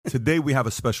Today we have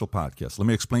a special podcast. Let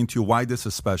me explain to you why this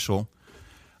is special.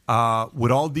 With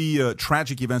all the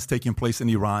tragic events taking place in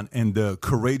Iran and the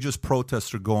courageous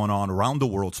protests are going on around the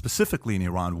world, specifically in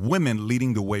Iran, women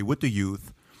leading the way with the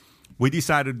youth, we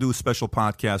decided to do a special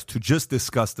podcast to just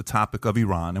discuss the topic of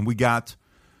Iran. And we got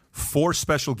 4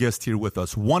 special guests here with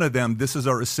us. One of them, this is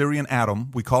our Assyrian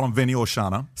Adam. We call him Veni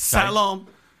Oshana. Salam.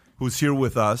 Who's here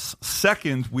with us.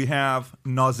 Second, we have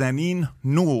Nazanin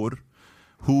Noor,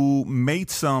 who made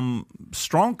some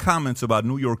strong comments about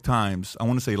New York Times, I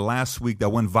want to say last week, that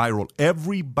went viral.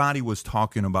 Everybody was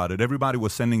talking about it. Everybody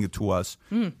was sending it to us.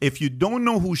 If you don't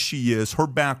know who she is, her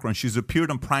background, she's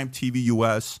appeared on Prime TV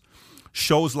US,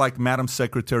 shows like Madam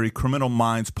Secretary, Criminal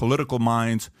Minds, Political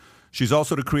Minds. She's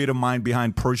also the creative mind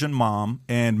behind Persian Mom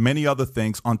and many other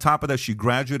things. On top of that, she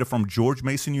graduated from George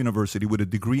Mason University with a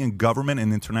degree in government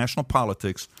and international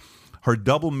politics. Her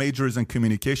double major is in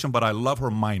communication, but I love her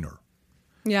minor.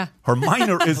 Yeah. Her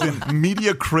minor is in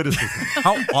media criticism.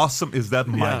 How awesome is that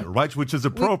minor, right? Which is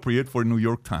appropriate for New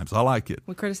York Times. I like it.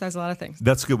 We criticize a lot of things.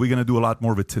 That's good. We're going to do a lot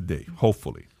more of it today,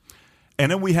 hopefully.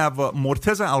 And then we have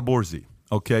Morteza Alborzi,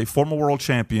 okay, former world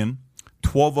champion,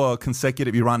 12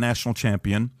 consecutive Iran national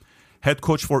champion, head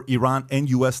coach for Iran and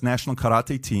U.S. national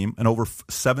karate team, and over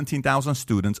 17,000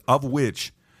 students, of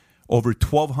which over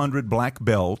 1,200 black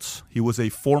belts. He was a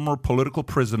former political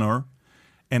prisoner,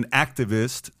 an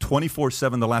activist,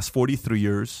 24/7 the last 43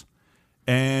 years.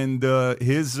 And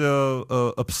his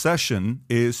obsession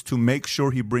is to make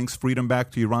sure he brings freedom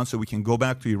back to Iran so we can go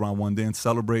back to Iran one day and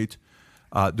celebrate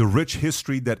the rich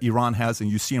history that Iran has. And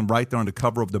you see him right there on the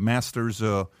cover of the Masters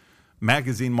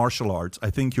magazine, Martial Arts. I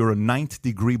think you're a 9th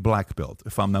degree black belt,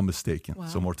 if I'm not mistaken. Wow.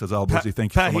 So Morteza Alborzi,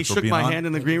 thank you so much for being on. He shook my hand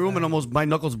in the green room and almost my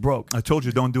knuckles broke. I told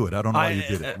you don't do it. I don't know why you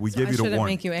did it. We gave you the warning. I shouldn't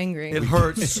make you angry. It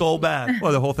hurts so bad.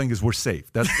 Well, the whole thing is we're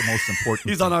safe. That's the most important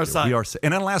He's thing on our here. side. We are safe.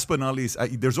 And then last but not least,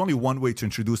 there's only one way to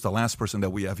introduce the last person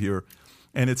that we have here,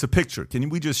 and it's a picture. Can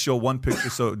we just show one picture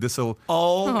so this will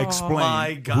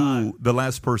explain who the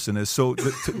last person is? So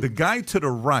the guy to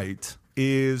the right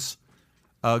is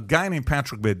a guy named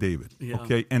Patrick Bet-David,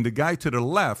 okay? And the guy to the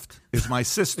left is my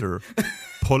sister,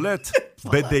 Paulette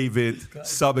Bet-David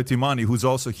Sabetimani, who's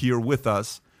also here with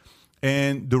us.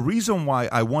 And the reason why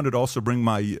I wanted to also bring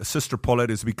my sister Paulette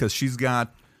is because she's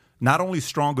got not only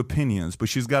strong opinions, but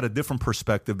she's got a different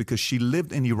perspective because she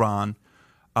lived in Iran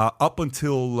up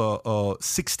until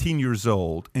 16 years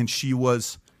old, and she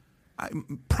was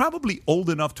probably old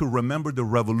enough to remember the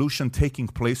revolution taking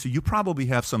place. So you probably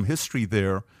have some history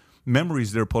there,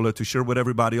 memories there, Paulette, to share with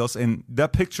everybody else. And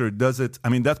that picture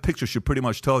that picture should pretty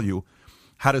much tell you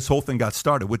how this whole thing got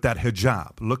started with that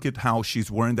hijab. Look at how she's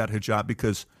wearing that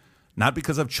hijab not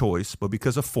because of choice, but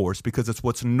because of force, because it's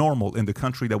what's normal in the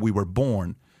country that we were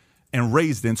born and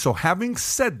raised in. So having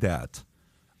said that,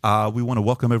 we want to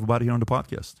welcome everybody here on the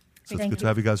podcast. So it's good to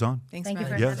have you guys on. Thank you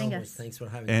for having us. Thanks for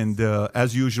having us. And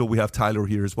as usual, we have Tyler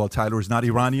here as well. Tyler is not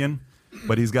Iranian,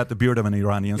 but he's got the beard of an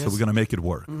Iranian, so we're going to make it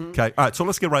work. Okay. All right, so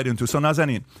let's get right into it. So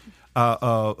Nazanin,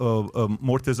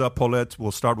 Morteza, Paulette,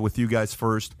 we'll start with you guys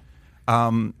first.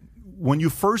 When you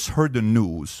first heard the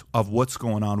news of what's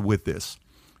going on with this,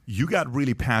 you got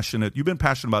really passionate. You've been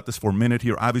passionate about this for a minute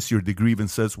here. Obviously, your degree even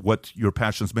says what your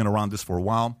passion's been around this for a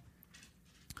while.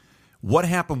 What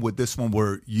happened with this one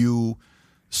where you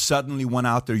suddenly went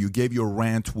out there, you gave your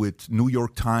rant with New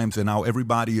York Times, and now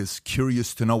everybody is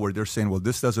curious to know where they're saying, well,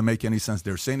 this doesn't make any sense.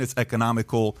 They're saying it's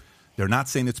economical. They're not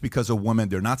saying it's because of women.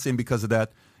 They're not saying because of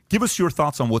that. Give us your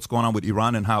thoughts on what's going on with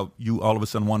Iran and how you all of a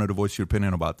sudden wanted to voice your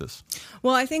opinion about this.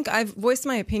 Well, I think I've voiced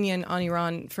my opinion on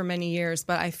Iran for many years,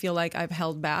 but I feel like I've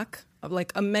held back.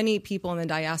 Like many people in the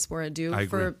diaspora do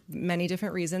for many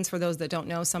different reasons. For those that don't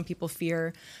know, some people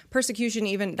fear persecution.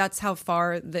 Even that's how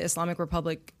far the Islamic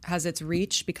Republic has its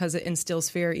reach, because it instills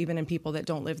fear even in people that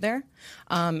don't live there,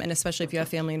 and especially if you have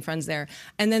family and friends there.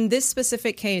 And then this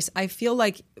specific case, I feel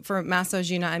like for Mahsa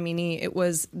Jina Amini, it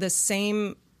was the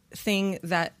same thing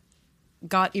that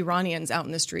got Iranians out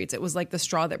in the streets. It was like the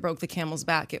straw that broke the camel's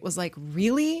back. It was like,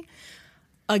 really?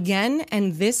 Again?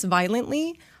 And this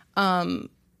violently?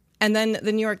 And then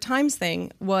the New York Times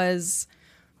thing was,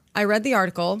 I read the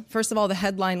article. First of all, the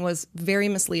headline was very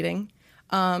misleading.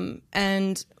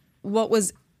 And what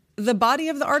was the body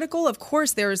of the article? Of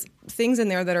course, there's things in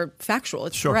there that are factual.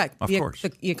 It's correct. Of course.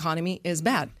 The economy is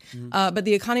bad. But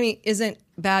the economy isn't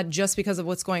bad just because of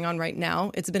what's going on right now.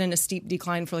 It's been in a steep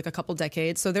decline for like a couple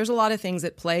decades. So there's a lot of things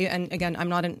at play. And again, I'm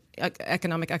not an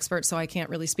economic expert, so I can't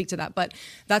really speak to that. But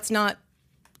that's not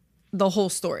the whole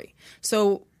story.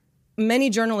 So many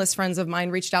journalist friends of mine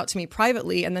reached out to me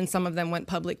privately, and then some of them went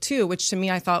public too, which to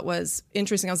me I thought was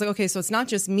interesting. I was like, okay, so it's not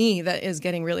just me that is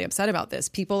getting really upset about this.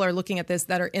 People are looking at this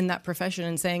that are in that profession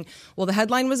and saying, well, the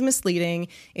headline was misleading.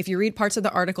 If you read parts of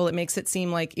the article, it makes it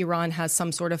seem like Iran has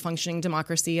some sort of functioning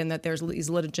democracy and that there's these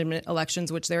legitimate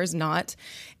elections, which there is not.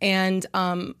 And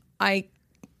I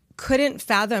couldn't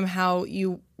fathom how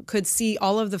you could see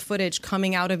all of the footage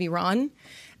coming out of Iran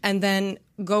and then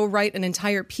go write an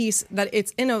entire piece that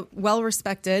it's in a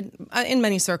well-respected, in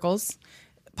many circles,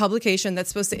 publication that's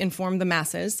supposed to inform the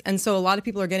masses. And so a lot of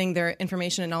people are getting their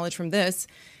information and knowledge from this.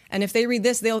 And if they read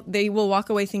this, they will walk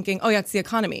away thinking, oh, yeah, it's the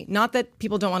economy. Not that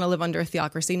people don't want to live under a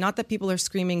theocracy. Not that people are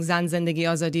screaming Zan Zendegi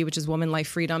Azadi, which is woman life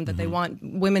freedom, that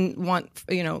women want,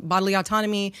 bodily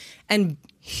autonomy and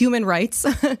human rights.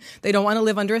 They don't want to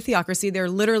live under a theocracy. They're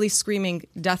literally screaming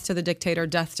death to the dictator,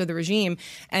 death to the regime.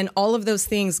 And all of those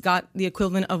things got the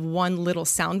equivalent of one little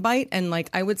soundbite. And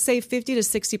I would say 50 to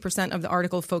 60% of the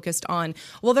article focused on,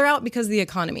 well, they're out because of the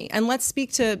economy. And let's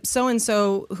speak to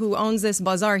so-and-so who owns this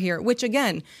bazaar here, which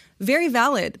again, very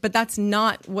valid, but that's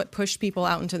not what pushed people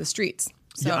out into the streets.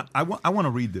 So. Yeah, I want to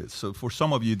read this. So for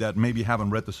some of you that maybe haven't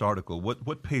read this article,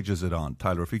 what page is it on?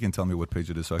 Tyler, if you can tell me what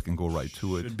page it is so I can go right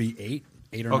to it. Should be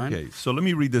 8 or 9. Okay, so let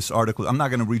me read this article. I'm not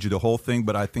going to read you the whole thing,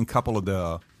 but I think a couple of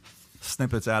the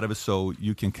snippets out of it so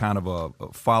you can kind of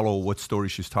follow what story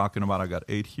she's talking about. I got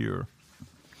 8 here.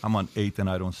 I'm on 8 and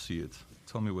I don't see it.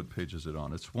 Tell me what page is it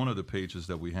on. It's one of the pages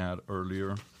that we had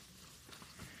earlier.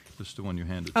 Just the one you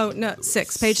handed. Oh, no,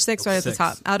 6. Page 6 right at the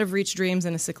top. Out of reach dreams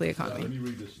in a sickly economy. Let me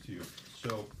read this to you.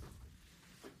 So,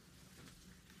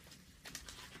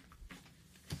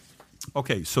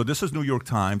 okay, so this is New York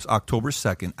Times, October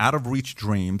 2nd. Out of reach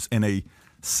dreams in a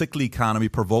sickly economy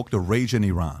provoked a rage in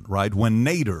Iran, right? When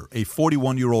Nader, a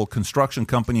 41-year-old construction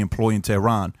company employee in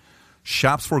Tehran,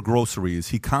 shops for groceries,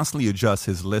 he constantly adjusts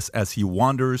his list as he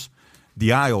wanders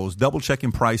the aisles,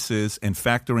 double-checking prices and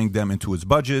factoring them into his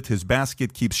budget. His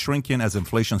basket keeps shrinking as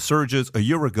inflation surges. A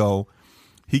year ago,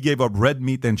 he gave up red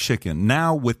meat and chicken.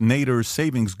 Now, with Nader's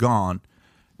savings gone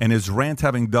and his rent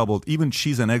having doubled, even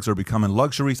cheese and eggs are becoming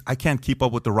luxuries. I can't keep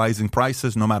up with the rising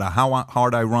prices no matter how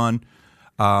hard I run.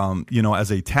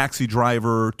 As a taxi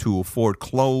driver to afford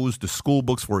clothes, the school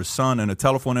books for his son, and a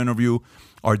telephone interview.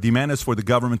 Our demand is for the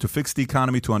government to fix the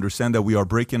economy, to understand that we are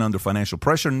breaking under financial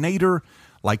pressure. Nader,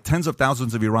 like tens of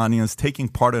thousands of Iranians taking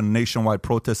part in a nationwide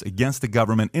protest against the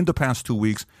government in the past 2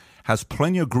 weeks, has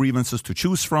plenty of grievances to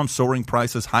choose from: soaring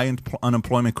prices, high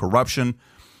unemployment, corruption,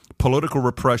 political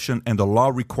repression, and the law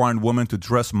requiring women to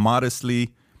dress modestly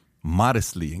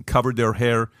and cover their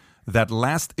hair. That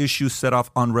last issue set off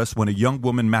unrest when a young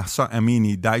woman, Mahsa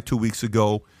Amini, died 2 weeks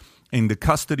ago in the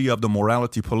custody of the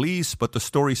morality police. But the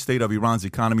storied state of Iran's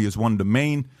economy is one of the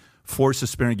main forces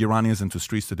spurring Iranians into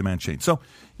streets to demand change. So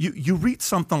you read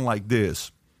something like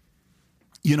this,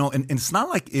 and it's not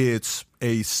like it's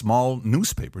a small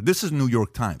newspaper. This is New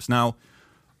York Times. Now,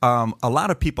 a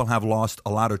lot of people have lost a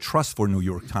lot of trust for New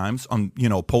York Times on,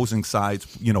 opposing sides,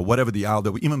 whatever the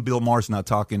aisle. Even Bill Maher's not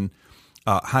talking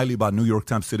highly about New York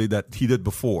Times today that he did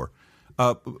before.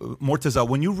 Morteza,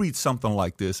 when you read something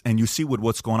like this and you see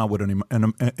what's going on with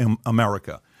in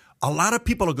America, a lot of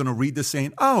people are going to read this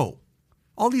saying, oh,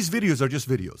 all these videos are just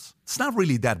videos. It's not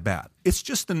really that bad. It's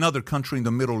just another country in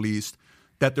the Middle East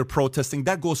that they're protesting.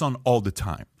 That goes on all the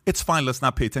time. It's fine. Let's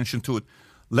not pay attention to it.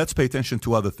 Let's pay attention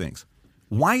to other things.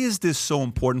 Why is this so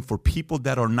important for people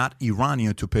that are not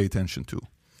Iranian to pay attention to?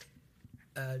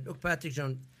 Look, Patrick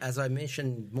John, as I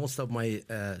mentioned, most of my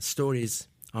stories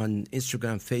on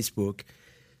Instagram, Facebook,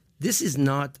 this is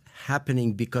not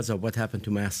happening because of what happened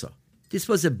to Mahsa. This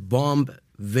was a bomb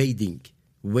waiting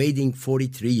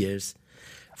 43 years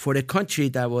for a country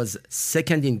that was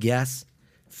second in gas,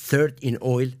 third in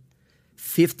oil,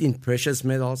 fifth in precious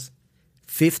metals,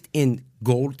 fifth in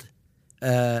gold,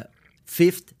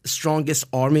 fifth strongest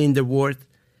army in the world,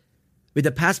 with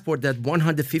a passport that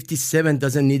 157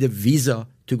 doesn't need a visa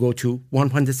to go to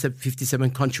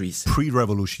 157 countries.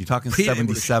 Pre-revolution. You're talking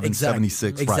 77, exactly.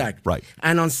 76. Exactly. Right.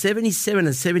 And on 77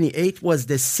 and 78 was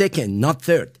the second, not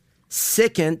third,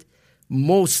 second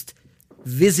most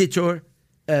visitor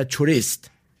tourist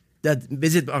that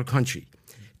visit our country.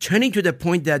 Turning to the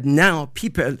point that now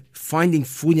people finding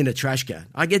food in a trash can.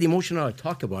 I get emotional, I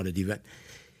talk about it even.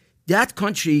 That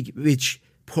country which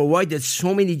provided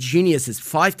so many geniuses,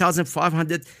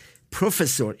 5,500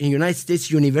 professors in United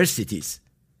States universities,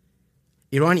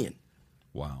 Iranian.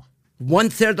 Wow.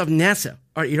 1/3 of NASA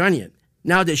are Iranian.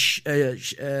 Now the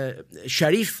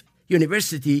Sharif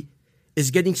University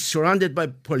is getting surrounded by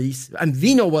police, and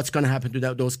we know what's going to happen to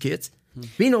those kids.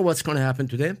 We know what's going to happen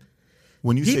to them.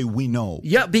 When you say we know,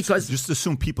 yeah, because just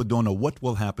assume people don't know what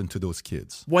will happen to those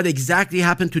kids. What exactly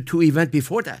happened to 2 events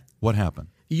before that? What happened?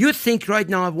 You think right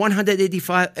now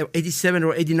 185, 87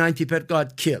 or 89 people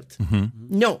got killed. Mm-hmm.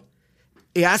 No.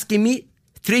 You're asking me,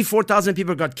 4,000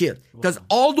 people got killed. Because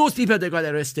all those people that got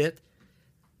arrested,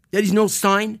 there is no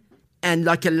sign. And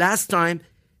like last time,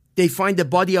 they find the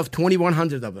body of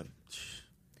 2,100 of them.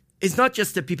 It's not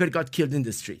just the people got killed in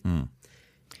the street.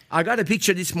 I got a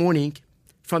picture this morning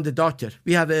from the doctor.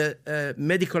 We have a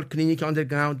medical clinic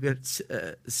underground. We're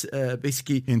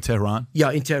basically... In Tehran?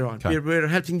 Yeah, in Tehran. Okay. We're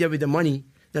helping them with the money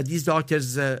that these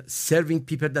doctors serving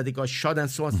people that they got shot and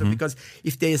so on. So because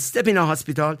if they step in a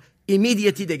hospital,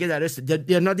 immediately they get arrested.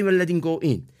 They're not even letting go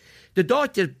in. The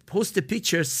doctor posted a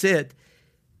picture, said,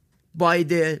 by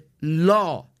the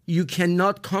law, you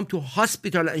cannot come to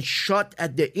hospital and shot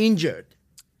at the injured.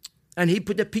 And he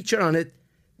put a picture on it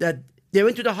that they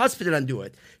went to the hospital and do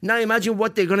it. Now imagine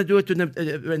what they're going to do to them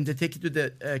when they take it to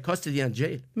the custody and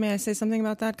jail. May I say something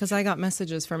about that? Because I got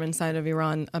messages from inside of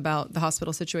Iran about the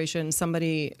hospital situation.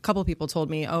 A couple people told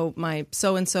me, oh, my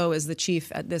so-and-so is the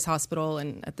chief at this hospital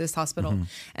and at this hospital.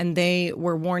 And they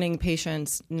were warning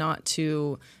patients not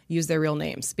to use their real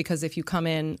names. Because if you come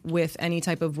in with any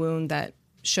type of wound that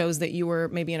shows that you were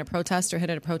maybe in a protest or hit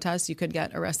at a protest, you could get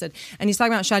arrested. And he's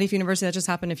talking about Sharif University. That just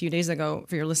happened a few days ago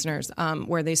for your listeners,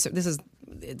 where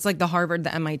it's like the Harvard,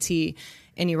 the MIT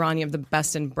in Iran. You have the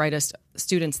best and brightest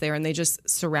students there, and they just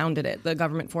surrounded it, the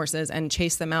government forces, and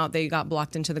chased them out. They got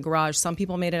blocked into the garage. Some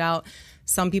people made it out.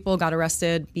 Some people got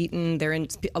arrested, beaten.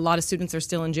 A lot of students are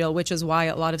still in jail, which is why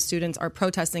a lot of students are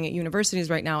protesting at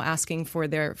universities right now, asking for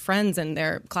their friends and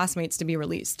their classmates to be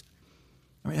released.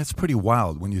 I mean, that's pretty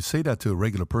wild. When you say that to a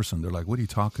regular person, they're like, what are you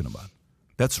talking about?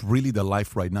 That's really the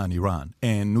life right now in Iran.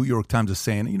 And New York Times is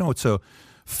saying, it's a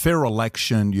fair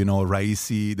election,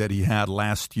 Raisi that he had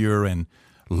last year and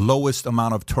lowest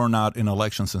amount of turnout in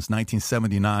elections since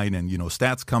 1979. And,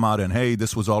 stats come out and, hey,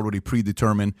 this was already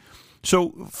predetermined.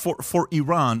 So for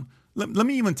Iran, let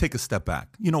me even take a step back.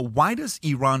 Why does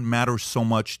Iran matter so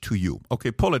much to you? Okay,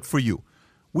 pull it for you.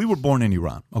 We were born in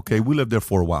Iran. Okay, we lived there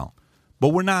for a while. But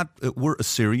we're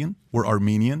Assyrian, we're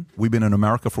Armenian, we've been in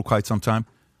America for quite some time.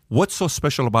 What's so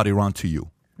special about Iran to you?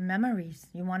 Memories.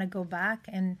 You want to go back,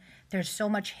 and there's so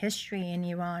much history in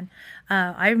Iran.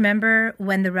 I remember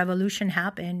when the revolution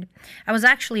happened, I was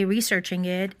actually researching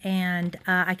it, and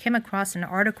I came across an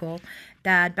article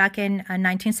that back in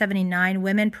 1979,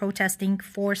 women protesting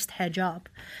forced hijab.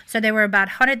 So there were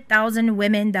about 100,000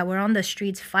 women that were on the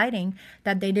streets fighting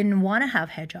that they didn't want to have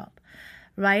hijab.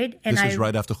 Right, and this was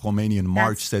right after Khomeini in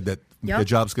March said that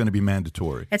hijab's going to be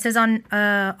mandatory. It says on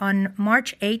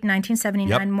March 8,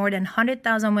 1979, more than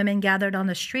 100,000 women gathered on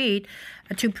the street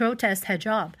to protest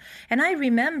hijab. And I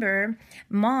remember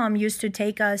Mom used to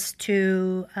take us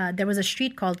to, there was a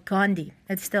street called Gandhi.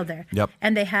 It's still there. Yep.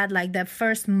 And they had like the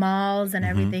first malls and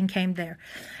everything came there.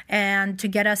 And to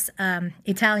get us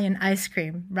Italian ice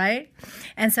cream, right?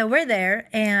 And so we're there,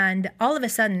 and all of a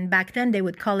sudden, back then they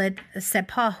would call it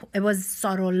Sepah. It was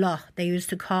Sarollah. They used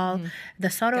to call the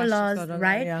Sarollahs,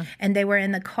 right? Yeah. And they were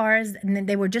in the cars, and then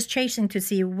they were just chasing to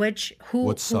see what's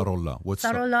Sarollah?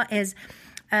 Sarollah is.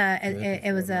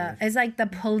 It's like the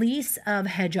police of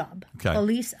hijab. Okay.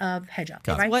 Police of hijab.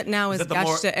 Right? What now is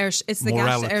Gash to Ershad? It's the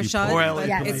Gash to Ershad.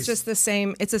 Yeah, it's just the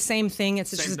same. It's the same thing.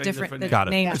 It's just a different Got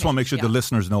it. name. I just want to make sure the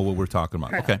listeners know what we're talking about.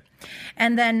 Perfect. Okay.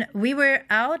 And then we were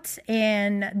out,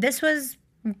 and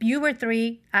you were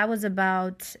 3, I was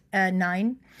about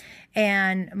 9.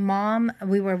 And Mom,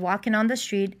 we were walking on the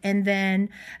street, and then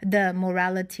the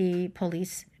morality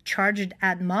police charged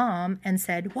at Mom and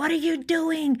said, "What are you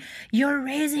doing? You're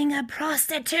raising a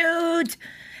prostitute.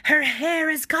 Her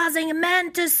hair is causing a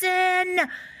man to sin."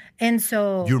 And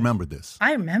so you remember this?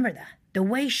 I remember that. The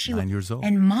way she 9 years old.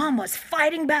 And Mom was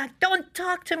fighting back. Don't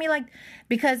talk to me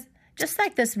because just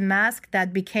like this mask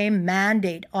that became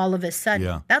mandate all of a sudden.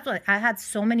 Yeah. That's what I had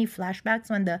so many flashbacks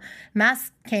when the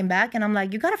mask came back, and I'm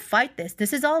like, you got to fight this.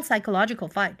 This is all psychological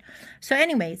fight. So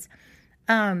anyways,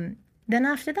 then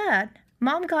after that,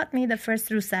 Mom got me the first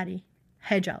through sari,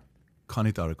 hijab.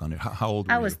 How old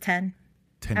were you? I was 10.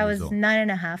 10 I years was old. 9 and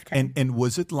a half, 10. And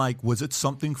was it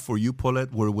something for you,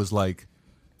 Paulette, where it was like,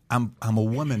 I'm a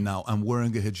woman now, I'm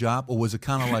wearing a hijab? Or was it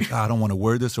kind of like, I don't want to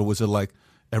wear this? Or was it like,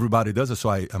 everybody does it, so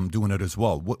I'm doing it as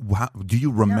well? Do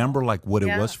you remember what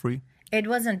it was for you? It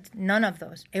wasn't none of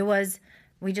those. It was,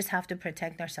 we just have to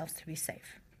protect ourselves to be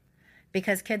safe.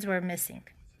 Because kids were missing.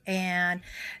 And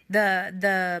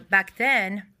the back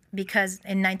then, because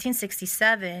in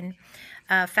 1967,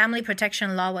 family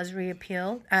protection law was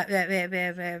repealed.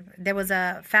 There was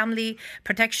a family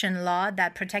protection law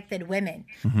that protected women,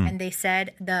 and they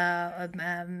said the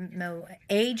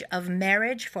age of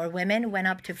marriage for women went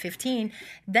up to 15.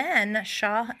 Then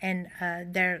Shah and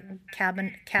their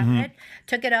cabinet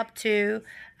took it up to.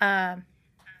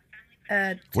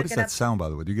 What is that sound, by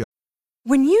the way? Do you get?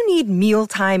 When you need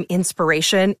mealtime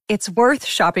inspiration, it's worth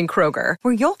shopping Kroger,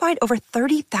 where you'll find over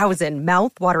 30,000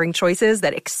 mouth-watering choices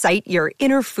that excite your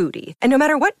inner foodie. And no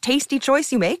matter what tasty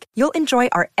choice you make, you'll enjoy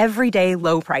our everyday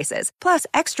low prices, plus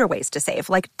extra ways to save,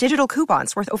 like digital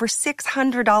coupons worth over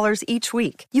 $600 each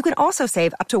week. You can also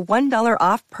save up to $1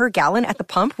 off per gallon at the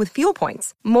pump with fuel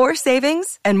points. More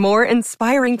savings and more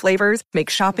inspiring flavors make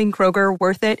shopping Kroger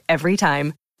worth it every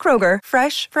time. Kroger,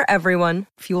 fresh for everyone.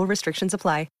 Fuel restrictions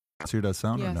apply. Hear that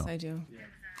sound or no? Yes, I do.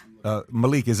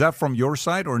 Malik, is that from your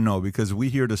side or no? Because we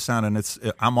hear the sound and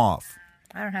I'm off.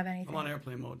 I don't have anything. I'm on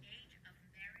airplane mode.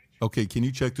 Okay, can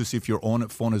you check to see if your own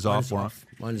phone is off?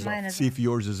 Mine is off. See if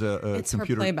yours is a It's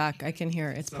computer. for playback. I can hear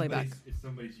it. It's playback. If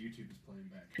somebody's YouTube is playing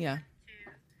back. Yeah.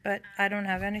 But I don't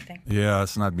have anything. Yeah,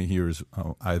 it's not me here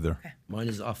either. Mine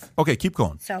is off. Okay, keep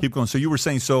going. Keep going. So you were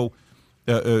saying,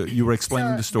 you were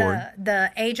explaining the story.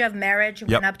 The age of marriage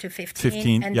went up to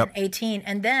 15 and then 18.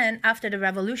 And then after the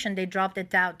revolution, they dropped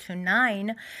it down to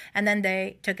 9, and then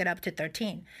they took it up to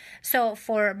 13. So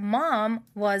for mom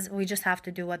we just have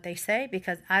to do what they say,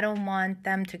 because I don't want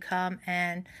them to come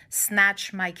and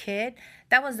snatch my kid.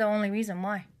 That was the only reason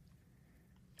why.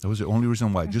 That was the only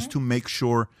reason why. Just to make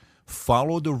sure,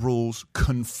 follow the rules,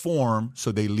 conform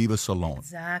so they leave us alone.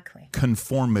 Exactly.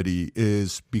 Conformity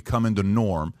is becoming the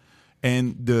norm.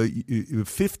 And the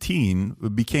 15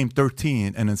 became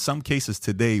 13, and in some cases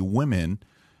today, women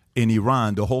in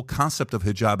Iran, the whole concept of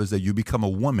hijab is that you become a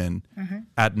woman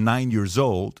at 9 years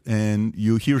old, and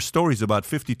you hear stories about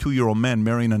 52-year-old men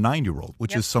marrying a 9-year-old,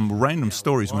 which is some random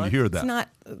stories when you hear that. It's not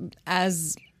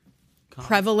as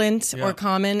prevalent or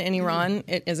common in Iran.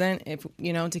 It isn't,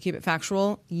 to keep it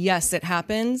factual. Yes, it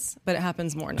happens, but it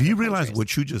happens more in Do you other realize countries.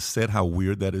 what you just said, how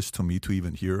weird that is to me to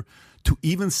even hear? To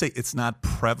even say it's not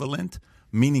prevalent,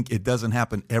 meaning it doesn't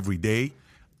happen every day,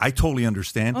 I totally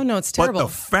understand. Oh, no, it's terrible. But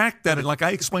the fact that, like I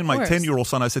explained my 10-year-old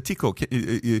son, I said, Tico,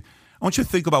 I want you to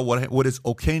think about what is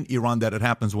okay in Iran that it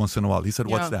happens once in a while. He said,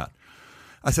 what's that?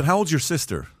 I said, how old's your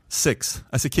sister? 6.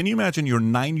 I said, can you imagine your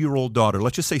 9-year-old daughter?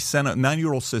 Let's just say Senna,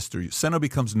 9-year-old sister. Senna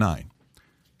becomes 9.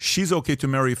 She's okay to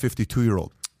marry a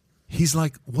 52-year-old. He's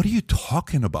like, what are you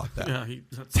talking about that?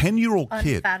 10-year-old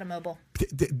kid. Unfathomable.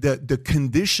 The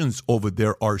conditions over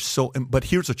there are so, but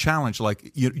here's a challenge,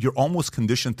 like you're almost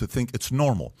conditioned to think it's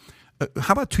normal.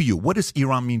 How about to you? What does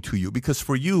Iran mean to you? Because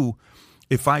for you,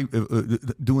 if I,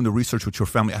 doing the research with your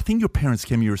family, I think your parents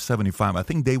came here 75. I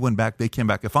think they came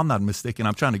back. If I'm not mistaken,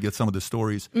 I'm trying to get some of the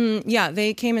stories. Yeah,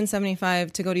 they came in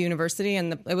 75 to go to university,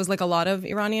 and it was like a lot of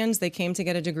Iranians. They came to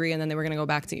get a degree, and then they were going to go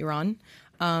back to Iran.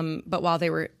 But while they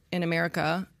were in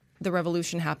America, the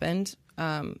revolution happened.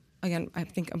 Again, I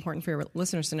think important for your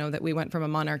listeners to know that we went from a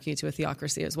monarchy to a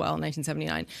theocracy as well in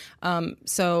 1979.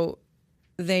 So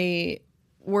they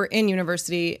were in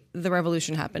university, the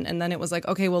revolution happened. And then it was like,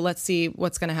 okay, well, let's see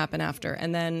what's going to happen after.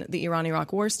 And then the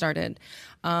Iran-Iraq war started.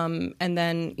 And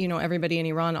then, everybody in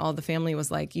Iran, all the family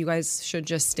was like, you guys should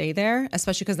just stay there,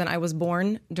 especially because then I was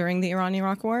born during the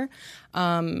Iran-Iraq war.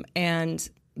 And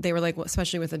they were like, well,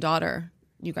 especially with a daughter,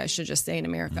 you guys should just stay in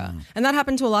America. And that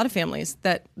happened to a lot of families,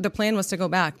 that the plan was to go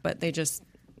back, but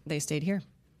they stayed here.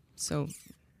 So.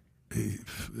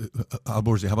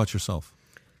 Alborzi, how about yourself?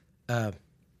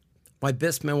 My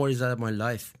best memories of my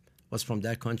life was from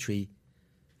that country.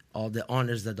 All the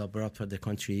honors that I brought for the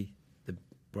country,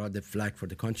 brought the flag for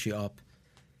the country up.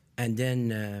 And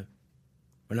then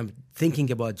when I'm thinking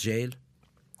about jail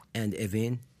and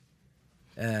Evin,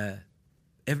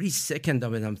 every second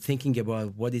of it, I'm thinking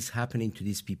about what is happening to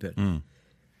these people.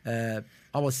 I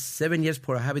was 7 years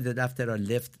prohibited after I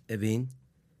left Evin,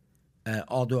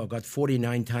 although I got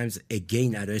 49 times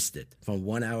again arrested from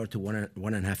 1 hour to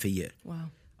 1.5 years. Wow.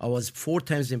 I was 4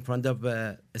 times in front of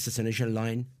assassination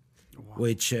line,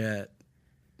 which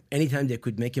anytime they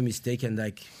could make a mistake and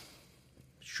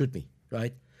shoot me,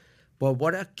 right? But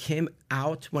when I came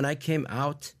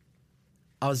out,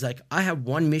 I was like, I have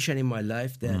one mission in my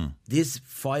life, that this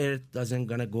fire doesn't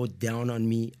gonna go down on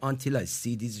me until I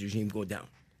see this regime go down.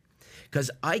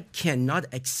 Because I cannot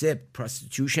accept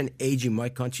prostitution age in my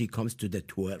country comes to the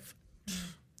 12.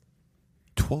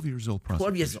 12 years old prostitute.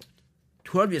 12 years old.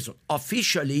 12 years old.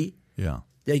 Officially, yeah,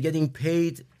 they're getting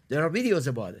paid. There are videos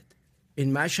about it.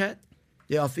 In Mashhad,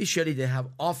 They have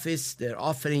office. They're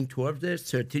offering 12 years,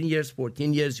 13 years,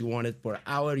 14 years. You want it for an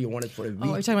hour. You want it for a week. Oh,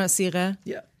 you're talking about Sireh?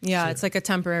 Yeah. Yeah, Sireh. it's like a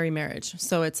temporary marriage.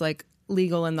 So it's like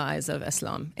legal in the eyes of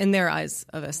Islam, in their eyes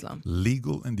of Islam.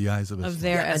 Legal in the eyes of Islam. Of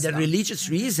their And Islam. the religious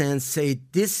reasons say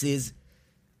this is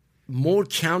more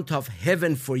count of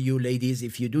heaven for you, ladies.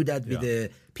 If you do that with the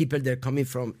people that are coming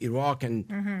from Iraq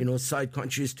and side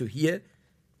countries to here,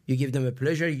 you give them a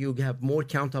pleasure. You have more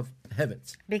count of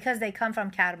heavens Because they come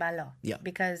from Karbala. Yeah.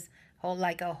 Because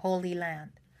like a holy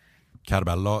land.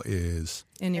 Karbala is...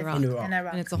 in Iraq. in Iraq. In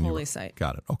Iraq. And it's a holy site.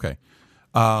 Got it. Okay.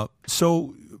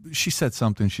 So she said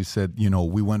something. She said,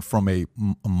 we went from a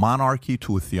monarchy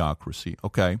to a theocracy.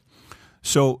 Okay.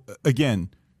 So again,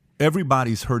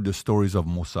 everybody's heard the stories of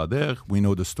Mossadegh. We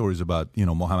know the stories about,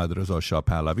 Mohammad Reza Shah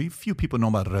Pahlavi. Few people know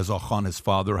about Reza Khan, his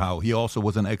father, how he also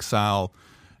was in exile.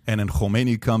 And then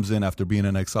Khomeini comes in after being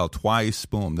in exile twice.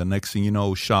 Boom. The next thing you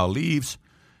know, Shah leaves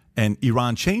and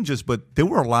Iran changes. But there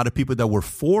were a lot of people that were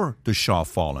for the Shah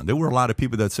falling. There were a lot of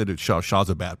people that said that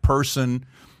Shah's a bad person.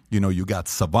 You got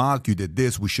Savak, you did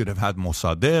this. We should have had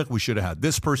Mossadegh. We should have had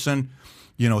this person.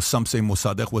 Some say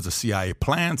Mossadegh was a CIA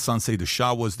plant. Some say the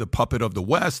Shah was the puppet of the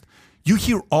West. You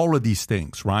hear all of these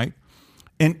things, right?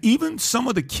 And even some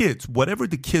of the kids, whatever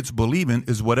the kids believe in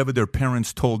is whatever their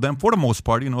parents told them. For the most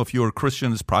part, if you're a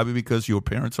Christian, it's probably because your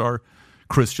parents are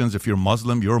Christians. If you're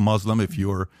Muslim, you're a Muslim. If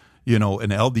you're, an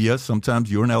LDS,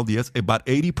 sometimes you're an LDS. About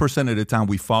 80% of the time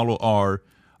we follow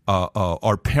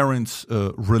our parents'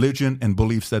 religion and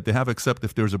beliefs that they have, except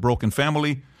if there's a broken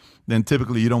family, then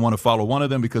typically you don't want to follow one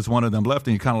of them because one of them left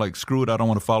and you kind of like, screw it, I don't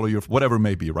want to follow your, whatever it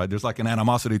may be, right? There's like an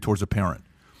animosity towards a parent.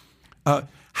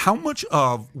 How much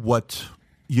of what,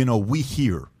 we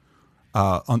hear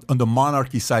on the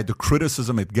monarchy side, the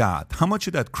criticism it got, how much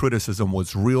of that criticism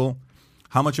was real?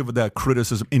 How much of that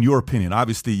criticism, in your opinion,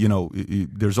 obviously,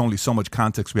 there's only so much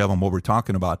context we have on what we're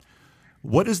talking about.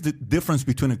 What is the difference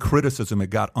between the criticism it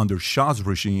got under Shah's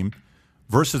regime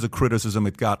versus the criticism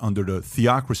it got under the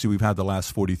theocracy we've had the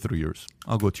last 43 years?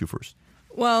 I'll go to you first.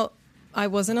 Well, I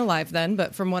wasn't alive then,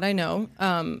 but from what I know,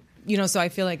 so I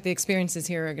feel like the experiences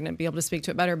here are going to be able to speak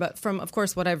to it better. But from, of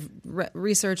course, what I've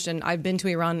researched, and I've been to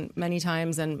Iran many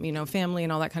times and, family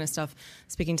and all that kind of stuff,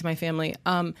 speaking to my family,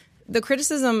 the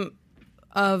criticism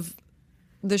of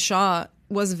the Shah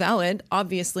was valid,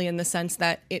 obviously, in the sense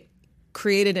that it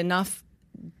created enough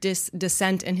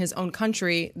dissent in his own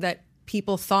country that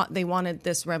people thought they wanted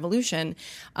this revolution.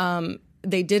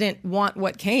 They didn't want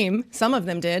what came. Some of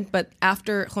them did. But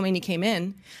after Khomeini came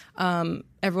in,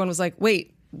 everyone was like,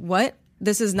 wait, what?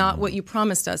 This is not what you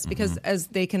promised us. Because as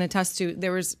they can attest to,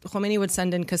 Khomeini would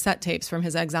send in cassette tapes from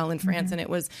his exile in France, and it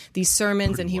was these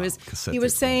sermons, and he was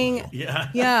saying,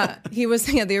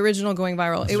 the original going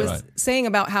viral. It was saying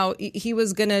about how he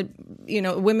was going to,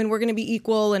 women were going to be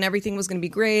equal and everything was going to be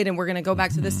great, and we're going to go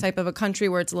back to this type of a country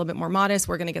where it's a little bit more modest.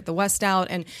 We're going to get the West out.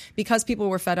 And because people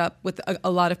were fed up with, a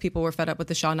lot of people were fed up with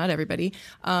the Shah, not everybody,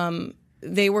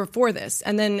 they were for this.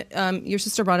 And then your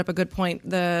sister brought up a good point.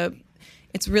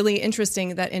 It's really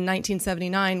interesting that in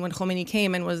 1979, when Khomeini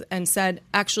came and said,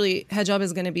 actually, hijab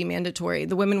is going to be mandatory,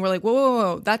 the women were like,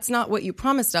 whoa, that's not what you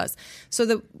promised us. So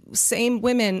the same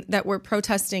women that were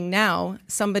protesting now,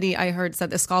 somebody I heard said,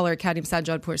 the scholar Kadim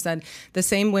Sajjadpour said, the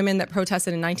same women that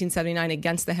protested in 1979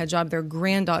 against the hijab, their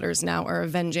granddaughters now are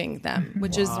avenging them,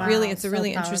 which is really, it's a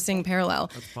really interesting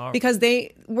parallel. Because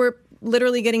they were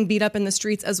literally getting beat up in the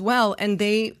streets as well. And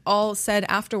they all said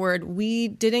afterward, we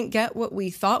didn't get what we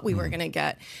thought we were going to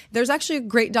get. There's actually a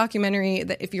great documentary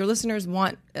that if your listeners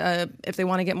want, if they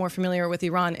want to get more familiar with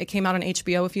Iran, it came out on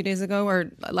HBO a few days ago or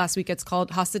last week. It's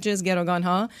called Hostages, Gerogan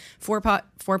Ha,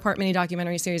 four-part mini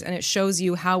documentary series. And it shows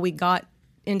you how we got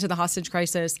into the hostage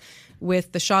crisis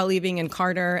with the Shah leaving and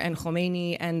Carter and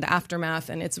Khomeini and the aftermath.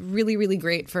 And it's really, really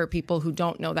great for people who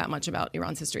don't know that much about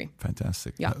Iran's history.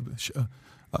 Fantastic. Yeah.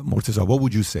 Morteza, what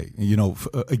would you say?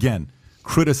 Again,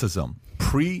 criticism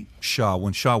pre-Shah,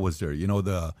 when Shah was there,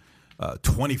 the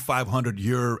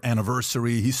 2,500-year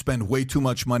anniversary, he spent way too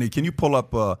much money. Can you pull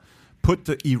up, put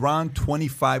the Iran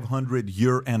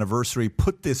 2,500-year anniversary,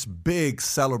 put this big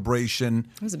celebration.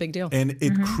 It was a big deal. And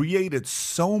it created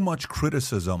so much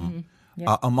criticism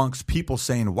amongst people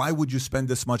saying, why would you spend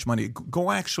this much money?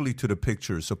 Go actually to the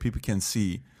pictures so people can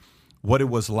see what it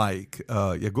was like.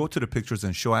 Go to the pictures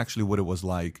and show actually what it was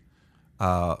like.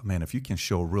 Man, if you can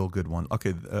show a real good one.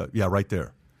 Okay, right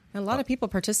there. And a lot of people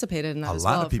participated in that as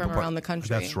well from around the country.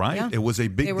 That's right. Yeah. It was a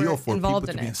big deal for people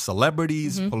to be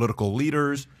celebrities, political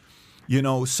leaders.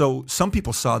 So some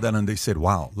people saw that and they said,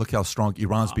 wow, look how strong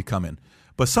Iran's becoming.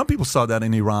 But some people saw that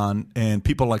in Iran, and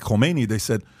people like Khomeini, they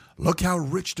said, look how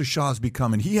rich the Shah's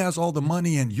becoming. He has all the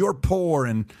money and you're poor.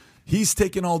 And He's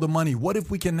taking all the money. What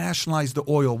if we can nationalize the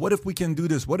oil? What if we can do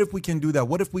this? What if we can do that?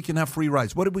 What if we can have free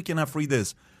rides? What if we can have free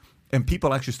this? And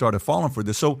people actually started falling for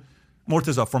this. So,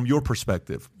 Mortaza, from your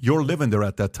perspective, you're living there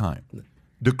at that time.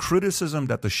 The criticism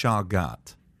that the Shah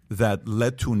got that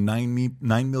led to 9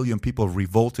 million people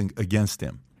revolting against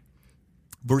him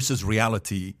versus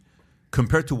reality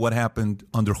compared to what happened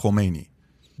under Khomeini.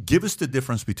 Give us the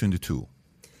difference between the two.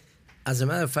 As a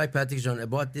matter of fact, Patrick John,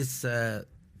 about this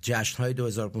جشن‌های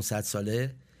 2500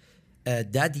 ساله,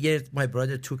 that year my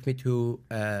brother took me to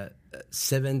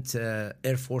 7th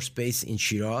Air Force Base in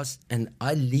Shiraz, and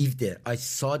I lived there. I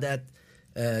saw that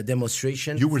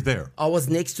demonstration. You were there? I was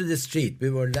next to the street. We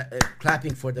were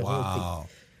clapping for the whole thing.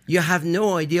 You have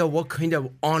no idea what kind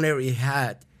of honor he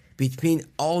had between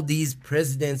all these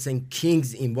presidents and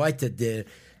kings invited there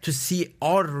to see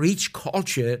our rich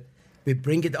culture. We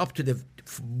bring it up to the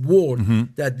world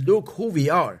that look who we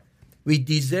are. We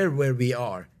deserve where we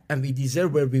are, and we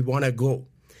deserve where we want to go.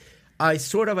 I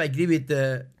sort of agree with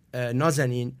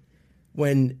Nazanin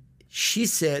when she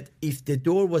said if the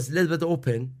door was a little bit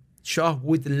open, Shah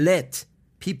would let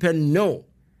people know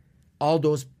all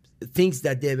those things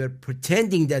that they were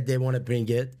pretending that they want to bring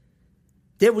it,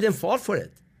 they wouldn't fall for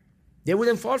it. They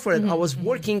wouldn't fall for it. I was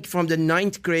working from the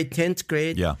 9th grade, 10th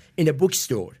grade in a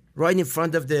bookstore right in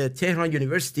front of the Tehran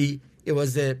University. It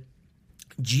was a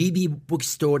GB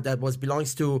bookstore that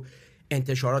belongs to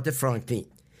Entisharat Franklin.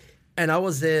 And I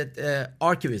was an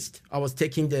archivist. I was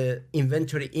taking the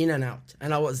inventory in and out.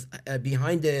 And I was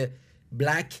behind the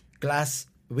black glass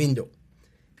window.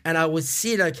 And I would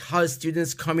see like how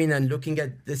students coming and looking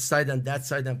at this side and that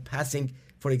side and passing,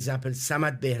 for example,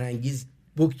 Samad Behrangi's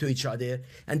book to each other.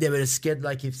 And they were scared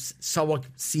like if Sawak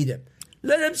see them.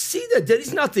 Let them see that. There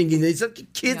is nothing in it. It's a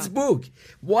kid's book.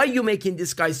 Why are you making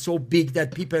this guy so big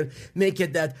that people make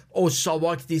it that, oh,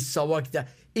 Sawak this, Sawak that?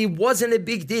 It wasn't a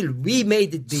big deal. We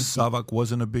made it big. Savak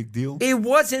wasn't a big deal? It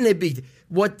wasn't a big deal.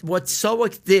 What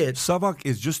Savak did... Savak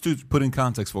is, just to put in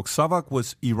context, folks, Savak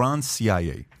was Iran's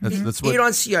CIA. That's what,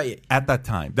 Iran's CIA. At that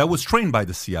time. That was trained by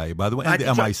the CIA, by the way, and the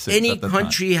MI6. Any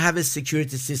country have a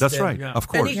security system. That's right, of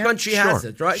course. Any country has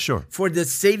it, right? Sure. For the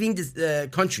saving the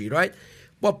country, right?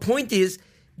 But point is,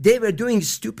 they were doing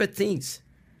stupid things.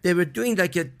 They were doing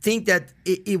like a thing that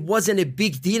it wasn't a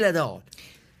big deal at all.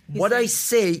 What I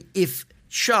say, if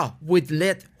Shah would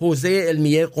let Jose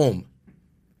Elmier Qom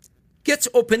gets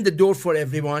open the door for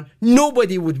everyone,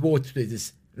 nobody would vote for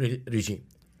this regime.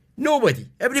 Nobody.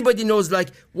 Everybody knows like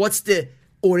what's the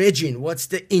origin, what's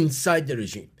the inside the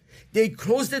regime. They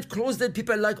closed it.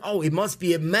 People are like, oh, it must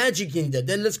be a magic in there.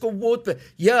 Then let's go vote.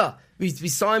 Yeah, we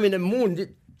saw him in the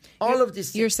moon. All of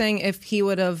this. You're saying if he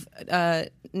would have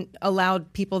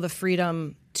allowed people the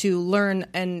freedom to learn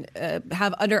and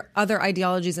have other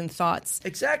ideologies and thoughts.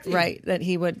 Exactly. Right, that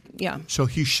he would, So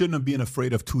he shouldn't have been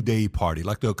afraid of Today Party,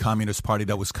 like the Communist Party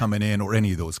that was coming in, or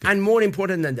any of those guys. And more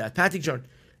important than that, Patrick John,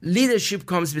 leadership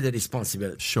comes with a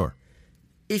responsibility. Sure.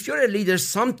 If you're a leader,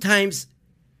 sometimes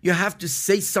you have to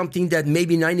say something that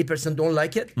maybe 90% don't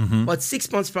like it, but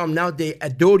 6 months from now, they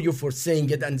adore you for saying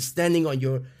it and standing on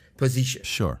your position.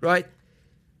 Sure. Right?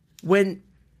 When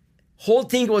whole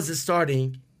thing was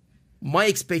starting, my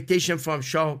expectation from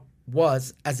Shah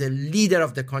was, as a leader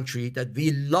of the country, that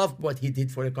we loved what he did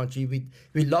for the country.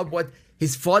 We love what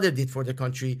his father did for the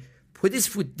country. Put his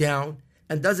foot down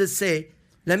and doesn't say,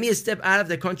 let me step out of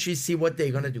the country, see what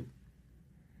they're going to do.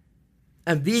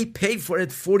 And we paid for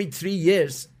it 43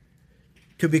 years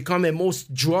to become a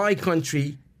most dry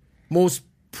country, most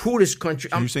poorest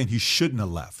country. So you're saying he shouldn't have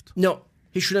left? No,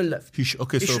 he shouldn't have left. He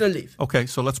shouldn't leave. Okay,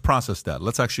 so let's process that.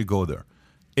 Let's actually go there.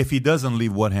 If he doesn't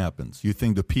leave, what happens? You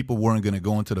think the people weren't going to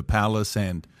go into the palace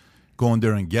and go in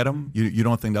there and get him? You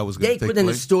don't think that was going to take place? They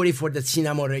couldn't story for the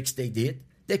Cinema Rex they did.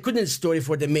 They couldn't story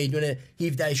for the Meidun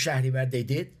Hivdai Shahrivar they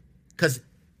did. Because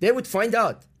they would find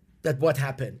out that what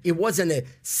happened. It wasn't a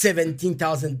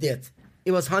 17,000 death.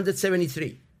 It was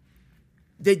 173.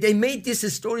 They made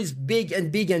these stories big and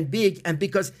big and big. And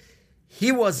because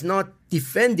he was not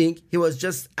defending, he was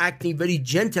just acting very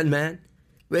gentleman,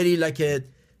 very like a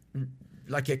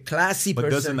classy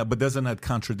person. But doesn't that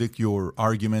contradict your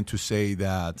argument to say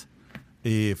that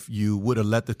if you would have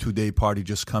let the Today Party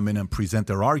just come in and present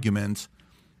their arguments,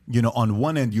 on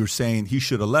one end you're saying he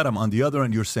should have let him, on the other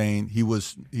end you're saying he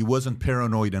wasn't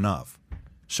paranoid enough.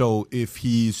 So if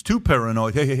he's too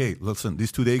paranoid, hey, listen,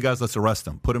 these Today guys, let's arrest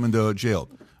them, put him in the jail.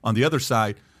 On the other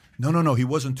side, no, he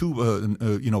wasn't too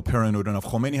paranoid enough.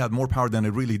 Khomeini had more power than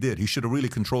it really did. He should have really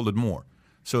controlled it more.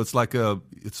 So it's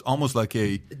almost like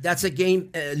that's a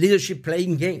game, leadership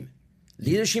playing game.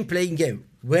 Leadership playing game.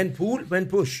 When pull, when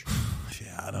push.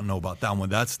 Yeah, I don't know about that one.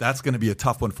 That's going to be a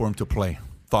tough one for him to play.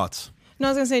 Thoughts? No,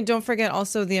 I was going to say, don't forget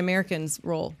also the Americans'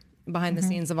 role behind the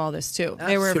scenes of all this too.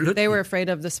 Absolutely. They were afraid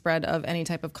of the spread of any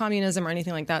type of communism or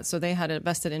anything like that, so they had a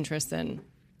vested interest in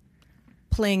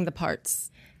playing the parts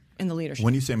in the leadership.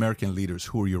 When you say American leaders,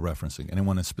 who are you referencing?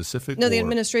 Anyone in specific? No, the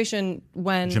administration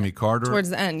when Jimmy Carter? towards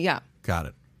the end, yeah. Got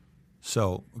it.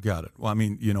 So, got it. Well, I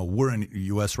mean, we're in the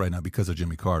U.S. right now because of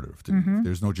Jimmy Carter. If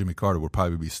there's no Jimmy Carter, we'll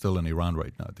probably be still in Iran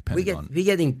right now, depending on... We're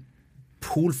getting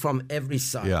pulled from every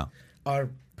side. Yeah. Our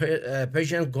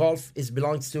Persian Gulf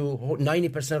belongs to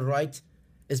 90% right.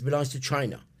 It belongs to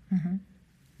China.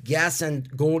 Gas and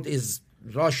gold is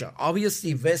Russia.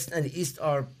 Obviously, West and East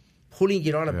are pulling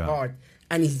Iran apart,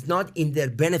 and it's not in their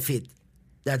benefit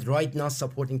that right now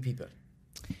supporting people.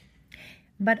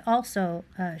 But also,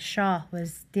 Shah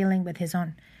was dealing with his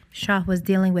own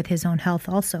health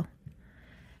also,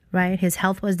 right? His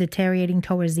health was deteriorating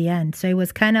towards the end. So it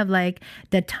was kind of like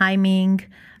the timing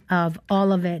of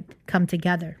all of it come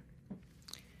together.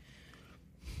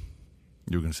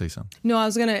 You were going to say something? No, I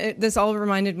was going to... This all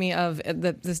reminded me of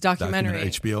this documentary.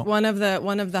 HBO? One of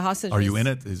the hostages. Are you in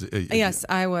it? Yes,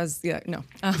 I was. Yeah, no.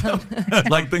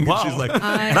 Like thinking she's like,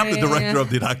 I'm the director of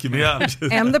the documentary.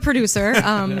 I am the producer,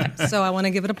 so I want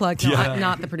to give it a plug. No, I'm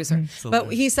not the producer.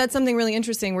 But he said something really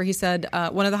interesting where he said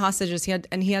one of the hostages, he had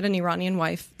an Iranian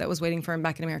wife that was waiting for him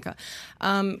back in America.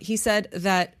 He said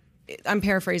that, I'm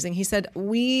paraphrasing, he said,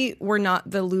 we were not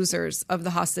the losers of the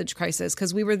hostage crisis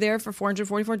because we were there for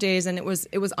 444 days and it was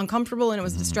uncomfortable and it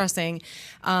was distressing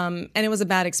and it was a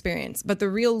bad experience. But the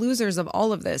real losers of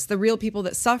all of this, the real people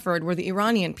that suffered were the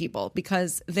Iranian people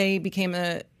because they became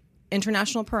a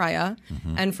international pariah.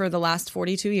 And for the last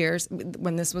 42 years,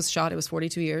 when this was shot, it was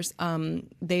 42 years,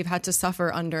 they've had to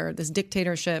suffer under this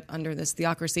dictatorship, under this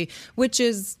theocracy, which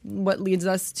is what leads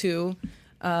us to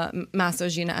Mahsa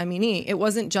Jina Amini. It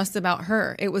wasn't just about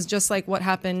her. It was just like what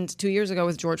happened 2 years ago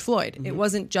with George Floyd. It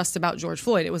wasn't just about George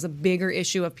Floyd. It was a bigger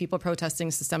issue of people protesting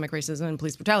systemic racism and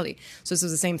police brutality. So this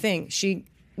was the same thing. She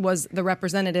was the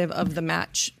representative of the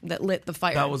match that lit the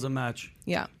fire. That was a match.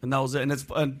 Yeah. And that was it.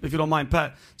 And if you don't mind,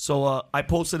 Pat, so I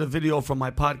posted a video from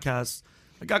my podcast.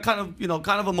 I got kind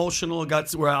of emotional. It got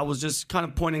to where I was just kind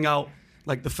of pointing out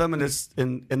like the feminists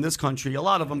in this country, a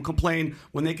lot of them complain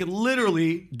when they can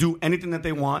literally do anything that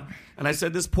they want. And I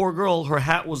said, this poor girl, her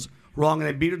hat was wrong, and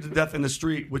they beat her to death in the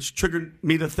street, which triggered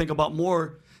me to think about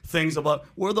more things about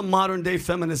where the modern day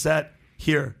feminists at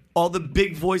here. All the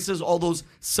big voices, all those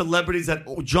celebrities that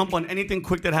jump on anything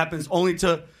quick that happens only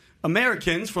to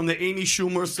Americans, from the Amy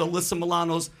Schumers to Alyssa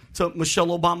Milanos to Michelle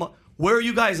Obama. Where are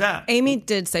you guys at? Amy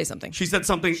did say something. She said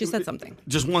something. She said something.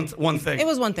 Just one thing. It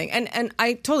was one thing, and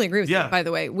I totally agree with you. By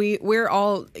the way, we're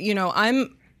all,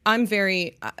 I'm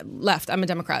very left. I'm a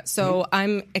Democrat, so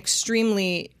I'm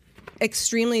extremely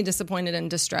disappointed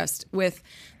and distressed with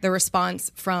the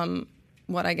response from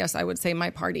what I guess I would say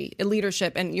my party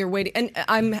leadership. And you're waiting, and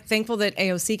I'm thankful that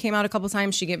AOC came out a couple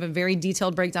times. She gave a very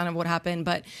detailed breakdown of what happened,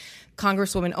 but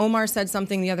Congresswoman Omar said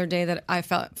something the other day that I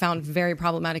found very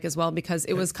problematic as well, because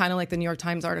it was kind of like the New York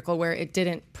Times article where it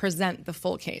didn't present the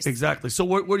full case. Exactly. So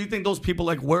where do you think those people,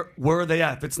 like, where are they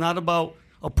at? If it's not about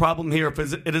a problem here, if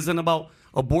it isn't about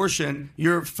abortion,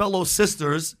 your fellow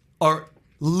sisters are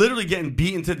literally getting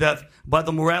beaten to death by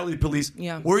the morality police.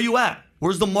 Yeah. Where are you at?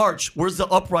 Where's the march? Where's the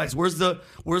uprise? Where's the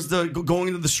going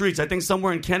into the streets? I think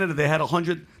somewhere in Canada they had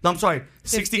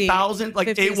 60,000. Like,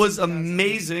 it was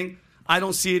amazing. I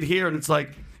don't see it here, and it's like,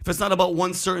 if it's not about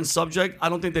one certain subject, I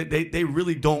don't think they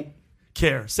really don't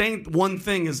care. Saying one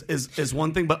thing is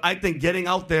one thing, but I think getting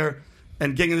out there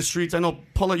and getting in the streets. I know,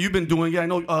 Paula, you've been doing it. I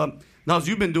know, Naz,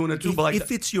 you've been doing it too. But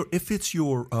if it's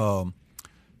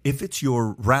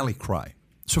your rally cry.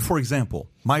 So, for example,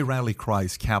 my rally cry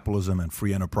is capitalism and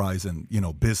free enterprise and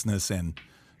business and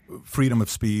freedom of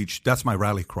speech. That's my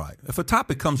rally cry. If a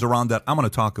topic comes around that, I'm going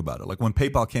to talk about it. Like when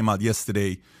PayPal came out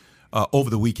yesterday. Over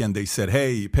the weekend, they said,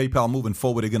 hey, PayPal moving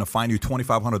forward, they're going to fine you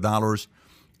 $2,500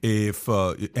 if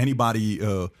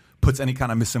anybody puts any kind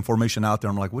of misinformation out there.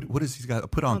 I'm like, what is these guys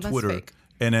put on Twitter? Fake.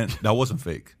 And then that wasn't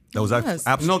fake. That was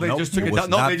absolutely no. They just took it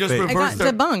down. No, they just reversed it.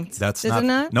 Got debunked. That's not.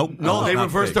 Not. Nope. No, they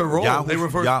reversed their role.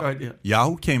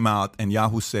 Yahoo came out and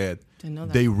Yahoo said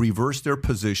they reversed their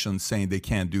position, saying they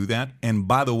can't do that. And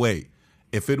by the way,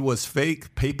 if it was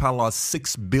fake, PayPal lost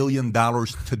 $6 billion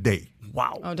today.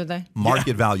 Wow. Oh, did they?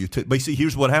 Market value. But you see,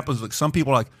 here's what happens. Like, some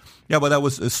people are like, yeah, but that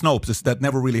was Snopes. That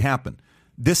never really happened.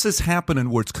 This is happening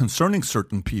where it's concerning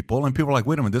certain people, and people are like,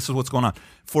 wait a minute, this is what's going on.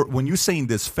 For when you're saying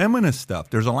this feminist stuff,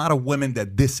 there's a lot of women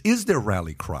that this is their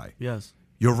rally cry. Yes.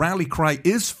 Your rally cry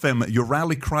is Your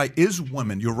rally cry is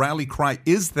women. Your rally cry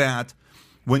is that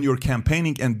when you're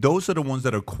campaigning, and those are the ones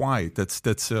that are quiet. That's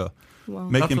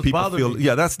making That's people feel. me.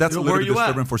 Yeah, that's a little bit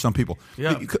disturbing at? for some people.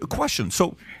 Yeah. Question.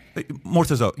 So,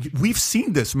 Mortaza, we've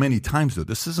seen this many times, though.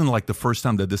 This isn't like the first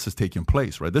time that this has taken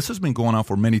place, right? This has been going on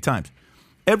for many times.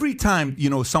 Every time,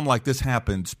 something like this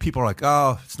happens, people are like,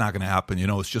 oh, it's not going to happen.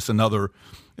 It's just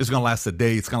it's going to last a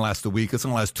day. It's going to last a week. It's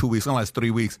going to last 2 weeks. It's going to last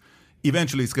 3 weeks.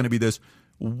 Eventually, it's going to be this.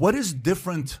 What is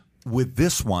different with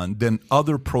this one than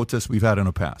other protests we've had in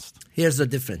the past? Here's the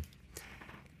difference.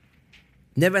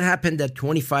 Never happened that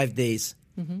 25 days,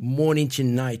 morning to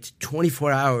night,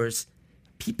 24 hours,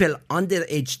 people under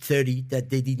age 30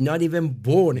 that they did not even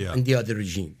born in the other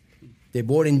regime. They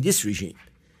born in this regime.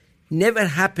 Never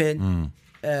happened.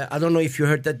 I don't know if you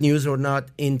heard that news or not.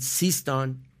 In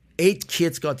Sistan, 8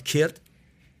 kids got killed.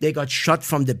 They got shot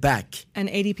from the back. And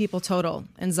 80 people total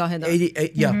in Zahida.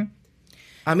 88, yeah.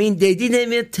 I mean, they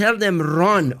didn't even tell them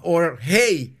run or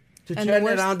hey to turn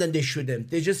around and they shoot them.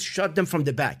 They just shot them from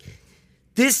the back.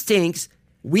 These things,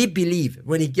 we believe,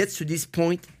 when it gets to this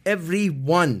point, every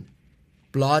one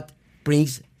blood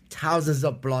brings thousands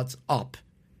of bloods up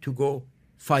to go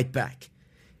fight back.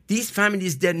 These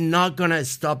families, they're not going to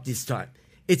stop this time.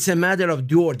 It's a matter of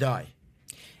do or die.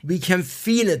 We can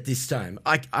feel it this time.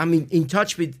 I'm in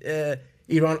touch with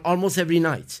Iran almost every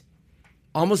night.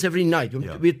 Almost every night.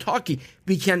 Yeah. We're talking.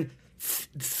 We can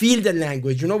feel the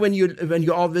language. When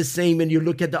you're always saying, when you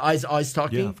look at the eyes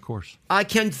talking. Yeah, of course. I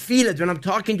can feel it. When I'm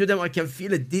talking to them, I can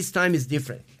feel it. This time is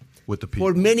different. With the people.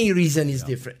 For many reasons, it's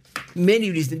different. Many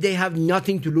reasons. They have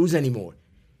nothing to lose anymore.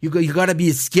 You got to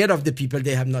be scared of the people.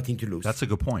 They have nothing to lose. That's a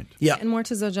good point. Yeah. And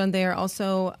Mortaza Jan, they are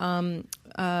also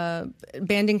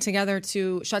banding together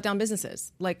to shut down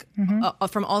businesses,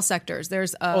 from all sectors.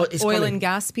 There's oil and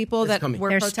gas people that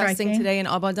were protesting today in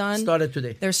Abadan. Started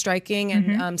today. They're striking,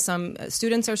 and some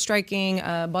students are striking.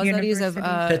 Bazaris of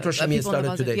Petrochemia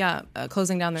started today. Yeah,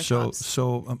 closing down their shops.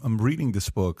 So I'm reading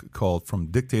this book called From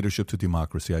Dictatorship to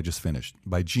Democracy. I just finished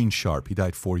by Gene Sharp. He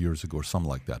died 4 years ago or something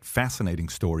like that. Fascinating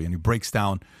story, and he breaks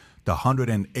down the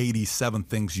 187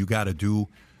 things you got to do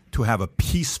to have a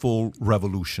peaceful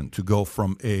revolution, to go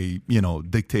from a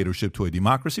dictatorship to a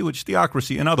democracy, which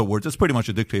theocracy, in other words, it's pretty much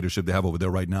a dictatorship they have over there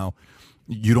right now.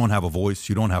 You don't have a voice,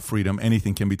 you don't have freedom,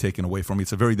 anything can be taken away from you.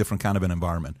 It's a very different kind of an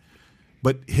environment.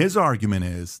 But his argument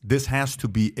is this has to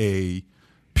be a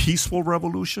peaceful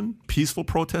revolution, peaceful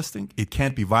protesting. It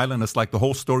can't be violent. It's like the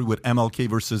whole story with MLK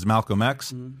versus Malcolm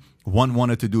X. One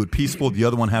wanted to do it peaceful, the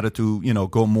other one had to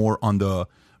go more on the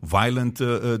violent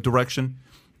direction.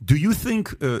 Do you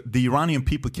think the Iranian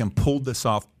people can pull this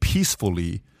off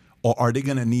peacefully, or are they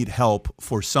going to need help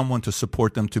for someone to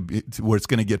support them to where it's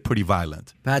going to get pretty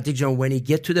violent? Patrick John, when you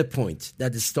get to the point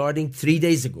that starting 3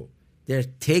 days ago, they're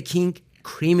taking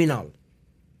criminal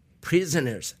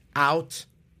prisoners out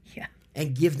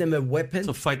and give them a weapon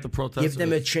to fight the protesters, give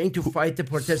them a chain to fight the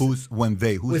protesters. Who's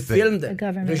they? We filmed them. The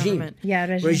government. Regime. Yeah,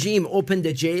 regime opened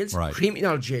the jails, right.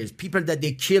 Criminal jails, people that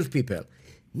they killed people.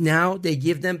 Now they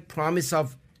give them promise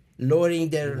of lowering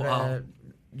their,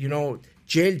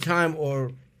 jail time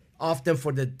or off them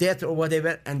for the death or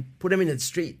whatever, and put them in the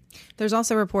street. There's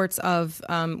also reports of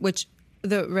which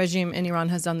the regime in Iran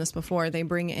has done this before. They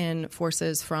bring in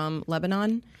forces from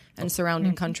Lebanon and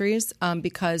surrounding countries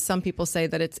because some people say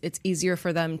that it's easier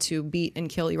for them to beat and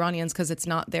kill Iranians because it's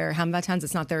not their hamvatans,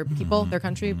 it's not their people, their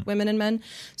country, women and men.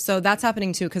 So that's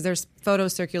happening too because there's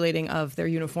photos circulating of their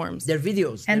uniforms. Their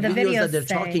videos. And the videos that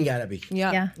they're talking Arabic.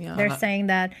 Yeah. They're saying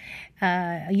that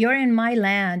you're in my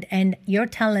land and you're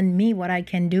telling me what I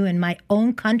can do in my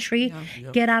own country.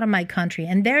 Get out of my country.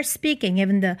 And they're speaking,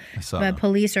 even the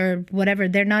police or whatever,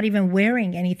 they're not even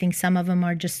wearing anything. Some of them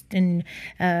are just in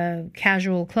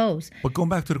casual clothes. But going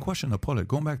back to the question, Apollo,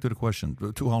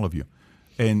 to all of you,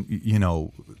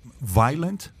 and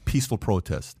violent, peaceful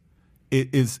protest,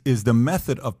 is the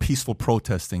method of peaceful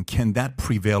protesting, can that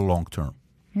prevail long term?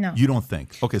 No. You don't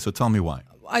think? Okay, so tell me why.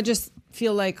 I just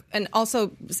feel like, and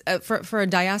also for a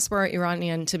diaspora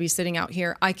Iranian to be sitting out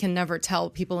here, I can never tell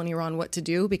people in Iran what to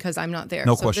do because I'm not there.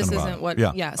 No so question this about isn't it. what.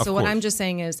 Yeah, So what I'm just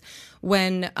saying is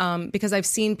when because I've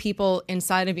seen people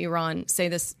inside of Iran say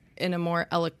this in a more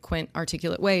eloquent,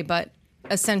 articulate way, but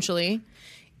essentially,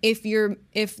 if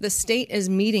the state is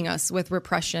meeting us with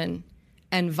repression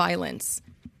and violence,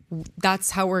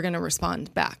 that's how we're going to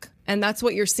respond back, and that's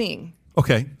what you're seeing.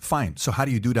 Okay, fine. So how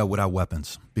do you do that without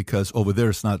weapons? Because over there,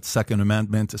 it's not Second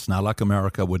Amendment. It's not like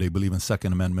America where they believe in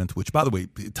Second Amendment, which, by the way,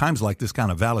 times like this kind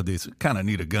of validates, kind of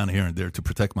need a gun here and there to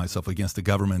protect myself against the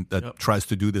government that tries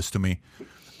to do this to me.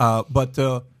 But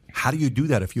how do you do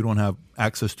that if you don't have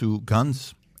access to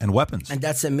guns and weapons? And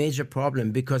that's a major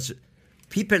problem because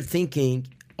people thinking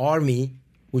army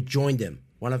would join them.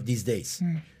 one of these days.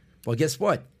 Well, guess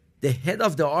what? The head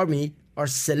of the army are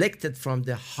selected from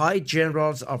the high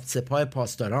generals of Sepah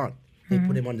Pastaran. They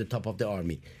put him on the top of the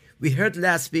army. We heard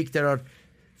last week there are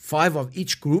 5 of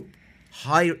each group,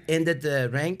 high-ended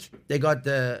rank. They got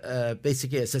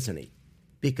basically assassinated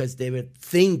because they were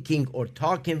thinking or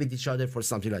talking with each other for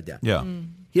something like that. Yeah.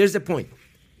 Here's the point.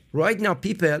 Right now,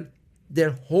 people,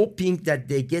 they're hoping that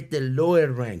they get the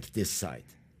lower rank this side.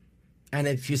 And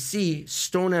if you see,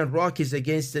 stone and rock is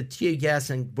against the tear gas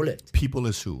and bullet. People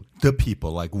is who? The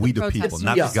people, like we the people,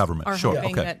 not the government. Are Sure,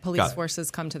 hoping okay. that police forces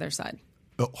come to their side.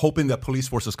 Hoping that police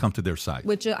forces come to their side.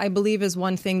 Which I believe is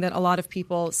one thing that a lot of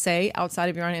people say outside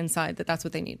of Iran, inside, that's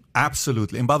what they need.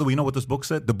 Absolutely. And by the way, you know what this book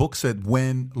said? The book said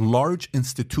when large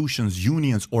institutions,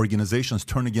 unions, organizations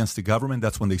turn against the government,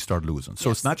 that's when they start losing.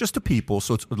 So it's not just the people.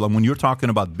 So it's when you're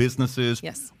talking about businesses,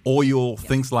 oil,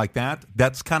 things like that,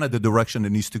 that's kind of the direction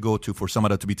it needs to go to for some of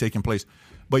that to be taking place.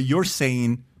 But you're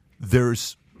saying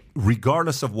there's,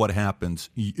 regardless of what happens,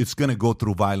 it's going to go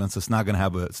through violence. It's not going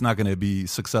to be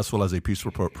successful as a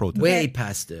peaceful protest. Way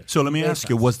past it. So let me ask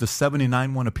you: was the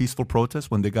 '79 one a peaceful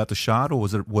protest when they got the shot, or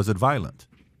was it violent?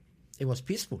 It was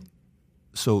peaceful.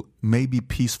 So maybe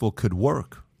peaceful could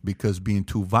work because being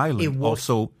too violent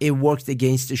it worked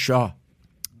against the Shah.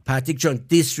 Patrick John,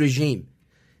 this regime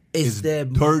is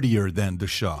dirtier than the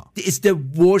Shah. It's the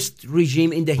worst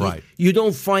regime in the history. You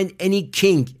don't find any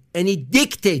king, any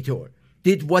dictator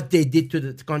did what they did to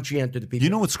the country and to the people. You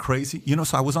know what's crazy?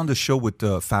 So I was on the show with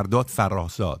Fardot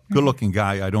Farahzad, good-looking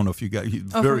guy. I don't know if you guys...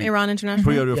 from Iran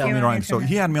International? From Iran. So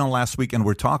he had me on last week, and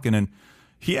we're talking, and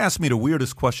he asked me the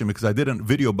weirdest question because I did a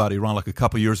video about Iran like a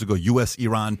couple years ago,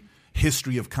 U.S.-Iran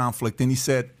history of conflict, and he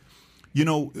said,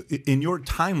 in your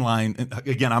timeline, and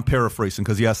again, I'm paraphrasing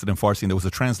because he asked it in Farsi, and there was a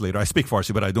translator. I speak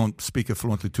Farsi, but I don't speak it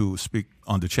fluently to speak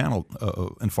on the channel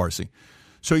in Farsi.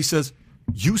 So he says...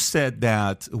 You said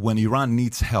that when Iran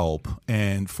needs help,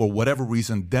 and for whatever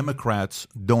reason, Democrats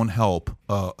don't help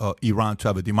Iran to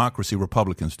have a democracy,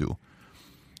 Republicans do.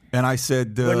 And I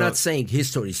said... We're not saying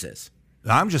history says.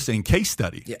 I'm just saying case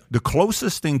study. Yeah. The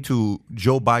closest thing to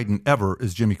Joe Biden ever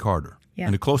is Jimmy Carter. Yeah.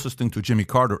 And the closest thing to Jimmy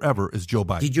Carter ever is Joe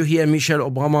Biden. Did you hear Michelle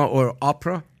Obama or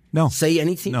Oprah say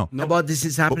anything about this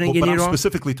is happening in Iran? I'm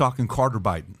specifically talking Carter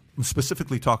Biden.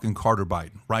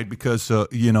 Right? Because,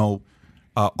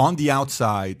 on the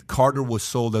outside, Carter was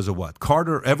sold as a what?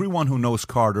 Carter, everyone who knows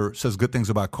Carter says good things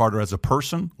about Carter as a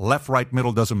person. Left, right,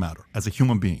 middle, doesn't matter. As a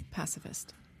human being.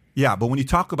 Pacifist. Yeah, but when you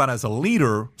talk about as a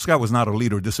leader, this guy was not a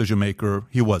leader, decision maker.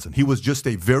 He wasn't. He was just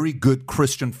a very good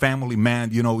Christian family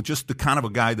man, just the kind of a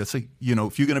guy that's, if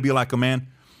you're going to be like a man,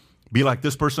 be like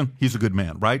this person, he's a good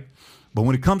man, right? But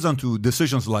when it comes down to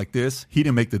decisions like this, he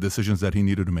didn't make the decisions that he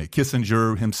needed to make.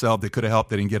 Kissinger himself, they could have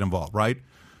helped. They didn't get involved, right?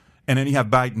 And then you have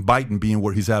Biden being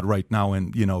where he's at right now,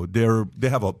 and they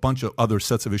have a bunch of other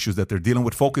sets of issues that they're dealing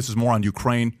with. Focus is more on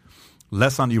Ukraine,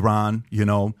 less on Iran.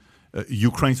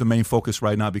 Ukraine's the main focus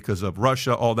right now because of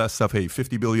Russia, all that stuff. Hey,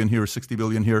 $50 billion here, $60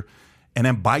 billion here, and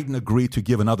then Biden agreed to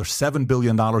give another $7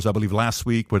 billion, I believe, last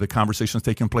week, where the conversation's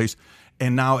taking place.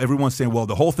 And now everyone's saying, well,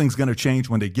 the whole thing's going to change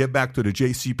when they get back to the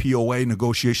JCPOA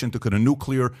negotiation to cut a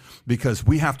nuclear, because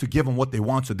we have to give them what they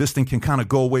want so this thing can kind of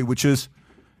go away, which is.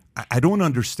 I don't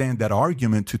understand that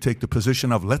argument to take the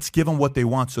position of let's give them what they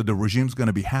want so the regime's going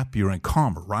to be happier and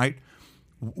calmer, right?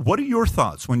 What are your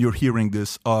thoughts when you're hearing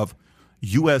this of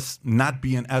U.S. not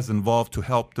being as involved to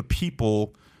help the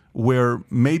people where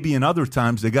maybe in other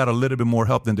times they got a little bit more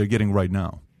help than they're getting right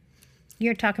now?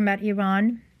 You're talking about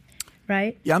Iran,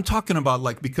 right? Yeah, I'm talking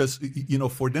about because,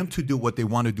 for them to do what they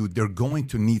want to do, they're going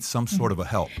to need some sort of a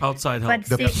help. Outside help.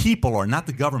 The people are, not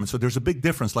the government. So there's a big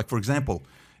difference. Like, for example,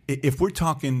 if we're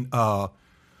talking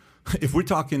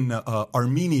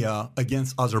Armenia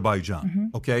against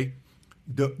Azerbaijan, okay,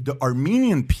 the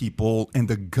Armenian people and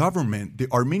the government, the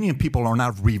Armenian people are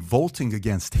not revolting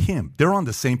against him. They're on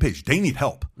the same page. They need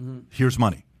help. Here's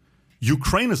money.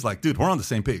 Ukraine is like, dude, we're on the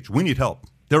same page. We need help.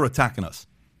 They're attacking us,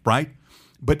 right?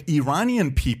 But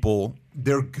Iranian people,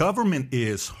 their government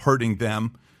is hurting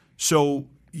them. So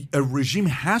a regime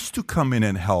has to come in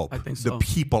and help the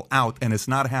people out, and it's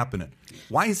not happening.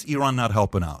 Why is Iran not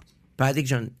helping out? Patrick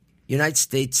John, United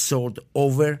States sold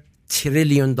over $1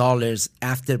 trillion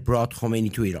after brought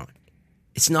Khomeini to Iran.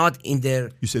 It's not in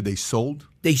their... You said they sold?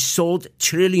 They sold $1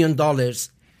 trillion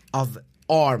of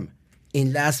arm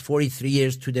in last 43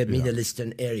 years to the Middle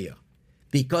Eastern area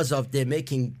because of them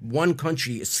making one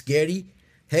country scary.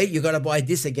 Hey, you got to buy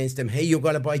this against them. Hey, you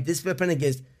got to buy this weapon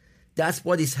against... That's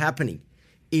what is happening.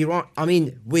 Iran,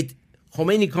 with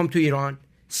Khomeini come to Iran,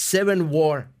 7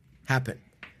 war happened.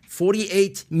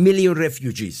 48 million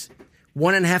refugees,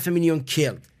 1.5 million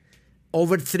killed,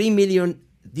 over 3 million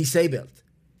disabled.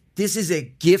 This is a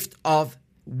gift of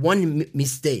one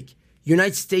mistake.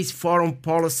 United States foreign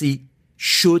policy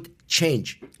should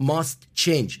change, must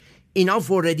change. Enough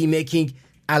already making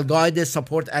Al-Qaeda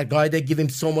support Al-Qaeda, give him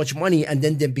so much money, and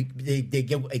then they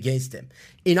go against them.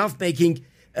 Enough making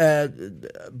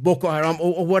Boko Haram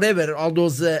or whatever, all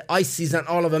those ISIS and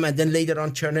all of them, and then later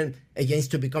on turning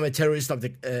against to become a terrorist of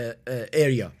the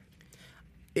area.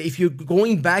 If you're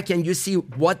going back and you see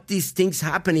what these things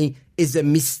happening is a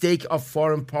mistake of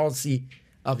foreign policy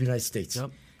of the United States.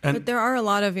 Yep. But there are a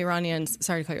lot of Iranians,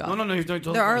 sorry to cut you off.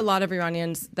 No. There are a lot of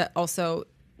Iranians that also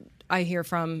I hear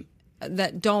from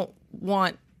that don't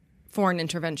want foreign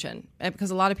intervention,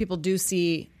 because a lot of people do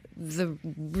see the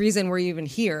reason we're even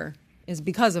here is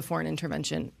because of foreign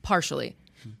intervention, partially.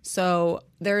 So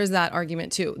there is that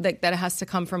argument too, that it has to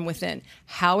come from within.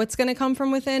 How it's going to come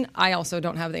from within, I also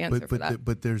don't have the answer for that.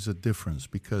 But there's a difference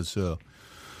because,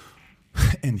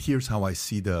 and here's how I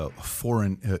see the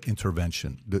foreign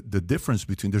intervention. The difference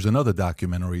between, there's another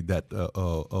documentary that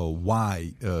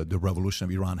why the revolution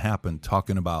of Iran happened,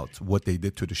 talking about what they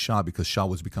did to the Shah because Shah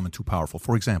was becoming too powerful.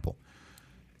 For example,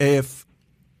 if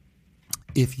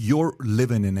you're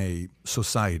living in a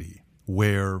society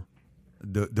where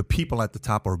the people at the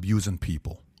top are abusing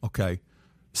people, okay?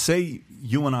 Say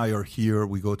you and I are here,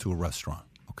 we go to a restaurant,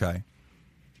 okay?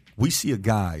 We see a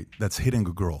guy that's hitting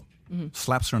a girl,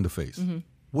 slaps her in the face.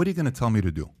 What are you going to tell me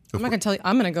to do? I'm not going to tell you.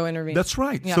 I'm going to go intervene. That's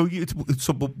right. Yeah.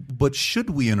 But should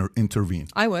we intervene?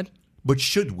 I would. But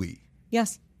should we?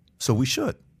 Yes. So we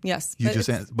should. Yes. You just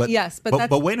answered. But yes, but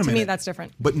wait a minute. To me, that's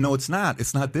different. But no, it's not.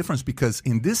 It's not different because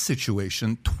in this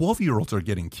situation, 12-year-olds are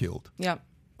getting killed. Yeah.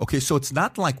 Okay, so it's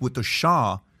not like with the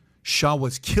Shah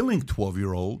was killing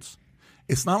 12-year-olds.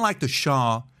 It's not like the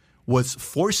Shah was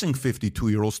forcing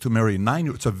 52-year-olds to marry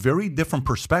 9-year-olds. It's a very different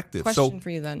perspective. Question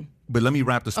for you then. But let me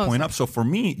wrap this point up. So for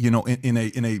me,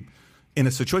 in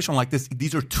a situation like this,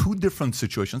 these are two different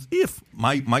situations. If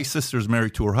my sister's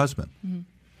married to her husband,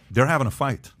 they're having a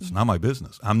fight. It's not my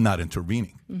business. I'm not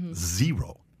intervening.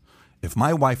 Zero. If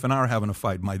my wife and I are having a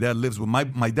fight, my dad lives with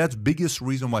my dad's biggest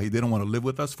reason why he didn't want to live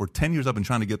with us. For 10 years, I've been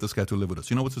trying to get this guy to live with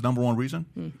us. You know what's his number one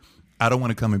reason? I don't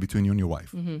want to come in between you and your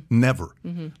wife. Never.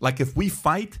 Like if we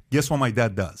fight, guess what my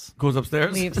dad does? Goes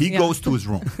upstairs? Leaves. He goes to his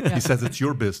room. He says, it's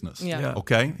your business. Yeah.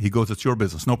 Okay? He goes, it's your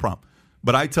business. No problem.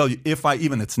 But I tell you,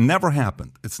 it's never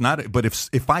happened. It's not. But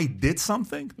if I did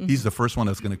something, he's the first one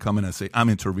that's going to come in and say, I'm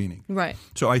intervening. Right.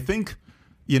 So I think,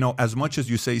 as much as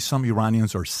you say some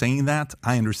Iranians are saying that,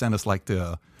 I understand it's like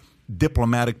the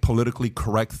diplomatic, politically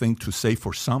correct thing to say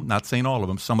for some, not saying all of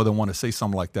them. Some of them want to say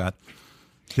something like that.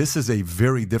 This is a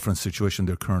very different situation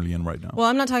they're currently in right now. Well,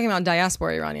 I'm not talking about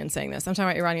diaspora Iranians saying this. I'm talking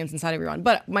about Iranians inside of Iran.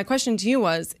 But my question to you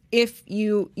was, if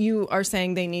you are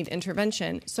saying they need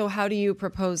intervention, so how do you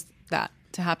propose that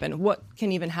to happen? What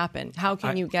can even happen? How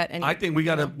can you get any... I think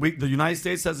the United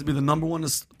States has to be the number one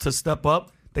to step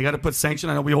up. They got to put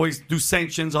sanctions. I know we always do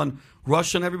sanctions on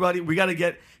Russia and everybody. We got to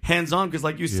get hands-on because,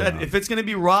 like you said, if it's going to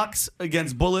be rocks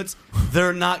against bullets,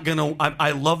 they're not going to...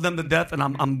 I love them to death, and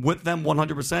I'm with them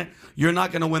 100%. You're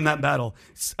not going to win that battle.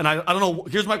 And I don't know.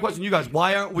 Here's my question to you guys.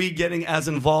 Why aren't we getting as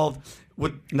involved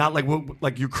with, not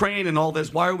like Ukraine and all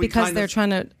this? Why are we because they're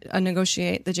trying to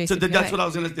negotiate the JCPOA. So that's what I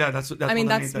was going to... Yeah, that's I mean,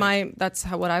 that's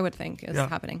what I would think is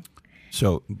happening.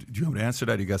 So do you want me to answer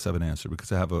that? You guys have an answer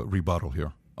because I have a rebuttal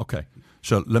here. Okay.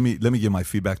 So let me give my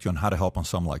feedback to you on how to help on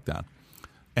something like that.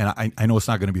 And I know it's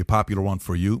not going to be a popular one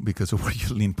for you because of where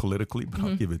you lean politically, but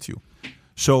I'll give it to you.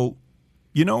 So,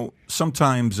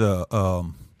 sometimes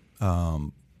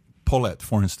Paulette,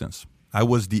 for instance, I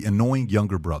was the annoying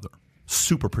younger brother,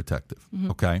 super protective,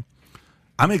 okay?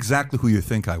 I'm exactly who you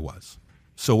think I was.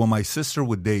 So when my sister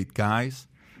would date guys,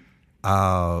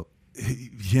 it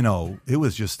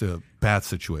was just a bad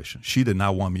situation. She did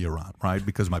not want me around, right?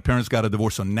 Because my parents got a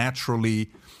divorce. So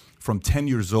naturally, from 10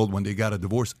 years old, when they got a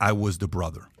divorce, I was the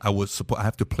brother. I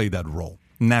have to play that role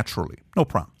naturally. No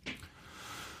problem.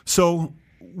 So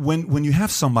when you have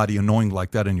somebody annoying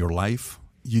like that in your life,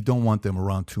 you don't want them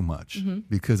around too much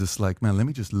because it's like, man, let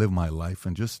me just live my life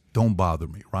and just don't bother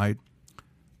me, right?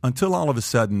 Until all of a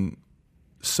sudden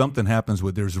something happens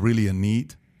where there's really a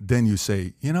need, then you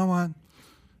say, you know what?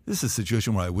 This is a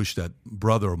situation where I wish that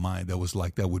brother of mine that was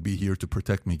like that would be here to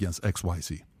protect me against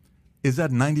XYZ. Is that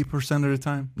 90% of the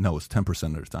time? No, it's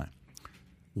 10% of the time.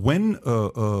 When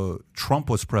Trump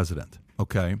was president,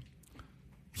 okay,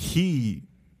 he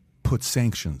put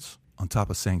sanctions on top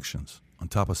of sanctions, on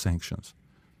top of sanctions,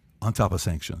 on top of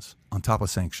sanctions, on top of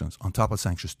sanctions, on top of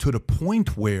sanctions, to the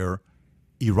point where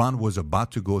Iran was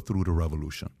about to go through the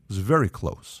revolution. It was very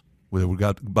close. We were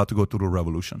about to go through the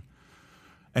revolution.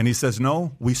 And he says,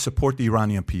 no, we support the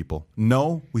Iranian people.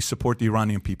 No, we support the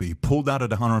Iranian people. He pulled out of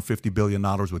the $150 billion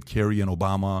with Kerry and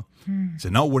Obama. He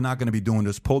said, no, we're not going to be doing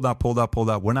this. Pulled out.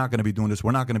 We're not going to be doing this.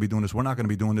 We're not going to be doing this. We're not going to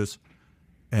be doing this.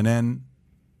 And then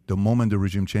the moment the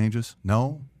regime changes,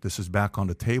 no, this is back on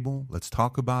the table. Let's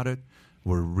talk about it.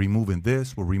 We're removing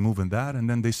this. We're removing that. And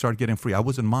then they start getting free. I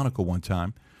was in Monaco one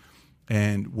time,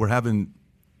 and we're having...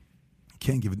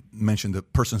 can't mention the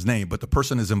person's name, but the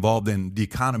person is involved in the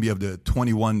economy of the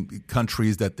 21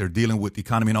 countries that they're dealing with, the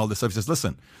economy and all this stuff. He says,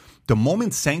 listen, the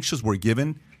moment sanctions were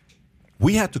given,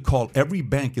 we had to call every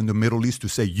bank in the Middle East to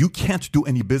say, you can't do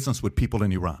any business with people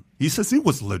in Iran. He says it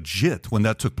was legit when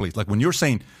that took place. Like when you're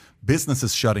saying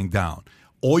businesses shutting down,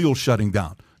 oil shutting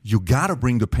down, you got to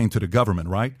bring the pain to the government,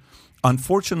 right?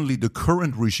 Unfortunately, the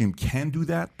current regime can do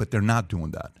that, but they're not doing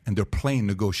that, and they're playing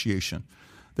negotiation.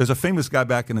 There's a famous guy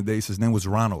back in the days, his name was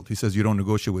Ronald. He says, you don't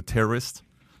negotiate with terrorists.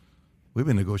 We've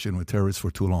been negotiating with terrorists for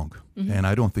too long, and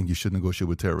I don't think you should negotiate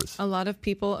with terrorists. A lot of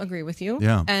people agree with you.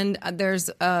 Yeah. And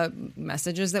there's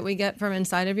messages that we get from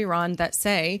inside of Iran that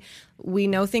say, we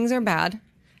know things are bad,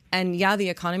 and yeah, the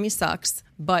economy sucks,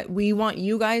 but we want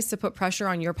you guys to put pressure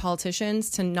on your politicians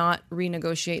to not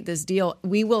renegotiate this deal.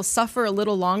 We will suffer a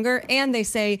little longer. And they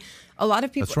say, a lot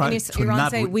of people in Iran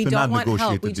say, we don't want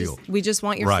help. We just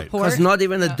want your support. Because not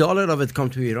even a dollar of it come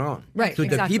to Iran. Right, to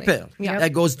exactly. the people. Yep.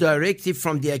 That goes directly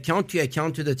from the account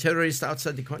to the terrorists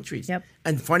outside the countries. Yep.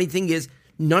 And funny thing is,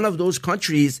 none of those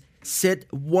countries said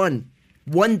one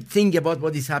thing about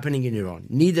what is happening in Iran.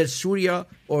 Neither Syria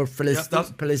or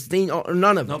Palestine or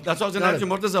none of them. No, that's what I was going to ask you,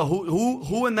 Murtaza.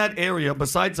 Who in that area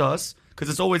besides us? Because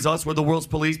it's always us. We're the world's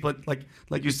police. But like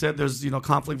you said, there's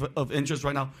conflict of interest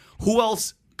right now. Who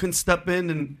else can step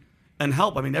in and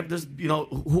help? I mean, there's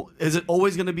who is it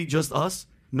always going to be just us?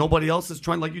 Nobody else is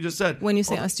trying. Like you just said. When you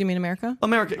say us, do you mean America?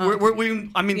 America.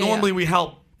 Normally we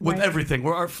help with everything.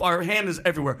 Our hand is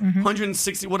everywhere.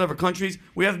 160 whatever countries.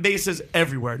 We have bases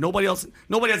everywhere. Nobody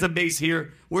has a base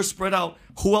here. We're spread out.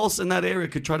 Who else in that area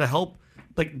could try to help?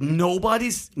 Like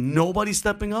nobody's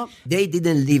stepping up. They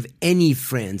didn't leave any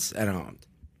friends around.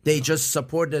 They just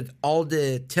supported all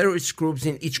the terrorist groups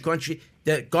in each country.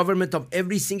 The government of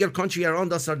every single country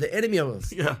around us are the enemy of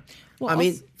us. Yeah. Well,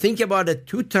 think about it.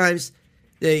 2 times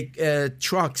the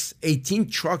 18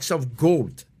 trucks of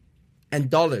gold and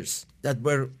dollars that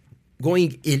were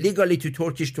going illegally to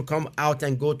Turkish to come out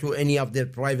and go to any of their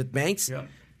private banks. Yeah.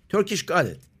 Turkish got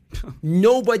it.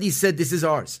 Nobody said this is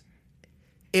ours.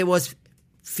 It was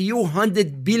few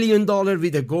 $100 billion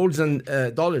with the golds and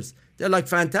dollars. They're like,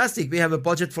 fantastic. We have a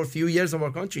budget for a few years of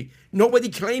our country. Nobody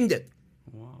claimed it.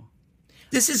 Wow.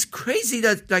 This is crazy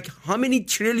that how many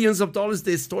trillions of dollars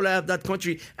they stole out of that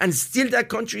country, and still that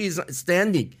country is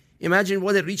standing. Imagine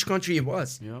what a rich country it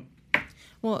was. Yep.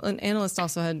 Well, an analyst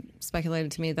also had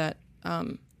speculated to me that,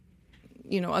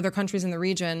 other countries in the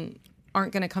region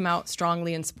aren't going to come out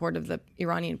strongly in support of the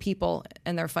Iranian people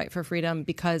and their fight for freedom,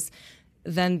 because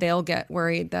then they'll get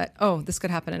worried that, this could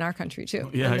happen in our country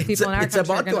too. Yeah, and the people in our it's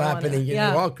country about to happen in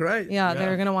Iraq, right? Yeah,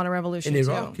 they're going to want a revolution in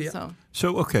Iraq, too. yeah.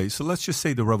 So let's just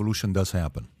say the revolution does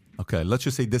happen. Okay, let's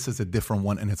just say this is a different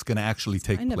one and it's going to actually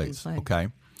take place. Okay,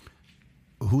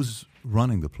 who's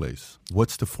running the place?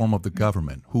 What's the form of the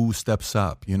government? Who steps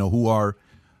up? Who are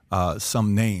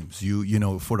some names?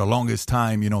 For the longest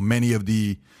time, many of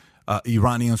the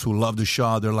Iranians who love the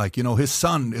Shah, they're like, his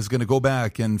son is going to go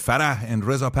back, and Farah and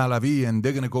Reza Pahlavi, and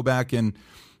they're going to go back, and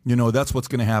that's what's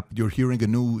going to happen. You're hearing a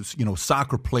new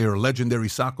soccer player, legendary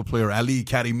soccer player Ali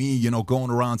Karimi, going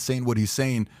around saying what he's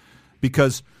saying,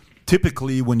 because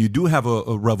typically when you do have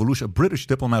a revolution, a British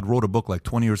diplomat wrote a book like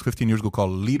 15 years ago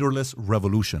called Leaderless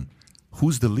Revolution.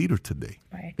 Who's the leader today?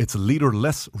 Right. It's a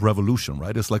leaderless revolution,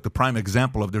 right? It's like the prime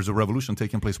example of there's a revolution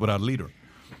taking place without a leader.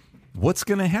 What's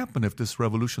going to happen if this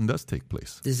revolution does take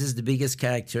place? This is the biggest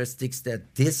characteristics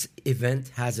that this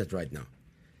event has it right now.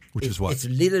 Which is what? It's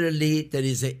literally, there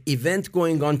is an event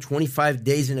going on 25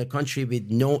 days in a country with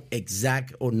no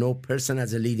exec or no person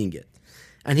as a leading it.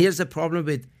 And here's the problem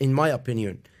with, in my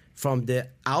opinion, from the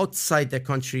outside the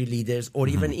country leaders or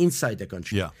even inside the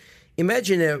country. Yeah.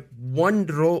 Imagine a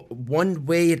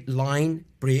one-way line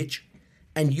bridge,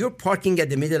 and you're parking at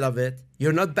the middle of it.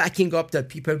 You're not backing up that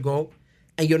people go,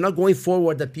 and you're not going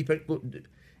forward that people go.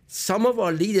 Some of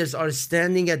our leaders are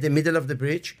standing at the middle of the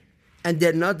bridge, and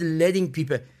they're not letting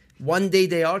people. One day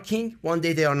they are king, one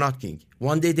day they are not king.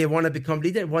 One day they want to become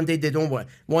leader, one day they don't want.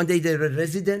 One day they're a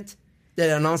resident.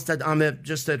 They announce that I'm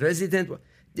just a resident.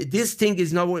 This thing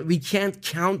is not. We can't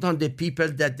count on the people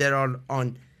that there are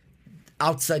on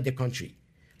outside the country.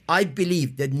 I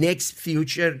believe the next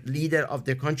future leader of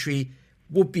the country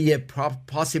would be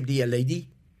possibly a lady,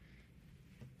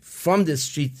 from the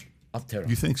street of Tehran.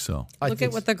 You think so? Look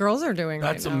at what the girls are doing right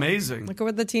now. That's amazing. Look at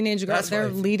what the teenage girls, they're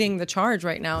leading the charge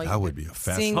right now. That would be a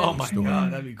fascinating Oh my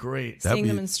God, that'd be great. Seeing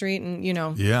them in the street and,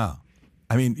 Yeah.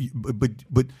 I mean,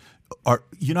 but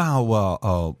you know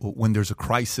how when there's a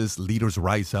crisis, leaders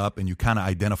rise up and you kind of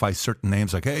identify certain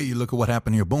names like, hey, look at what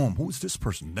happened here. Boom. Who's this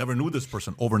person? Never knew this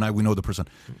person. Overnight, we know the person.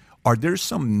 Are there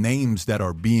some names that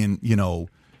are being,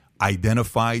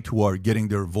 identified who are getting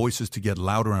their voices to get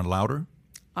louder and louder?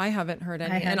 I haven't heard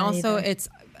any. And also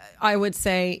I would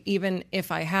say, even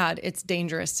if I had, it's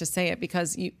dangerous to say it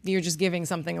because you're just giving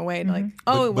something away. Like,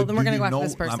 then we're going to go after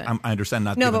this person. I understand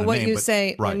not. No, but what name, you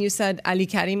say right. when you said Ali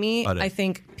Karimi, I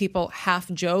think people half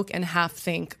joke and half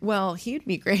think, well, he'd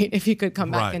be great if he could come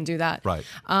back and do that. Right.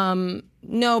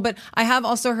 No, but I have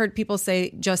also heard people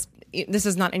say this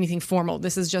is not anything formal.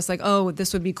 This is just like, oh,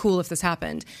 this would be cool if this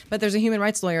happened. But there's a human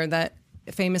rights lawyer that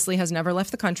famously has never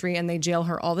left the country, and they jail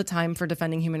her all the time for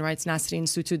defending human rights, Nasrin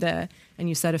Sotoudeh, and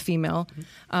you said a female.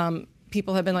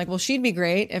 People have been like, well, she'd be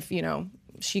great if,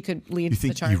 she could lead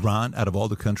the charge. You think Iran, out of all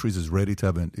the countries, is ready to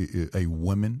have a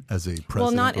woman as a president?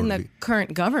 Well, not in the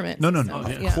current government. No.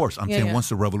 Of course. I'm saying once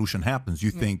the revolution happens, you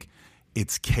think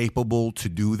it's capable to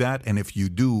do that? And if you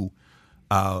do,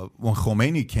 when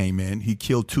Khomeini came in, he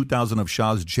killed 2,000 of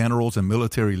Shah's generals and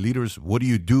military leaders. What do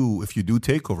you do if you do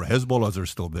take over? Hezbollahs are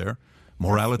still there.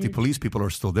 Morality police people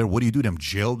are still there. What do you do? Them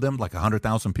jail them? Like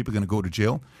 100,000 people going to go to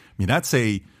jail? I mean, that's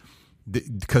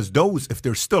because those, if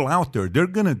they're still out there, they're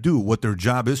going to do what their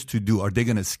job is to do. Are they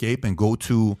going to escape and go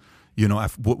to,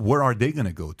 where are they going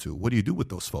to go to? What do you do with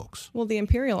those folks? Well, the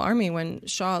Imperial Army, when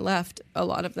Shah left, a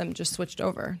lot of them just switched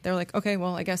over. They're like, okay,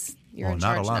 well, I guess you're in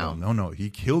charge now. Not a lot of them. No,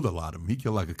 he killed a lot of them. He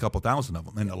killed like a couple thousand of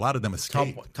them, and a lot of them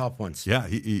escaped. Top ones. Yeah,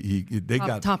 they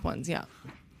got top ones. Yeah.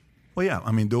 Well, yeah.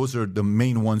 I mean, those are the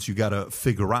main ones you got to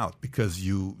figure out because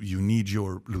you need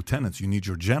your lieutenants, you need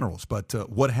your generals. But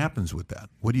what happens with that?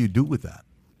 What do you do with that?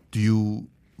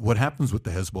 What happens with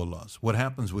the Hezbollahs? What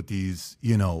happens with these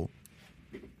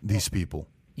people?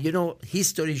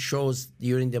 History shows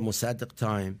during the Mossadegh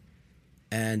time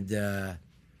and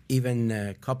even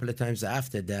a couple of times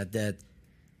after that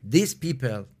these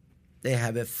people, they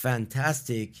have a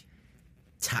fantastic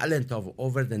talent of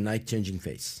over the night changing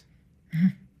face.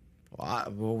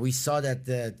 Well, we saw that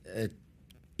at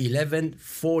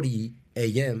 11:40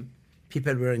 a.m.,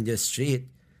 people were in the street,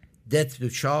 death to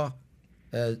Shah,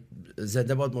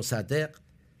 Zindabad Mossadegh.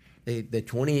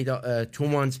 The 2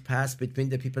 months passed between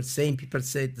the people. Same people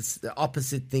said the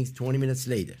opposite things 20 minutes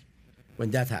later when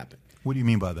that happened. What do you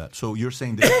mean by that? So you're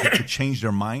saying they could change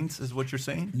their minds is what you're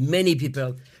saying? Many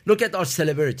people. Look at our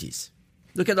celebrities.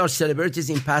 Look at our celebrities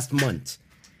in past month.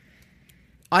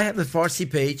 I have a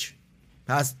Farsi page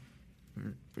past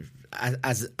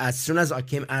as soon as I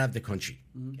came out of the country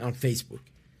on Facebook.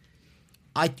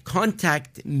 I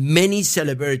contact many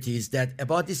celebrities that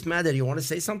about this matter, you want to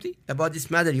say something? About this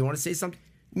matter, you want to say something?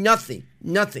 Nothing.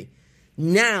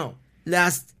 Now,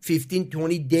 last 15,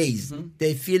 20 days,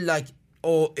 they feel like,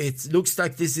 it looks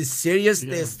like this is serious.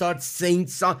 Yeah. They start saying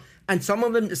something. And some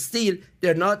of them still,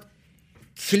 they're not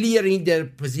clearing their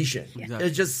position. Exactly. They're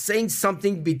just saying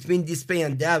something between Dispay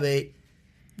and Daweh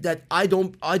that I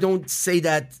don't say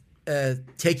that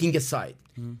taking a side.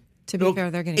 To be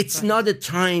fair, they're getting it's not a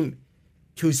time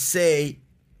to say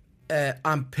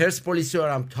I'm Persepolis or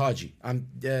I'm Taji. I'm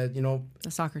the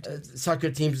soccer team.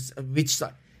 Soccer teams, which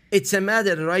side? It's a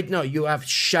matter right now. You have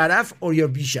Sharaf or you're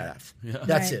Bisharaf. Yeah.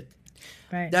 That's it.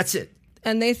 Right. That's it.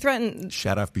 And they threaten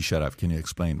Sharaf Bisharaf. Can you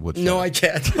explain what? No, I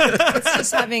can't. It's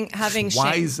just having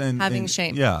shame. Having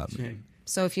shame. Yeah.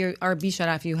 So if you are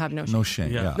Bisharaf, you have no shame. No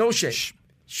shame. Yeah. No shame.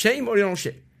 Shame or no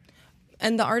shame.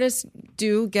 And the artists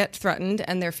do get threatened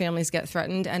and their families get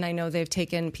threatened. And I know they've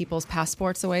taken people's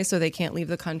passports away so they can't leave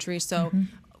the country. So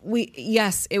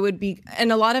it would be,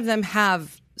 and a lot of them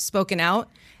have spoken out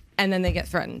and then they get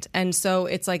threatened. And so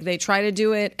it's like they try to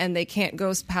do it and they can't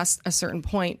go past a certain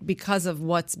point because of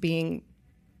what's being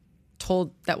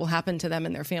told that will happen to them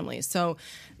and their families. So,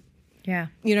 yeah.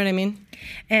 You know what I mean?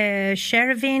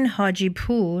 Shervin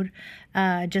Hajipour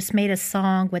just made a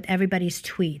song with everybody's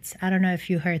tweets. I don't know if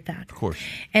you heard that. Of course.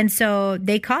 And so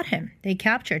they caught him. They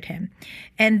captured him.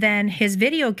 And then his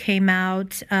video came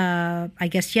out, I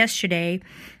guess, yesterday.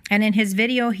 And in his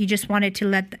video, he just wanted to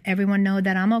let everyone know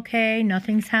that I'm okay.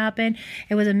 Nothing's happened.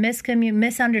 It was a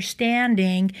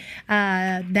misunderstanding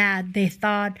that they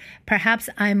thought perhaps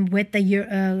I'm with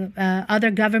the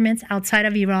other governments outside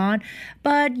of Iran.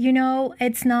 But,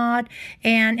 it's not.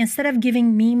 And instead of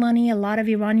giving me money, a lot of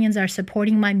Iranians are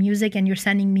supporting my music and you're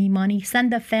sending me money.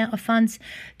 Send the funds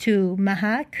to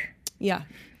Mahak. Yeah.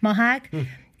 Mahak.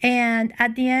 And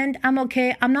at the end, I'm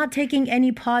okay. I'm not taking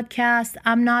any podcast.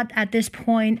 I'm not at this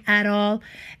point at all.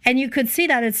 And you could see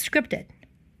that it's scripted.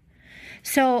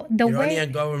 So the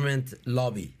Iranian government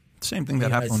lobby. Same thing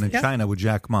that happened in China with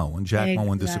Jack Ma, when Jack Ma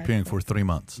went disappearing for 3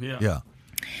 months. Yeah.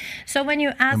 So when you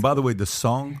ask... And by the way, the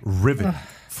song, Rivet.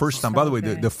 First time, by the way,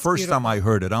 the first time I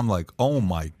heard it, I'm like, oh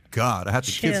my God. I had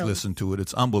the kids listen to it.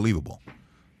 It's unbelievable.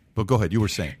 But go ahead, you were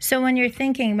saying. So when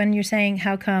you're saying,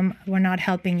 how come we're not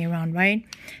helping Iran, right?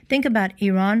 Think about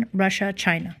Iran, Russia,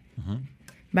 China,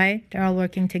 right? They're all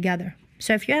working together.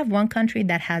 So if you have one country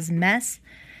that has mess,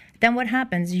 then what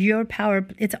happens?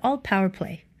 It's all power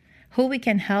play. Who we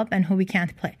can help and who we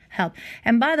can't help.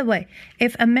 And by the way,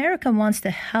 if America wants to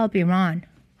help Iran,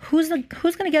 who's going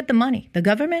to get the money? The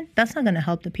government? That's not going to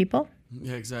help the people.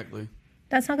 Yeah, exactly.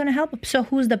 That's not going to help. So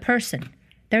who's the person?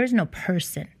 There is no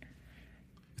person.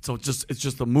 So it's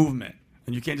just a movement,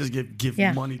 and you can't just give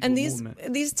money to and a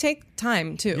movement. These take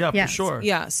time too. Yeah, for sure.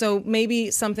 Yeah, so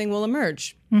maybe something will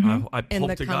emerge I in hope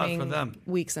the to God for coming them.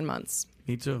 weeks and months.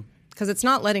 Me too. Because it's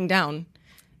not letting down,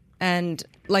 and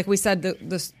like we said,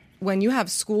 when you have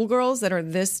schoolgirls that are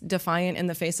this defiant in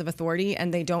the face of authority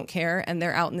and they don't care and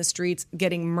they're out in the streets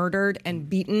getting murdered and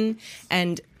beaten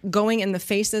and going in the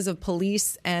faces of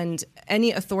police and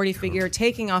any authority figure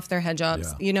taking off their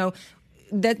hijabs,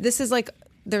 that this is like,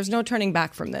 there's no turning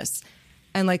back from this.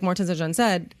 And like Mortaza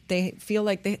said, they feel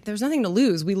like there's nothing to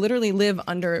lose. We literally live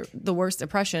under the worst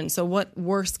oppression. So what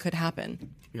worse could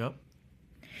happen? Yep.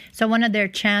 So one of their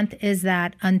chant is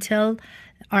that until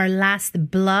our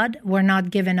last blood, we're not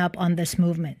giving up on this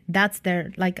movement. That's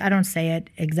their, like, I don't say it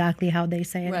exactly how they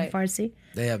say it in Farsi.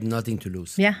 They have nothing to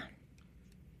lose. Yeah.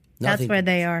 That's where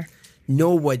they are.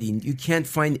 Nobody, you can't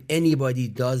find anybody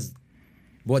does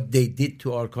what they did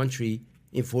to our country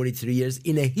in 43 years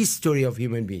in a history of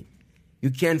human being. You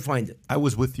can't find it. I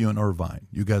was with you in Irvine.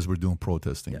 You guys were doing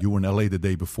protesting. You were in L.A. the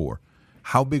day before.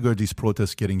 How big are these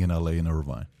protests getting in L.A. and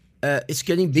Irvine? It's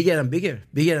getting bigger and bigger.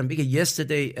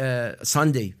 Yesterday,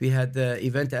 Sunday, we had the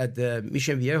event at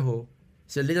Mission Viejo.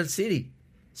 It's a little city.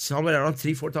 Somewhere around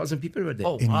 4,000 people were there.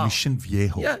 Oh, in Mission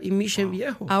Viejo. Yeah, in Mission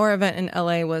Viejo. Our event in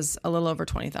LA was a little over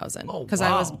 20,000. Because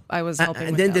I was helping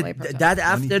and with then LA protest. that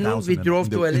afternoon, we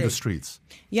drove to LA. In the streets.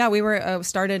 Yeah, we were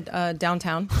started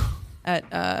downtown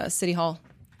at City Hall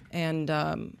and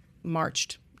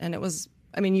marched. And it was,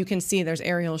 I mean, you can see there's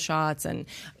aerial shots and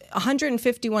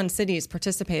 151 cities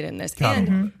participated in this.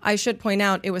 And I should point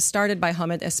out, it was started by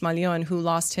Hamed Esmailion, who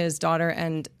lost his daughter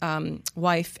and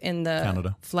wife in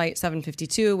the Flight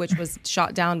 752, which was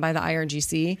shot down by the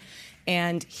IRGC.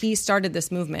 And he started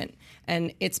this movement.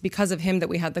 And it's because of him that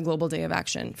we had the Global Day of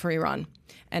Action for Iran.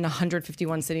 And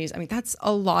 151 cities. I mean, that's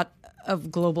a lot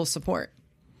of global support.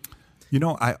 You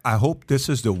know, I hope this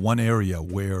is the one area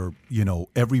where,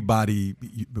 everybody,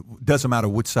 doesn't matter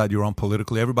which side you're on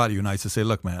politically, everybody unites to say,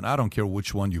 look, man, I don't care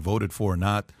which one you voted for or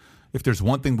not. If there's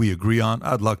one thing we agree on,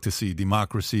 I'd like to see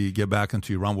democracy get back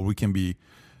into Iran where we can be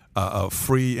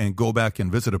free and go back and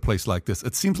visit a place like this.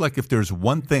 It seems like if there's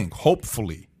one thing,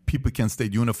 hopefully, people can stay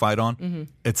unified on,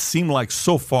 it seemed like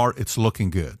so far it's looking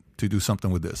good to do something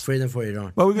with this. Freedom for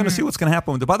Iran. Well, we're going to see what's going to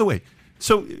happen with it. By the way,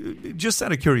 so just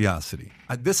out of curiosity,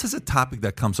 this is a topic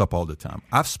that comes up all the time.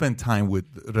 I've spent time with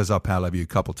Reza Pahlavi a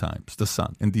couple times, the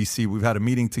son, in D.C. We've had a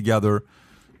meeting together.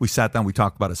 We sat down. We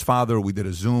talked about his father. We did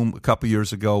a Zoom a couple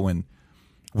years ago, and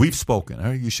we've spoken.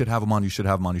 Hey, you should have him on. You should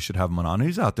have him on. You should have him on. And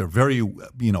he's out there, very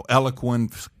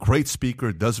eloquent, great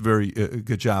speaker, does very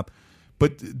good job.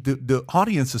 But the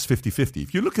audience is 50-50.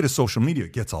 If you look at his social media,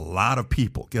 it gets a lot of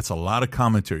people, gets a lot of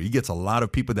commentary. He gets a lot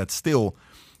of people that still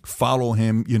follow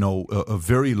him,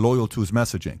 very loyal to his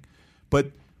messaging.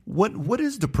 But what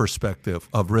is the perspective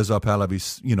of Reza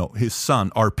Pahlavi's, his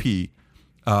son, RP?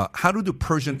 How do the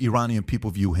Persian Iranian people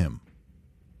view him?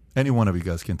 Any one of you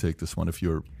guys can take this one if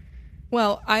you're...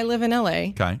 Well, I live in LA.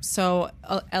 Okay. So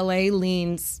LA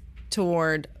leans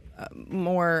toward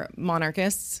more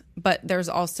monarchists, but there's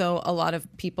also a lot of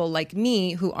people like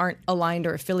me who aren't aligned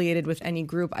or affiliated with any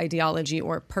group, ideology,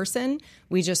 or person.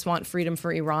 We just want freedom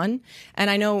for Iran. And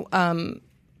I know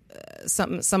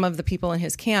some of the people in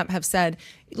his camp have said,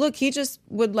 look, he just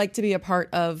would like to be a part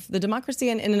of the democracy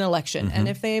in an election. And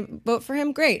if they vote for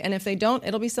him, great. And if they don't,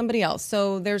 it'll be somebody else.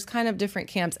 So there's kind of different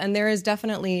camps. And there is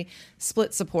definitely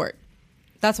split support.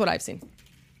 That's what I've seen.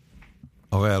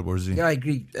 Oh, yeah, where's he? Yeah, I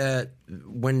agree.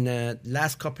 When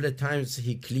last couple of times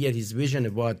he cleared his vision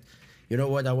about, I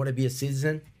want to be a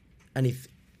citizen. And if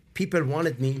people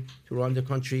wanted me to run the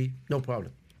country, no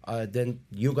problem. Then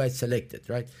you guys select it,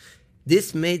 right?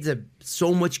 This made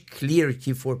so much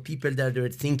clarity for people that were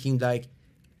thinking like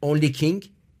only king,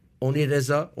 only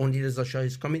Reza Shah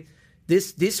is coming.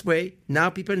 This way, now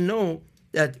people know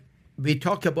that we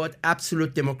talk about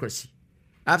absolute democracy.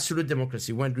 Absolute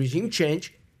democracy. When regime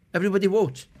change, everybody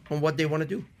votes on what they want to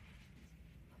do.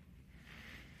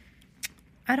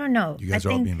 I don't know. You guys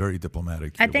are all being very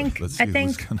diplomatic. I think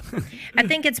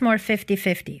it's more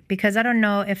 50-50 because I don't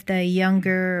know if the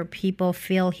younger people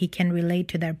feel he can relate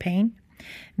to their pain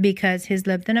because he's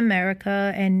lived in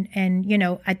America and you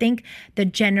know, I think the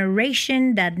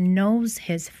generation that knows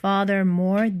his father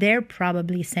more, they're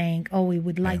probably saying, oh, we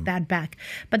would like that back.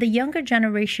 But the younger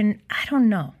generation, I don't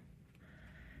know.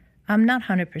 I'm not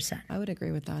 100%. I would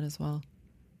agree with that as well.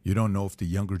 You don't know if the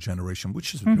younger generation,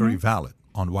 which is very valid,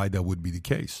 on why that would be the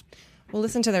case. Well,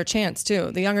 listen to their chants,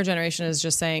 too. The younger generation is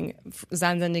just saying,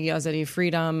 Zan Zindagi Azadi,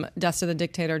 freedom, death to the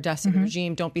dictator, death to the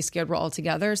regime, don't be scared, we're all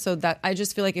together. So that I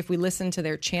just feel like if we listen to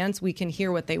their chants, we can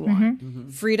hear what they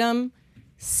want. Freedom,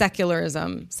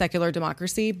 secularism, secular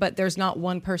democracy, but there's not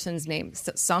one person's name.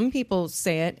 Some people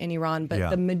say it in Iran,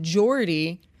 but the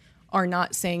majority are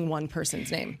not saying one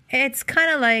person's name. It's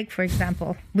kind of like, for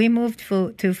example, we moved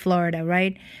to Florida,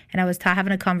 right? And I was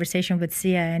having a conversation with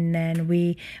Sia, and then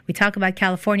we talk about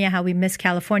California, how we miss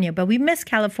California. But we miss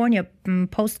California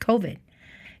post-COVID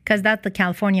because that's the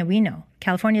California we know.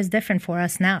 California is different for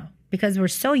us now because we're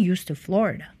so used to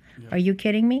Florida. Yeah. Are you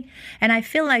kidding me? And I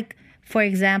feel like, for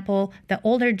example, the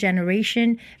older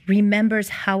generation remembers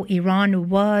how Iran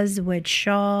was with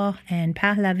Shah and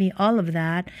Pahlavi, all of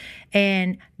that,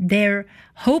 and they're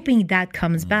hoping that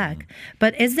comes back.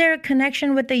 But is there a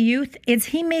connection with the youth? Is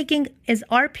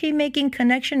RP making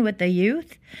connection with the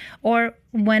youth? Or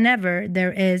whenever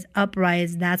there is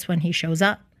uprise, that's when he shows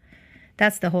up?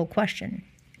 That's the whole question.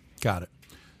 Got it.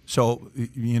 So,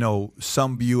 you know,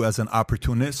 some view as an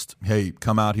opportunist, hey,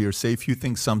 come out here, say a few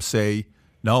things. Some say,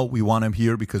 no, we want him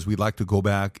here because we'd like to go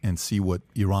back and see what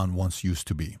Iran once used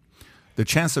to be. The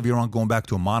chance of Iran going back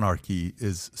to a monarchy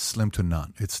is slim to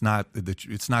none. It's not going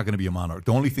to be a monarch.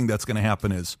 The only thing that's going to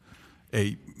happen is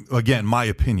again, my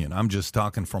opinion. I'm just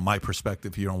talking from my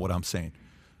perspective here on what I'm saying.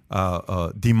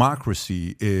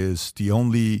 Democracy is the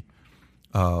only.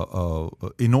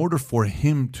 In order for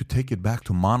him to take it back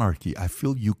to monarchy, I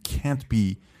feel you can't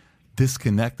be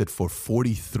disconnected for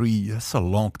 43. That's a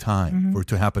long time for it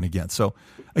to happen again. So,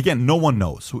 again, no one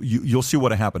knows. You'll see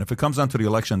what'll happen. If it comes down to the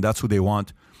election, that's who they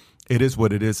want. It is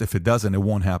what it is. If it doesn't, it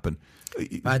won't happen.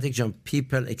 I think, John,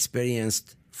 people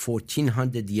experienced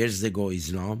 1,400 years ago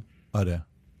Islam.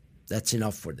 That's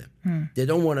enough for them. They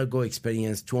don't want to go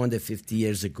experience 250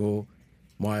 years ago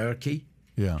monarchy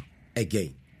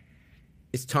again.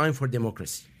 It's time for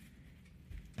democracy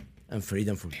and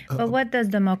freedom for people. But what does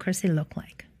democracy look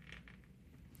like?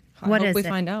 I hope we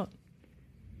find out.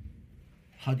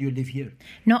 How do you live here?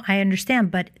 No, I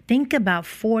understand, but think about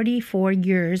 44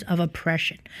 years of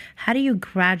oppression. How do you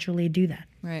gradually do that?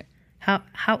 Right.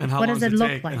 What does it look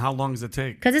like? And how long does it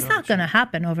take? Because it's not going to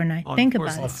happen overnight. Think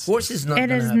about it. Of course it's not going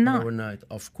to happen overnight.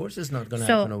 Of course it's not going to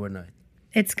happen overnight.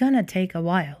 It's going to take a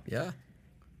while. Yeah.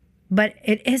 But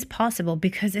it is possible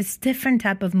because it's different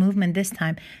type of movement this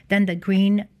time than the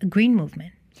green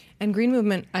movement. And green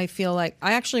movement, I feel like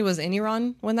I actually was in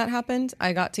Iran when that happened.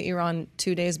 I got to Iran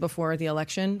 2 days before the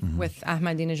election with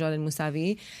Ahmadinejad and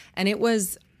Mousavi, and it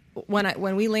was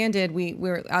when we landed, we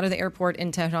were out of the airport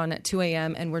in Tehran at 2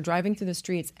 a.m. and we're driving through the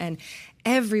streets and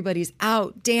everybody's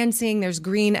out dancing. There's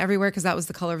green everywhere because that was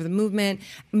the color of the movement,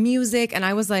 music. And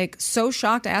I was like so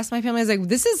shocked. I asked my family, I was like,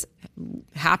 this is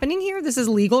happening here? This is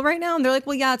legal right now? And they're like,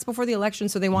 well, yeah, it's before the election.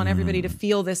 So they want everybody to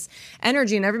feel this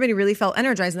energy. And everybody really felt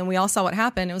energized. And then we all saw what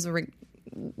happened. It was a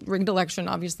rigged election,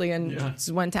 obviously, and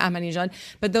went to Ahmadinejad.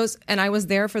 But and I was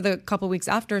there for the couple weeks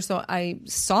after. So I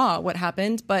saw what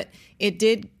happened, but it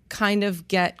did kind of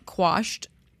get quashed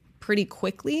pretty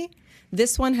quickly.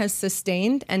 This one has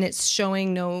sustained, and it's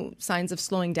showing no signs of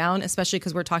slowing down, especially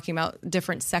because we're talking about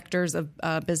different sectors of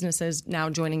businesses now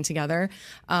joining together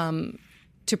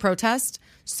to protest.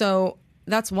 So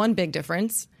that's one big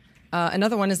difference.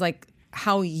 Another one is like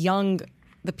how young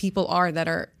the people are that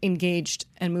are engaged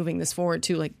and moving this forward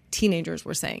too, like teenagers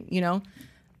were saying, you know?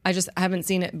 I haven't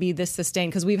seen it be this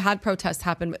sustained because we've had protests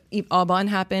happen. Aban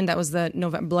happened. That was the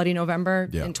Bloody November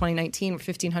in 2019, where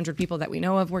 1,500 people that we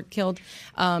know of were killed.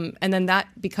 And then that,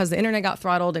 because the internet got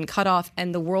throttled and cut off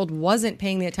and the world wasn't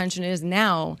paying the attention it is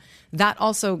now, that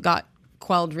also got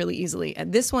quelled really easily.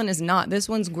 And this one is not. This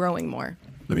one's growing more.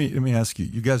 Let me ask you.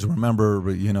 You guys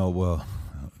remember, you know,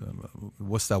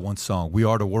 what's that one song? We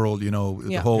Are the World, you know,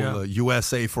 the whole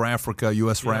USA for Africa,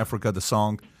 US for Africa, the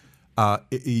song.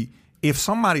 If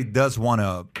somebody does want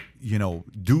to, you know,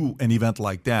 do an event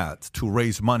like that to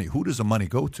raise money, who does the money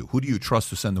go to? Who do you trust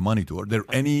to send the money to? Are there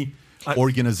any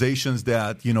organizations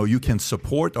that you can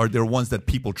support? Are there ones that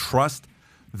people trust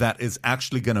that is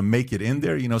actually going to make it in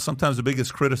there? Sometimes the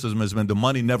biggest criticism has been the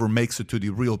money never makes it to the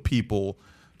real people.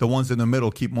 The ones in the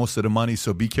middle keep most of the money,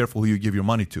 so be careful who you give your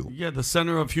money to. Yeah, the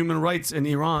Center of Human Rights in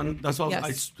Iran. That's why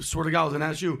I swear to God, I was going to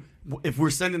ask you, if we're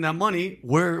sending that money,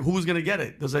 who's going to get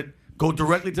it? Does it go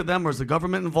directly to them, or is the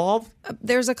government involved?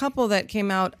 There's a couple that came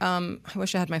out. I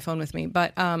wish I had my phone with me,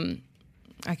 but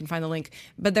I can find the link.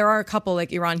 But there are a couple,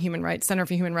 like Iran Human Rights, Center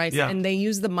for Human Rights, and they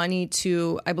use the money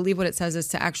to, I believe what it says is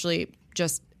to actually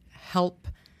just help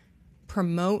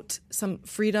promote some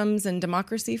freedoms and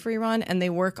democracy for Iran, and they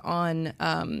work on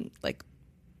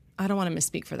I don't want to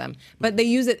misspeak for them, but they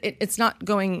use it. It's not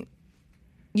going.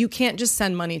 You can't just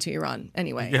send money to Iran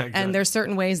anyway, and there's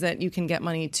certain ways that you can get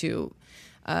money to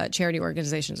charity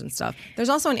organizations and stuff. There's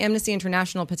also an Amnesty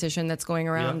International petition that's going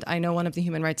around. I know one of the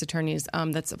human rights attorneys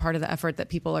that's a part of the effort that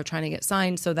people are trying to get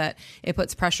signed so that it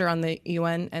puts pressure on the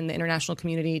UN and the international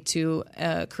community to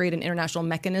create an international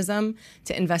mechanism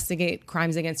to investigate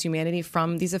crimes against humanity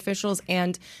from these officials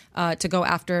and to go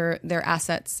after their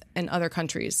assets in other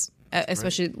countries,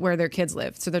 especially where their kids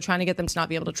live. So they're trying to get them to not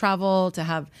be able to travel, to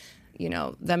have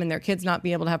them and their kids not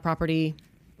be able to have property,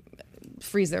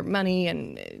 freeze their money,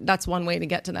 and that's one way to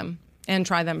get to them and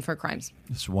try them for crimes.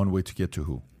 It's one way to get to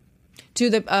who? To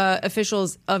the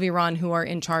officials of Iran who are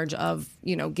in charge of,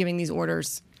 giving these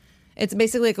orders. It's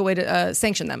basically like a way to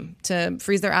sanction them, to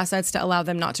freeze their assets, to allow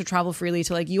them not to travel freely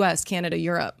to U.S., Canada,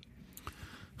 Europe.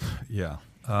 Yeah.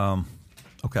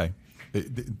 Okay.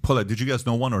 Paulette, did you guys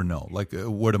know one or no?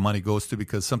 Where the money goes to?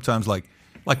 Because sometimes, like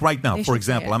right now, for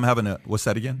example, I'm having what's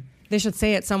that again? They should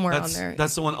say it somewhere on there.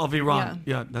 That's the one of Iran.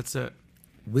 Yeah, that's it.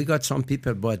 We got some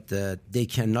people, but they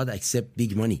cannot accept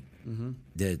big money. Mm-hmm.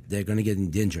 They're going to get in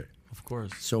danger. Of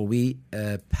course. So we,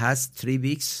 past 3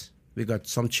 weeks, we got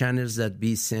some channels that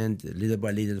we send little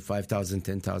by little, 5,000,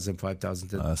 10,000, 5,000.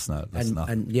 That's not.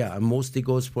 And mostly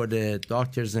goes for the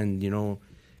doctors and,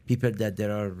 people that they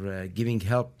are giving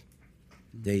help.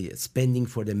 They spending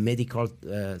for the medical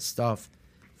stuff,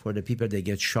 for the people that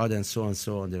get shot and so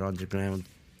on. They're underground.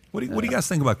 What do you guys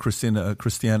think about Christiane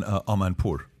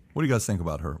Amanpour? What do you guys think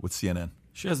about her with CNN?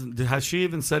 Has she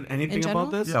even said anything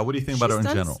about this? Yeah, what do you think about her in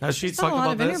general? Has she talked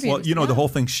about this? Well, the whole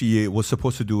thing, she was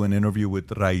supposed to do an interview with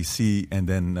Raisi, and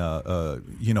then,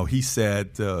 he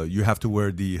said, you have to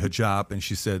wear the hijab. And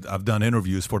she said, I've done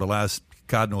interviews for the last,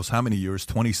 God knows how many years,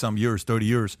 20-some years, 30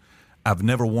 years. I've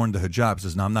never worn the hijab. She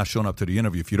says, no, I'm not showing up to the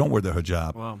interview if you don't wear the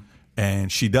hijab. Wow. And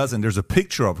she doesn't. There's a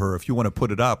picture of her, if you want to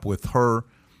put it up, with her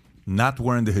not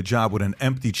wearing the hijab with an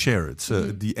empty chair. It's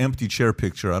the empty chair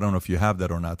picture. I don't know if you have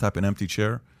that or not. Type in empty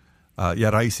chair.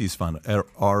 Raisi is fun.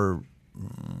 R-A.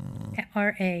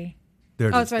 There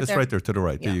it is. It's right there to the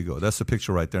right. Yeah. There you go. That's the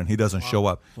picture right there. And he doesn't show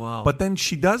up. Wow. But then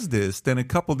she does this. Then a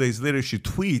couple days later, she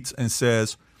tweets and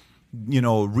says,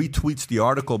 retweets the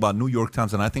article about New York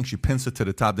Times. And I think she pins it to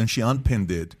the top. Then she unpinned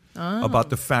it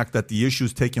about the fact that the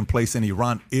issues taking place in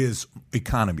Iran is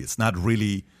economy. It's not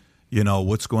really,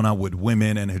 what's going on with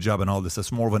women and hijab and all this.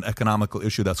 It's more of an economical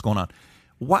issue that's going on.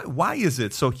 Why is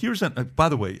it? So here's by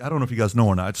the way, I don't know if you guys know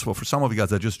or not. So for some of you guys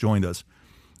that just joined us,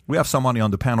 we have somebody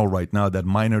on the panel right now that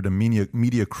minored in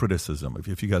media criticism.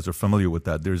 If you guys are familiar with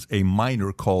that, there's a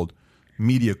minor called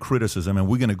media criticism, and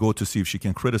we're going to go to see if she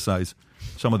can criticize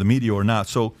some of the media or not.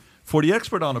 So for the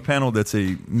expert on the panel that's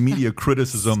a media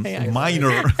criticism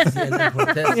minor.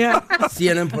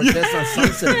 CNN protest on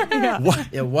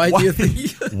Sunset. Why do you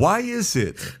think? Why is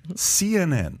it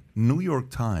CNN, New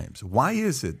York Times, why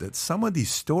is it that some of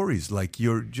these stories,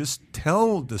 you're just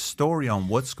tell the story on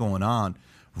what's going on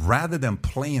rather than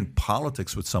playing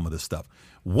politics with some of this stuff?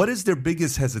 What is their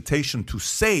biggest hesitation to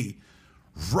say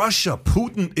Russia,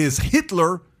 Putin is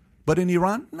Hitler? But in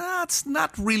Iran, it's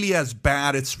not really as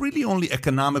bad. It's really only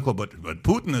economical. But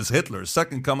Putin is Hitler,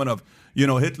 second coming of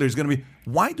Hitler is going to be.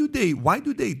 Why do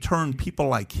they turn people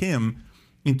like him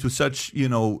into such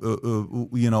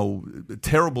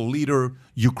terrible leader,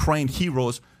 Ukraine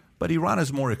heroes? But Iran is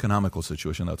a more economical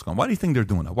situation that's going on. Why do you think they're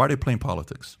doing that? Why are they playing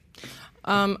politics?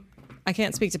 I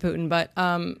can't speak to Putin, but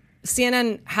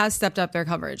CNN has stepped up their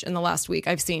coverage in the last week.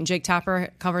 I've seen Jake Tapper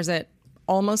covers it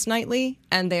almost nightly,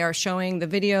 and they are showing the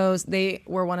videos. They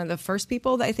were one of the first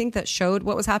people that I think that showed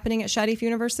what was happening at Sharif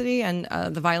University and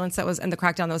the violence that was and the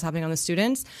crackdown that was happening on the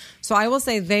students. So I will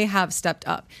say they have stepped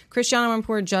up. Christiane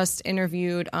Amanpour just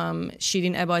interviewed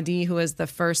Shirin Ebadi, who is the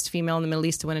first female in the Middle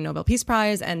East to win a Nobel Peace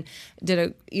Prize, and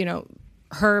did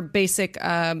her basic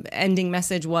ending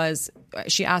message was,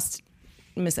 she asked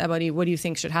Miss Ebadi, what do you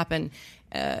think should happen?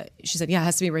 She said, it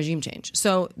has to be regime change.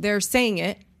 So they're saying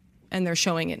it and they're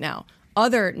showing it now.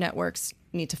 Other networks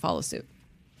need to follow suit.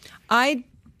 I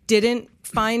didn't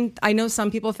find, I know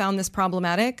some people found this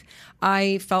problematic.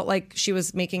 I felt like she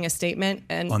was making a statement.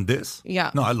 And on this?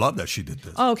 Yeah. No, I love that she did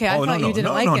this. Oh, okay. I thought you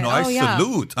didn't like it. No, I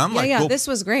salute. I'm like, well, this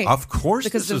was great. Of course,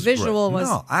 because this the visual great. was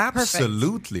no,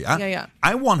 absolutely. Perfect.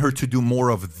 I want her to do more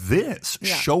of this.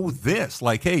 Yeah. Show this.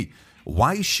 Like, hey,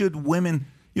 why should women?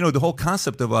 You know, the whole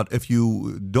concept about if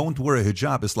you don't wear a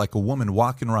hijab, it's like a woman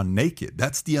walking around naked.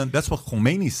 That's what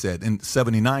Khomeini said in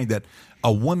 '79, that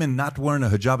a woman not wearing a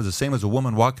hijab is the same as a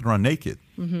woman walking around naked.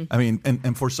 Mm-hmm. I mean,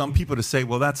 and for some people to say,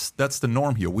 well, that's the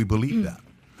norm here. We believe that.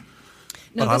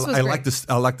 No, but this was great.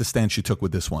 I like the stand she took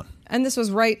with this one. And this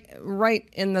was right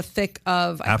in the thick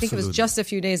of, I think it was just a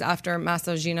few days after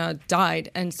Mahsa Jina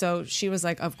died. And so she was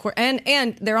like, of course,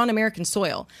 and they're on American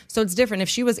soil. So it's different. If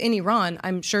she was in Iran,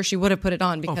 I'm sure she would have put it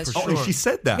on because and she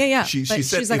said that. Yeah. She but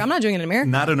said, she's like, I'm not doing it in America.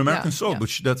 Not in American soil, but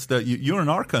you're in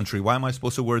our country. Why am I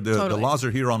supposed to wear the laws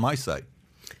are here on my side?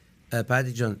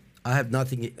 Patty John, I have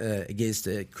nothing against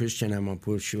Christian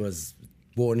Amanpour. She was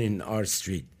born in our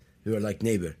street. We were like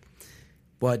neighbor.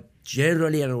 But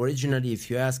generally and originally,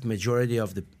 if you ask majority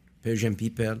of the Persian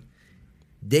people,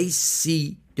 they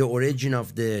see the origin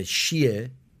of the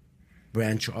Shia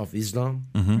branch of Islam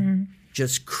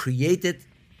just created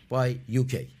by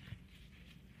UK.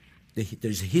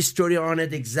 There's a history on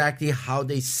it, exactly how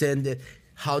they send it,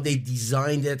 how they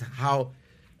designed it, how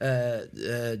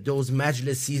those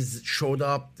majlises showed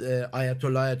up,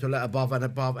 Ayatollah above and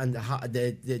above, and how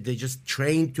they just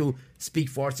trained to speak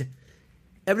Farsi.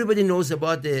 Everybody knows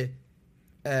about the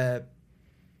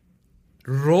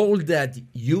role that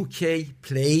UK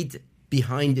played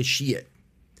behind the Shia.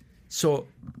 So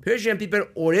Persian people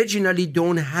originally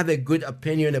don't have a good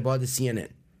opinion about the CNN,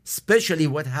 especially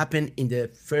what happened in the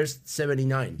first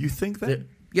 79. You think that?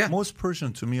 Yeah. Most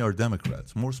Persians to me are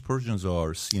Democrats. Most Persians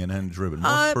are CNN driven.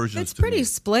 Most Persians it's pretty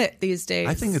split these days.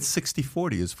 I think it's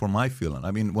 60-40 is for my feeling.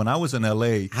 I mean, when I was in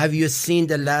LA. Have you seen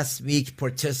the last week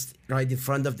protest right in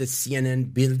front of the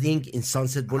CNN building in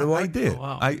Sunset Boulevard? I did. Oh,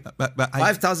 wow. I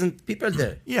 5,000 people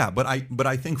there. Yeah, but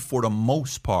I think for the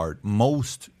most part,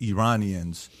 most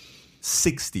Iranians,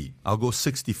 60, I'll go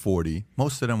 60-40,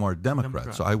 most of them are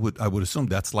Democrats. So I would assume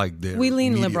that's like their We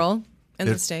lean media. liberal in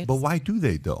the States. But why do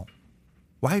they though?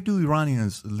 Why do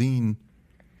Iranians lean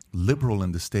liberal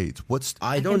in the States?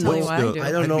 I don't know.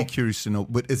 I'd be curious to know.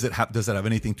 But does it have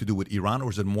anything to do with Iran,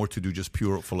 or is it more to do just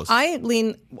pure philosophy?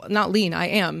 I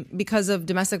am because of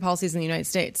domestic policies in the United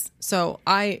States. So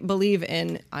I believe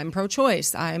I'm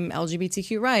pro-choice, I'm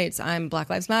LGBTQ rights, I'm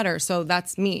Black Lives Matter. So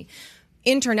that's me.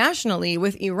 Internationally,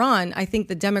 with Iran, I think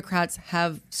the Democrats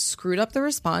have screwed up the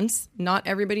response. Not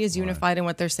everybody is unified in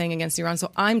what they're saying against Iran.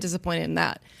 So I'm disappointed in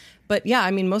that. But yeah,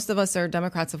 I mean, most of us are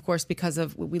Democrats, of course, because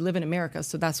we live in America.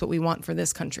 So that's what we want for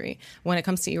this country. When it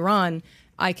comes to Iran,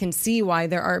 I can see why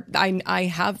there are.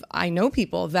 I know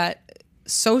people that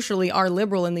socially are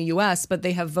liberal in the U.S., but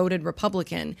they have voted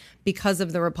Republican because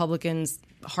of the Republicans'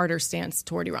 harder stance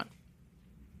toward Iran.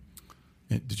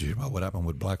 Did you hear about what happened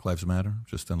with Black Lives Matter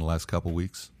just in the last couple of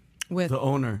weeks? With the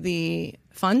owner, the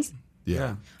funds.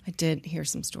 Yeah. I did hear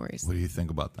some stories. What do you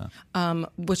think about that?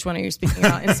 Which one are you speaking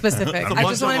about in specific? I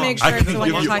just want to make sure it's the one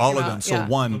you're talking all about. of them. So yeah.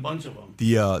 one, a bunch of them.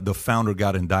 The founder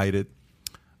got indicted.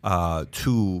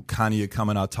 Two, Kanye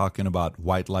coming out talking about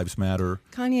White Lives Matter.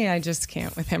 Kanye, I just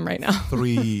can't with him right now.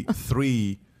 Three,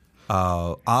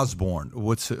 Osborne.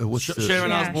 What's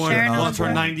Sharon Osbourne? Sharon Once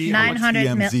for 90.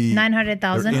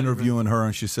 900,000. They're interviewing her,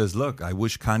 and she says, "Look, I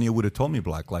wish Kanye would have told me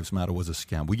Black Lives Matter was a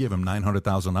scam. We gave him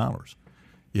 $900,000."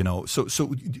 You know, so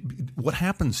what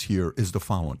happens here is the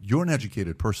following. You're an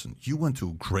educated person. You went to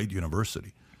a great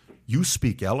university. You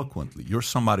speak eloquently. You're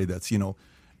somebody that's,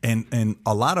 and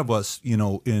a lot of us,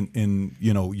 in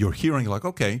you're hearing like,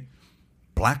 okay,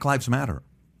 Black Lives Matter,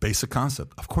 basic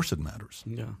concept. Of course it matters.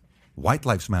 Yeah. White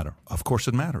lives matter. Of course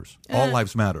it matters. All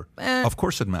lives matter. Of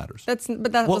course it matters.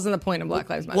 But that wasn't the point of Black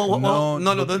Lives Matter. No.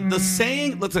 The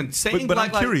saying. Listen, saying but Black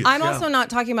I'm Lives. curious. I'm also not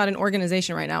talking about an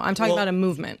organization right now. I'm talking about a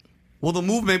movement. Well, the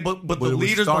movement, but the it was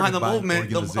leaders started behind the by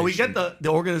an movement, we get the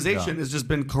organization has just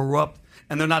been corrupt,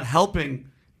 and they're not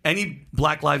helping any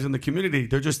Black lives in the community.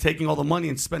 They're just taking all the money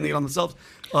and spending it on themselves.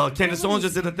 Candace Owens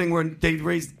just did a thing where they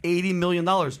raised $80 million.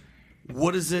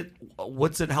 What is it?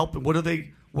 What's it helping? What are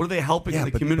they helping in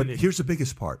the community? But here's the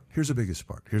biggest part. Here's the biggest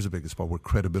part where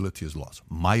credibility is lost.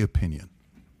 My opinion.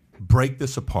 Break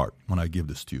this apart when I give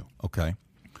this to you, okay?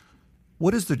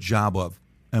 What is the job of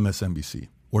MSNBC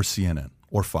or CNN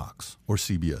or Fox or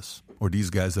CBS or these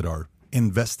guys that are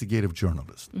investigative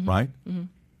journalists, right? Mm-hmm.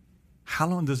 How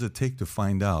long does it take to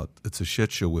find out it's a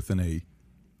shit show within a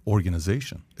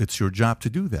organization? It's your job to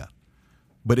do that.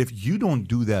 But if you don't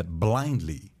do that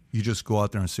blindly, You just go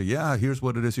out there and say, yeah, here's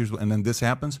what it is, and then this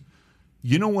happens.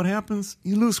 You know what happens?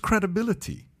 You lose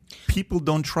credibility. People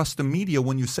don't trust the media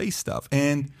when you say stuff.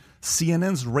 And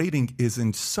CNN's rating is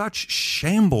in such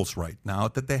shambles right now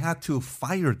that they had to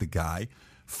fire the guy,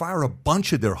 fire a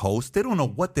bunch of their hosts. They don't know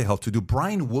what the hell to do.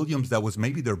 Brian Williams, that was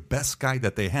maybe their best guy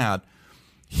that they had,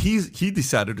 he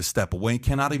decided to step away and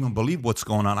cannot even believe what's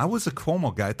going on. I was a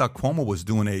Cuomo guy. I thought Cuomo was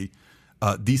doing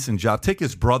a decent job. Take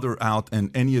his brother out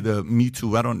and any of the Me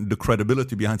Too, the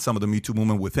credibility behind some of the Me Too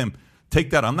movement with him.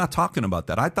 Take that. I'm not talking about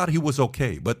that. I thought he was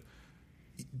okay. But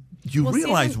you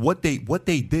realize what they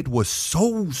did was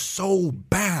so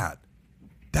bad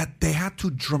that they had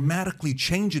to dramatically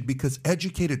change it because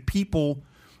educated people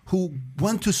who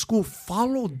went to school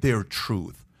followed their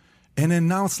truth. And then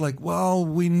now it's like, well,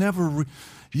 we never...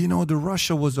 the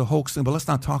Russia was a hoax, but let's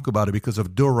not talk about it because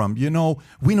of Durham.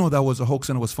 We know that was a hoax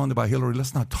and it was funded by Hillary.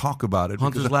 Let's not talk about it.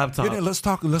 Hunter's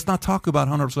laptop. Let's not talk about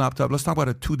Hunter's laptop. Let's talk about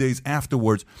it 2 days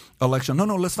afterwards election. No,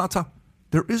 let's not talk.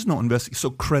 There is no investigation. So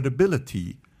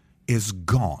credibility is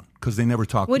gone because they never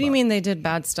talk about it. What do you mean they did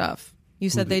bad stuff? You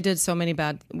said they did so many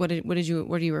bad. What are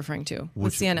you referring to?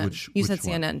 With CNN. You said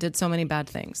CNN did so many bad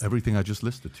things. Everything I just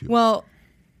listed to you. Well,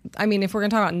 I mean, if we're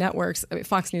going to talk about networks,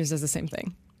 Fox News does the same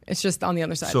thing. It's just on the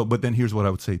other side. So, but then here's what I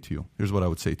would say to you.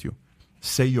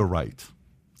 Say you're right.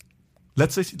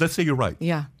 Let's say you're right.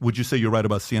 Yeah. Would you say you're right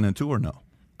about CNN too or no?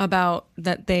 About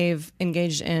that they've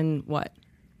engaged in what?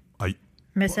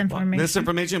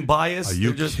 Misinformation, bias. Are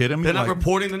you kidding me? They're not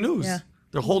reporting the news. Yeah.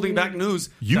 They're holding back news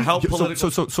to help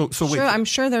political. So wait. Sure, I'm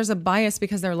sure there's a bias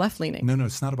because they're left leaning. No,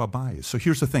 it's not about bias. So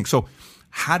here's the thing. So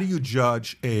how do you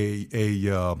judge I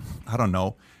don't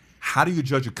know, how do you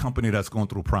judge a company that's going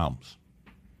through problems?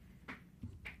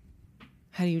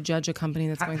 How do you judge a company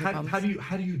that's going through problems?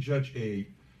 How do you judge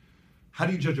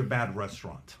a bad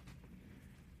restaurant?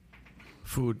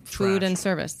 Food and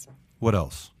service. What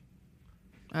else?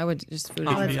 I would just food.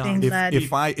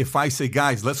 If I say,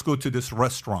 guys, let's go to this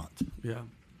restaurant. Yeah.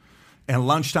 And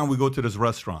lunchtime we go to this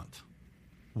restaurant.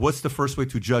 What's the first way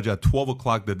to judge at 12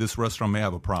 o'clock that this restaurant may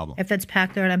have a problem? If it's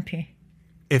packed or empty.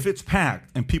 If it's packed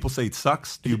and people say it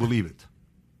sucks, do you believe it?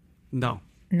 No.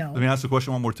 No. Let me ask the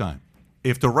question one more time.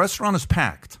 If the restaurant is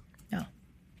packed, No.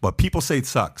 but people say it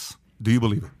sucks, do you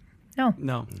believe it? No.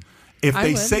 No. If I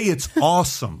they would. say it's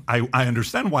awesome, I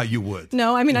understand why you would.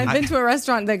 No, I mean, I've been to a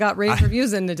restaurant that got rave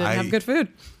reviews and it didn't have good food.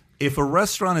 If a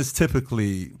restaurant is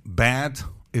typically bad,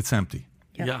 it's empty.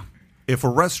 Yeah. If a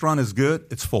restaurant is good,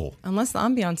 it's full. Unless the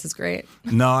ambiance is great.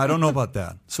 No, I don't know about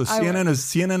that. So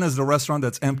CNN is the restaurant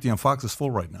that's empty and Fox is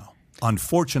full right now.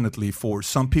 Unfortunately, for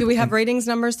some people. Do we have ratings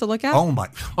numbers to look at? Oh my!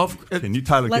 Can you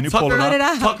pull it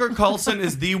up? Tucker Carlson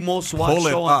is the most watched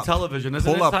show on television, isn't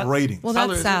it? Pull up ratings. Well,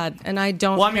 that's sad, and I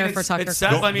don't care for Tucker. It's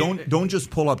sad, Carlson. Don't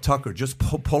just pull up Tucker. Just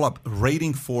pull up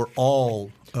rating for all.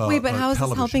 Wait, but how is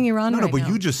this helping Iran right now? No, but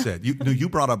you just said you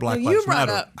brought up Black No, Lives you brought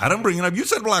Matter. up- I didn't bring it up. You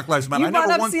said Black Lives Matter. You brought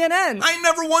up CNN. I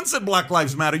never once said Black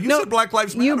Lives Matter. You said Black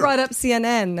Lives Matter. You brought up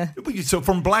CNN. So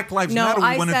from Black Lives Matter,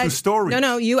 we went into stories.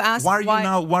 No, you asked. Why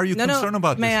are you concerned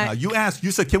about this now? You asked.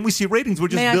 You said, "Can we see ratings?" We're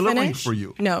just delivering for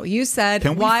you. No, you said.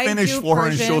 Can we why finish do for her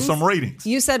and Persians, show some ratings?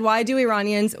 You said, "Why do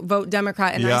Iranians vote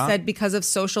Democrat?" And Yeah. I said, "Because of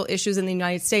social issues in the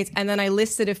United States." And then I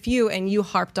listed a few, and you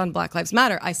harped on Black Lives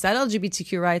Matter. I said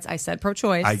LGBTQ rights. I said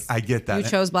pro-choice. I get that. You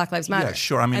chose Black Lives Matter. Yeah,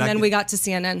 sure. I mean, and then we got to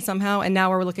CNN somehow, and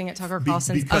now we're looking at Tucker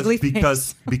Carlson's ugly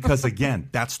face. Because again,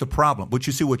 that's the problem. But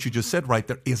you see, what you just said right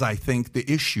there is, I think, the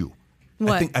issue.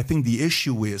 What? I think the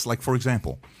issue is, like, for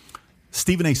example,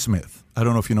 Stephen A. Smith. I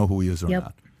don't know if you know who he is or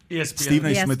not. ESPN.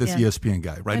 Stephen A. Smith is the ESPN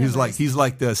guy, right? He's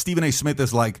like the Stephen A. Smith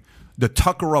is like the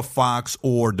Tucker of Fox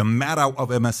or the Maddow of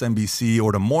MSNBC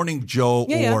or the Morning Joe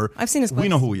or I've seen his clips. We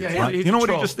know who he is, right? he's You know a what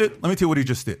he troll. just did? Let me tell you what he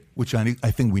just did, which I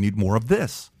think we need more of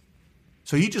this.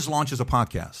 So he just launches a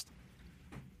podcast.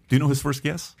 Do you know his first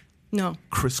guest? No.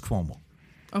 Chris Cuomo.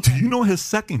 Okay. Do you know his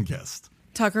second guest?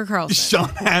 Tucker Carlson. Sean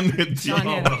Hannity. Sean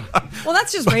Hannity. Well,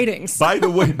 that's just ratings. By the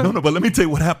way, no, but let me tell you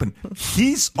what happened.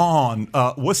 He's on,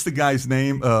 what's the guy's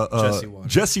name? Jesse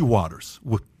Waters. Jesse Waters.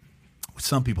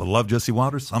 Some people love Jesse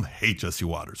Waters. Some hate Jesse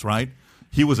Waters, right?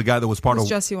 He was a guy that was part Who's of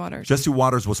Jesse Waters. Jesse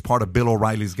Waters was part of Bill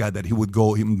O'Reilly's guy that he would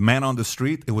go, man on the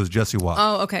street. It was Jesse Waters.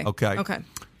 Oh, okay. Okay.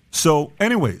 So,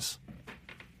 anyways,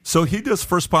 so he does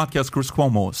first podcast, Chris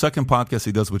Cuomo. Second podcast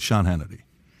he does with Sean Hannity.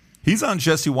 He's on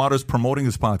Jesse Waters promoting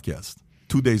his podcast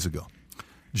 2 days ago.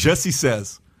 Jesse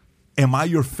says, "Am I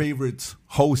your favorite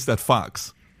host at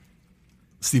Fox?"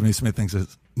 Stephen A. Smith thinks,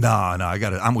 "No, I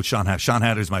got it. I'm with Sean Hannity. Sean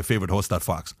Hannity is my favorite host at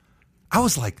Fox." I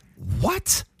was like,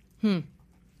 "What?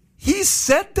 He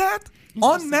said that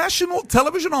on national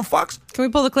television on Fox?" Can we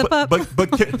pull the clip up?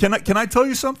 But can I tell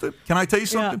you something? Can I tell you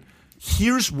something?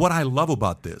 here's what I love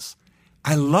about this.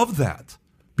 I love that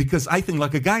because I think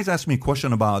like a guy's asked me a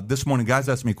question about this morning. Guys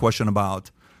asked me a question about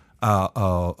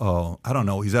I don't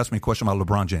know. He's asked me a question about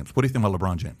LeBron James. What do you think about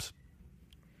LeBron James?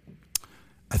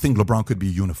 I think LeBron could be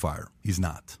a unifier. He's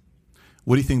not.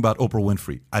 What do you think about Oprah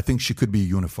Winfrey? I think she could be a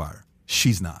unifier.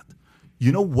 She's not.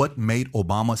 You know what made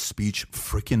Obama's speech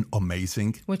freaking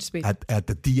amazing? Which speech? At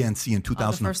the DNC in 2004.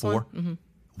 The first one? Mm-hmm.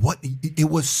 What it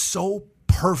was so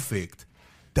perfect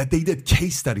that they did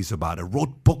case studies about it,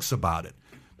 wrote books about it.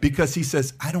 Because he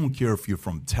says, I don't care if you're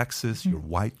from Texas, you're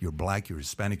white, you're black, you're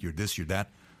Hispanic, you're this, you're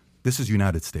that. This is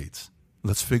United States.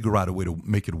 Let's figure out a way to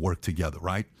make it work together,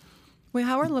 right? Wait,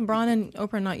 how are LeBron and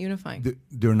Oprah not unifying?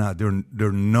 They're not.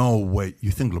 They're no way. You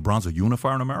think LeBron's a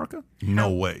unifier in America?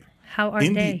 No way. How are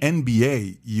in they? In the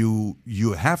NBA,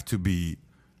 you have to be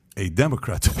a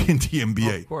Democrat to be in the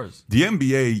NBA. Oh, of course. The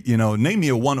NBA, name me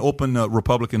a one open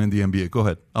Republican in the NBA. Go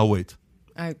ahead. I'll wait.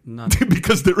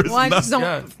 Because there is none. I just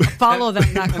don't follow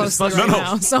them that closely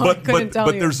now, so I couldn't tell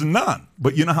you. But there's none.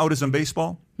 But you know how it is in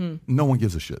baseball? No one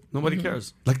gives a shit. Nobody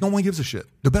cares. Like, no one gives a shit.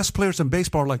 The best players in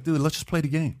baseball are like, dude, let's just play the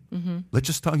game. Let's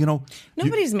just talk,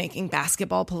 Nobody's making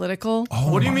basketball political.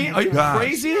 Oh, what do you mean? Are you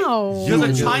crazy? No. You're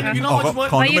the China. You know how much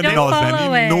But you don't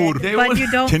follow it. But you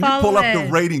don't Can follow you pull up it.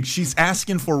 the ratings? She's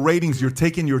asking for ratings. You're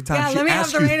taking your time. Yeah, she let me have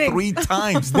asked the you ratings. 3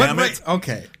 times, damn it.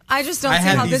 Okay. I just don't I see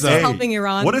had how these, this is helping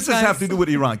Iran. What does this guys. have to do with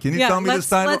Iran? Can you tell me this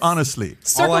title honestly?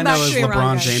 Circle All I know back is to Iran,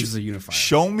 LeBron guys. James is a unifier.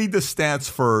 Show me the stats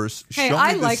first. Hey, Show me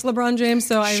I the like LeBron James,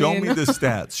 so I Show mean. me the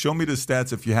stats. Show me the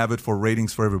stats if you have it for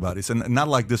ratings for everybody. So not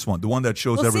like this one, the one that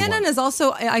shows Well, everyone. CNN is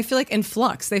also, I feel like, in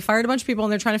flux. They fired a bunch of people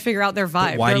and they're trying to figure out their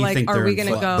vibe. why they're do you like, think are they're we in going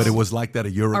to flux? go? But it was like that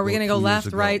a year ago. Are we going to go 2 years left,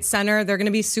 ago. right, center? They're going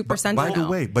to be super centered. By the now.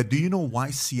 way, but do you know why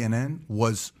CNN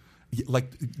was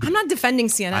like? I'm not defending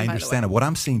CNN. I by understand the it. way. What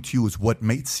I'm saying to you is what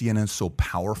made CNN so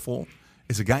powerful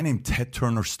is a guy named Ted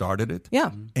Turner started it.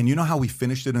 Yeah. And you know how he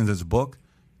finished it in his book?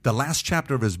 The last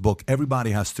chapter of his book,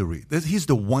 everybody has to read. He's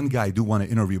the one guy I do want to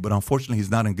interview, but unfortunately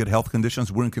he's not in good health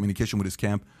conditions. We're in communication with his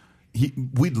camp.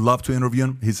 We'd love to interview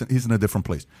him. He's in a different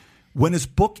place. When his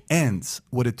book ends,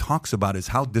 what it talks about is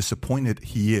how disappointed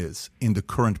he is in the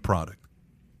current product.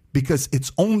 Because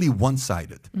it's only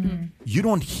one-sided. Mm-hmm. You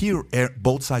don't hear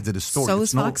both sides of the story. So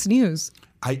is Fox News.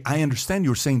 I understand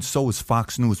you're saying so is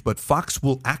Fox News, but Fox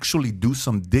will actually do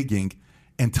some digging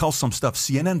and tell some stuff.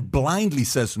 CNN blindly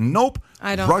says, nope.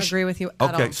 I don't agree with you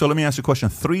at all. Okay, so let me ask you a question.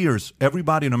 3 years,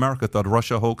 everybody in America thought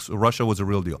Russia was a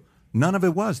real deal. None of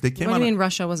it was. They came What out. do you mean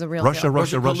Russia was a real Russia,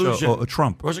 deal?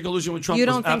 Trump. Russia collusion with Trump. You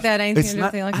don't think that had anything to do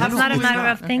with the election? It's not a matter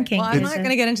of thinking. Well, I'm not going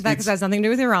to get into that because it has nothing to do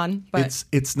with Iran. But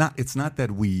It's not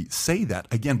that we say that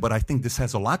again, but I think this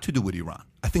has a lot to do with Iran.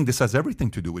 I think this has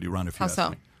everything to do with Iran. If you How ask so?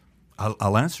 me,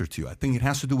 I'll answer to you. I think it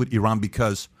has to do with Iran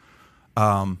because,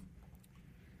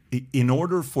 in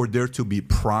order for there to be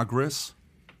progress,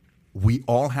 we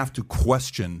all have to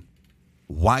question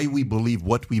why we believe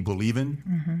what we believe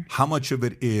in. How much of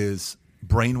it is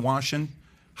brainwashing?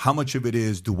 How much of it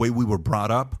is the way we were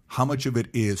brought up? How much of it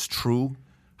is true?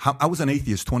 I was an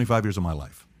atheist 25 years of my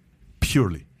life,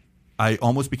 purely. I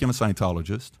almost became a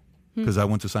Scientologist because I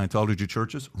went to Scientology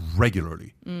churches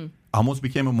regularly. I almost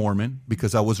became a Mormon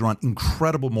because I was around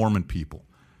incredible Mormon people,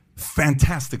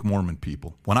 fantastic Mormon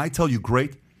people. When I tell you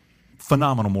great,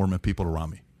 phenomenal Mormon people around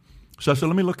me. So I said,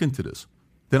 let me look into this.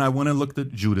 Then I went and looked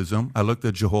at Judaism. I looked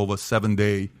at Jehovah,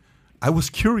 7-day. I was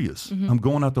curious. I'm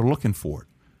going out there looking for it.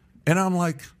 And I'm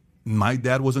like, my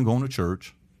dad wasn't going to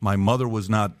church. My mother was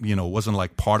not, wasn't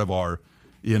like part of our,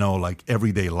 like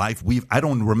everyday life. I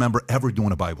don't remember ever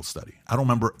doing a Bible study. I don't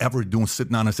remember ever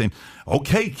sitting down and saying,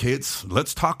 okay, kids,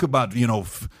 let's talk about,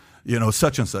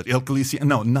 such and such. El Calicia.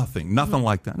 No, nothing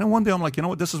like that. And one day I'm like, you know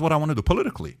what? This is what I want to do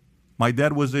politically. My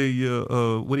dad was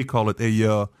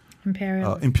a,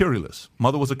 imperialist.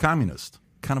 Mother was a communist.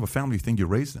 Kind of a family thing you're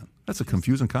raised in. That's a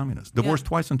confusing communist. Divorced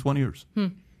twice in 20 years.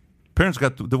 Parents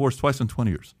got divorced twice in 20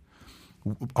 years.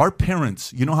 Our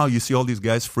parents, you know how you see all these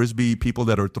guys, Frisbee, people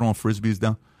that are throwing Frisbees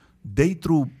down? They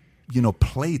threw,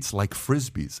 plates like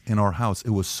Frisbees in our house.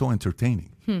 It was so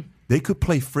entertaining. They could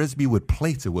play Frisbee with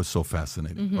plates. It was so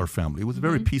fascinating, our family. It was a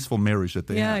very peaceful marriage that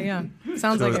they had. Yeah.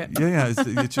 Sounds like it. Yeah,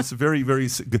 it's just very, very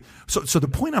good. So the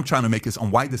point I'm trying to make is on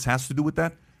why this has to do with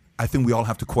that, I think we all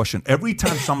have to question. Every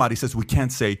time somebody says we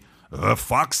can't say,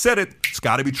 Fox said it, it's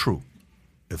got to be true.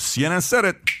 If CNN said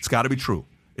it, it's got to be true.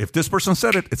 If this person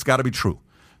said it, it's got to be true.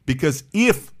 Because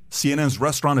if CNN's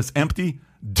restaurant is empty,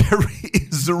 there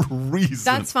is a reason.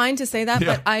 That's fine to say that,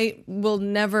 but I will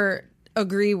never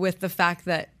agree with the fact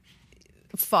that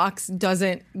Fox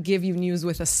doesn't give you news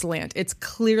with a slant. It's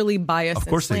clearly biased and slanted.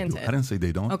 Of course they do. I didn't say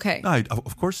they don't. Okay. No,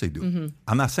 of course they do.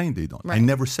 I'm not saying they don't. Right. I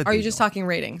never said they don't. Are you just talking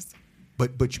ratings?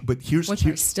 But here's which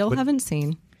I still haven't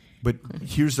seen. But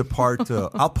here's the part.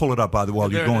 I'll pull it up by the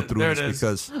while you're going through this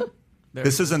because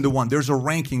this isn't the one. There's a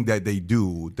ranking that they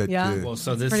do. That well,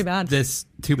 so this pretty bad. This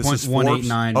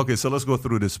 2.189. Okay, so let's go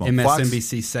through this one.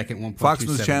 MSNBC second 1.277. Fox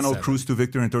News Channel cruise to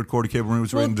victory in third quarter. Cable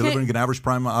news rating, delivering an average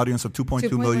prime audience of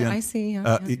 2.2 million. I see.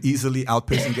 Easily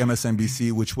outpacing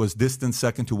MSNBC, which was distant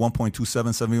second to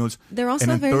 1.277 million. They're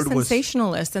also very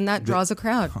sensationalist, and that draws a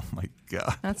crowd. Oh my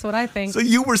God, that's what I think. So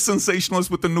you were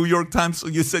sensationalist with the New York Times. So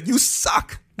you said you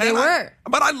suck. They were.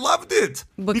 But I loved it.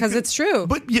 Because it's true.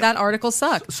 But that article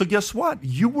sucked. So guess what?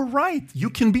 You were right. You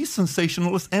can be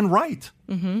sensationalist and right.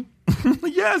 Mm-hmm.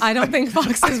 Yes. I don't think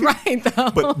Fox is right,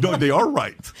 though. But no, they are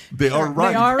right. They are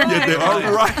right. They are right. Yeah, they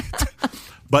are right.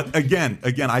 But again,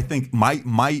 I think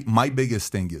my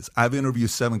biggest thing is I've interviewed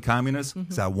 7 communists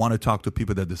because I want to talk to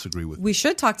people that disagree with me. We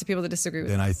should talk to people that disagree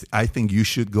with us. Then I think you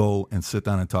should go and sit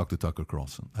down and talk to Tucker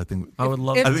Carlson. I would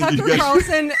love. If Tucker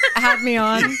Carlson had me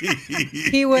on,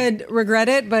 he would regret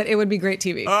it, but it would be great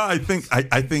TV. I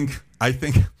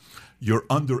think you're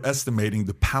underestimating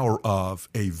the power of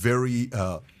a very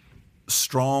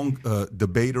strong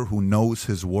debater who knows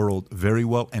his world very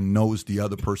well and knows the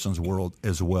other person's world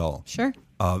as well. Sure.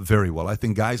 Very well. I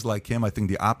think guys like him, I think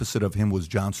the opposite of him was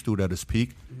Jon Stewart at his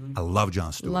peak. Mm-hmm. I love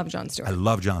Jon Stewart. I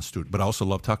love Jon Stewart, but I also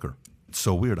love Tucker. It's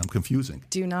so weird. I'm confusing.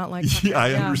 Do not like Tucker. Yeah,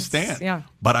 I understand. Yeah.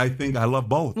 But I think I love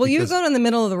both. Well, you go in the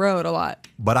middle of the road a lot.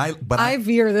 But I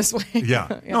veer this way.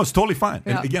 Yeah. No, it's totally fine.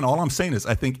 And again, all I'm saying is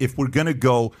I think if we're going to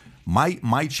go,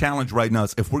 my challenge right now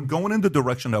is if we're going in the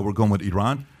direction that we're going with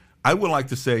Iran, I would like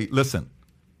to say, listen,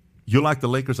 you like the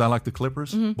Lakers, I like the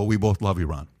Clippers, but we both love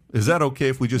Iran. Is that okay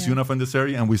if we just unify in this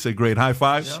area and we say great high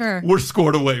five? Sure. We're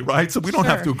scored away, right? So we don't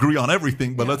have to agree on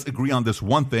everything, but let's agree on this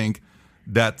one thing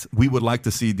that we would like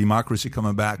to see democracy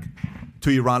coming back to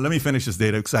Iran. Let me finish this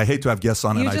data because I hate to have guests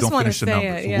on and I don't finish the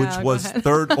numbers. Which was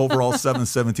third overall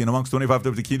 717 amongst 25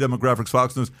 of the key demographics.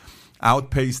 Fox News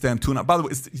outpaced them 2. By the way,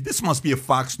 this must be a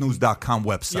FoxNews.com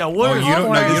website. Yeah, you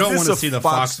don't want to see the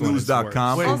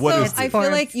FoxNews.com. Also, I feel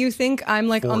like you think I'm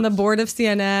like on the board of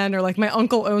CNN or like my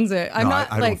uncle owns it. I'm not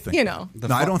like, you know.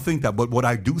 No, I don't think that. But what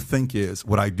I do think is,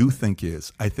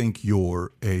 I think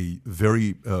you're a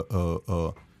very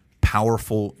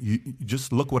powerful. You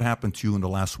just look what happened to you in the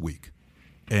last week,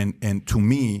 and to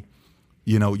me,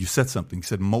 you know, you said something. You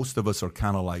said most of us are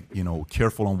kind of like, you know,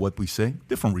 careful on what we say.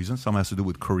 Different reasons. Some has to do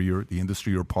with career, the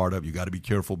industry you're part of. You got to be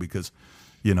careful because,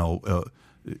 you know,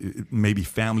 maybe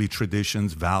family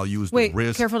traditions, values, Wait, the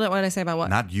risk. Careful what did I say about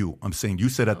what? Not you. I'm saying you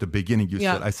said at the beginning,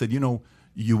 I said, you know,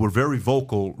 you were very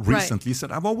vocal recently. You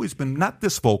said, I've always been not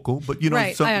this vocal, but, you know,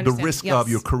 the risk of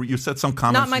your career. You said some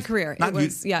comments. Not my career. It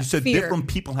was, you said fear. different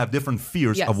people have different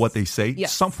fears of what they say.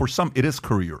 Yes. For some, it is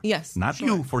career. Yes. Not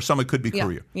you. For some, it could be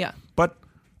career. Yeah. But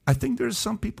I think there's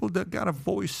some people that got a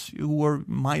voice who are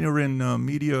minor in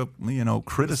media, you know,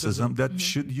 criticism that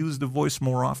should use the voice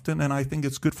more often, and I think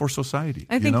it's good for society.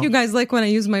 I think you guys like when I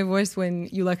use my voice when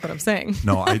you like what I'm saying.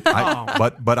 No,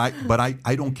 but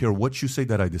I don't care what you say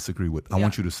that I disagree with. I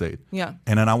want you to say it. Yeah.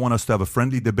 And then I want us to have a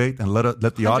friendly debate and let the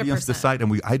 100%. audience decide.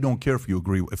 And I don't care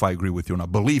if I agree with you or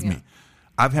not. Believe me,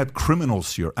 I've had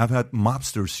criminals here. I've had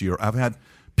mobsters here. I've had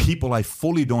people I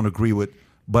fully don't agree with.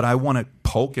 But I want to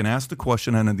poke and ask the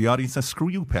question, and then the audience says, screw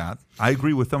you, Pat. I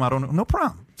agree with them. I don't know. No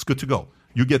problem. It's good to go.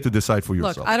 You get to decide for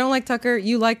yourself. Look, I don't like Tucker.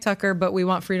 You like Tucker, but we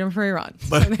want freedom for Iran.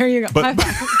 So there you go. High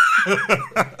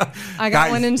five. I got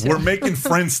guys, one in 2. We're making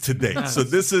friends today. So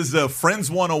this is Friends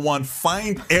 101.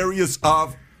 Find areas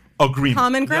of agreement.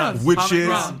 Common ground. Which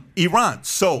is Iran.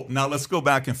 So now let's go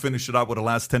back and finish it up with the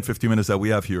last 10, 15 minutes that we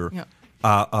have here. Yeah.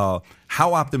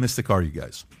 How optimistic are you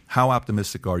guys? How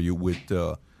optimistic are you with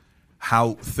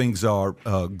how things are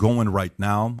going right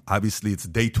now? Obviously, it's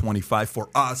day 25 for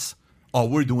us. All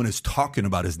we're doing is talking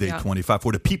about is day 25.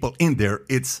 For the people in there,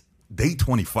 it's day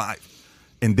 25.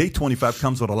 And day 25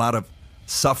 comes with a lot of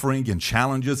suffering and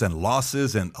challenges and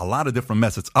losses and a lot of different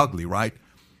mess. It's ugly, right?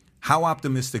 How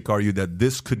optimistic are you that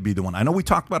this could be the one? I know we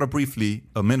talked about it briefly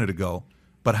a minute ago,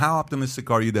 but how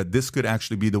optimistic are you that this could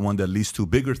actually be the one that leads to a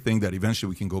bigger thing that eventually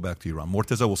we can go back to Iran?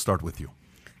 Morteza, we'll start with you.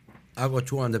 I go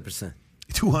 200%.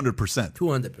 200%.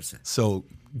 200%. So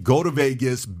go to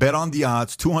Vegas, bet on the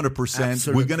odds, 200%.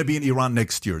 Absolutely. We're going to be in Iran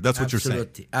next year. That's what you're saying.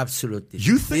 Absolutely.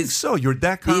 You think so? You're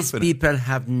that confident? These people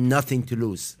have nothing to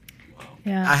lose.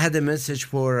 Yeah. I had a message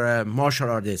for martial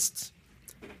artists,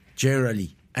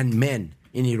 generally, and men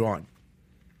in Iran.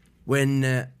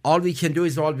 When all we can do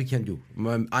is all we can do.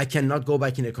 I cannot go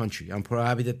back in the country. I'm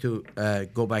prohibited to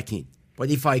go back in. But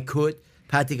if I could,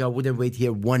 Patrick, I wouldn't wait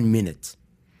here 1 minute.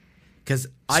 Because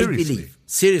I believe,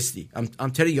 seriously,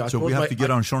 I'm telling you. So we have to get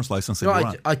our insurance license in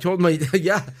Iran. I told my,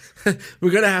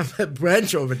 we're going to have a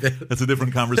branch over there. That's a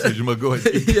different conversation, but go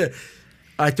ahead. Yeah.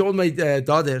 I told my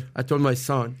daughter, I told my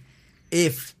son,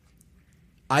 if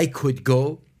I could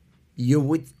go, you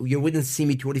wouldn't see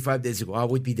me 25 days ago. I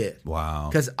would be there. Wow.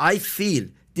 Because I feel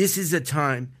this is a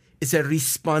time, it's a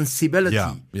responsibility.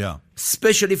 Yeah.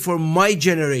 Especially for my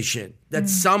generation, that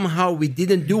somehow we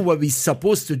didn't do what we're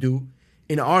supposed to do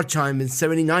in our time. In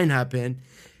 79 happened.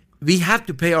 We have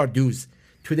to pay our dues.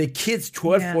 To the kids,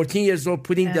 12, 14 years old,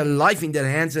 putting their life in their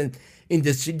hands and in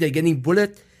the street, they're getting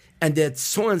bullet. And that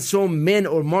so-and-so men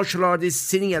or martial artists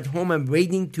sitting at home and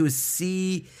waiting to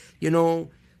see,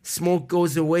 smoke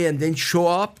goes away and then show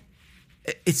up.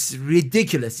 It's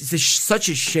ridiculous. It's such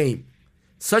a shame.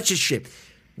 Such a shame.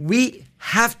 We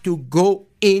have to go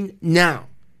in now.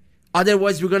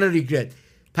 Otherwise, we're going to regret.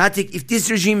 Patrick, if this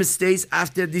regime stays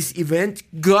after this event,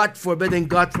 God forbid,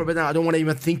 I don't want to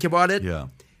even think about it. Yeah.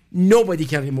 Nobody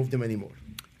can remove them anymore.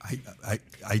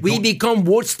 We become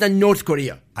worse than North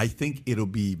Korea. I think it'll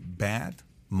be bad,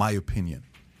 my opinion.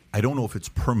 I don't know if it's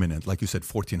permanent, like you said,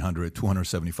 1,400,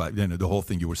 275, the whole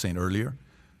thing you were saying earlier.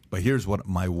 But here's what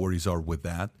my worries are with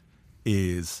that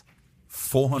is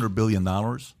 $400 billion,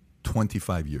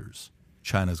 25 years.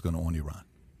 China's going to own Iran.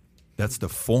 That's the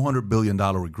 $400 billion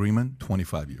agreement,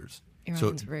 25 years.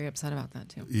 Iran's very upset about that,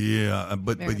 too. Yeah,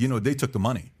 but they took the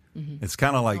money. Mm-hmm. It's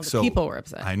kind of like, people were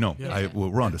upset. I know. Yeah.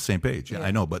 We're on the same page. Yeah.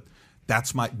 I know, but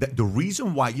that's the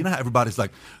reason why, how everybody's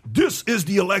like, this is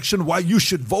the election why you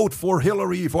should vote for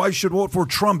Hillary, why you should vote for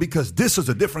Trump, because this is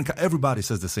a different, everybody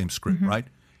says the same script, right?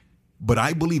 But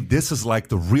I believe this is like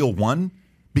the real one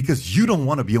because you don't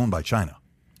want to be owned by China.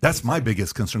 That's my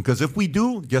biggest concern, because if we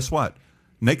do, guess what?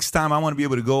 Next time I want to be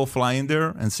able to go fly in there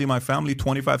and see my family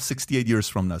 68 years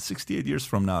from now. 68 years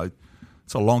from now,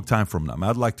 it's a long time from now.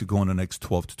 I'd like to go in the next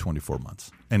 12 to 24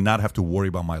 months and not have to worry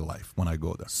about my life when I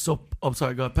go there. So, I'm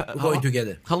sorry, go ahead. We're going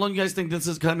together. How long do you guys think this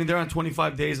is? I mean, they're on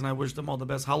 25 days, and I wish them all the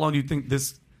best. How long do you think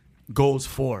this goes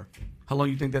for? How long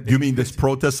do you think that? You mean this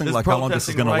protesting? Like how long this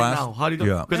is going to last? Now. How do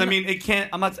you? Because I mean, it can't.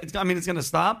 it's going to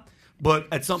stop. But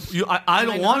at some, I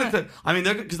don't want it to. I mean,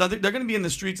 because they're going to be in the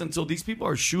streets until these people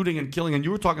are shooting and killing. And you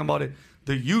were talking about it,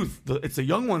 the youth. It's the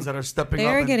young ones that are stepping up.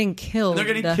 They're getting killed. They're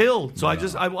getting killed. So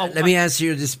let me answer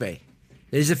you this way.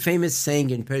 There's a famous saying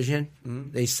in Persian.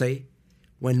 They say,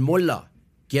 when mullah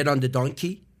get on the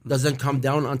donkey, doesn't come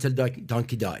down until the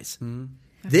donkey dies.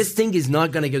 This thing is not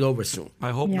going to get over soon.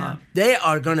 I hope not. They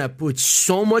are going to put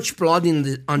so much blood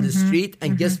on the street.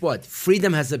 And guess what?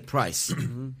 Freedom has a price.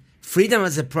 Freedom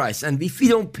has a price. And if we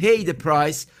don't pay the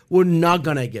price, we're not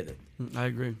going to get it. I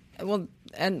agree. Well,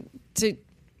 and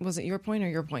was it your point or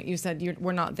your point? You said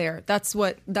we're not there. That's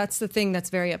the thing that's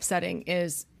very upsetting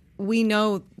is we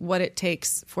know what it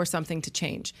takes for something to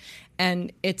change.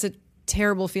 And it's a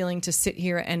terrible feeling to sit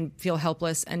here and feel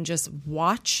helpless and just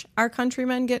watch our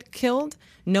countrymen get killed,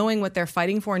 knowing what they're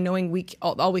fighting for, knowing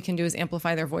all we can do is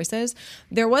amplify their voices.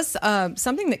 There was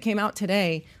something that came out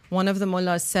today. One of the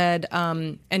mullahs said,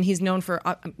 and he's known for,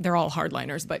 they're all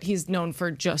hardliners, but he's known for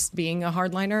just being a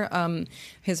hardliner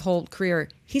his whole career.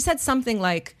 He said something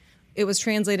like, it was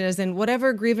translated as in,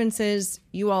 whatever grievances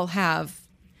you all have,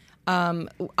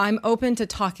 I'm open to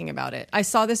talking about it. I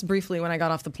saw this briefly when I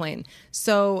got off the plane.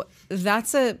 So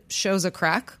shows a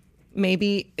crack,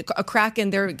 maybe a crack,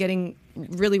 and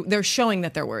they're showing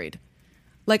that they're worried.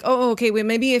 Like, okay,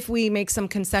 maybe if we make some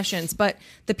concessions, but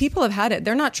the people have had it.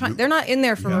 They're not in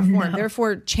there for reform. They're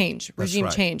for change, regime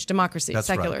change, democracy,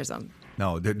 secularism. Right.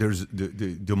 No, there's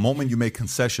the moment you make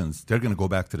concessions, they're going to go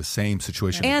back to the same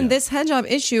situation. And this hijab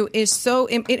issue is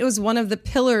it was one of the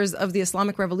pillars of the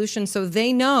Islamic Revolution. So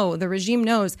the regime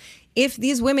knows if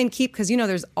these women because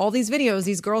there's all these videos,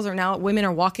 these women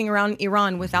are walking around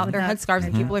Iran without their headscarves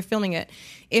and people are filming it.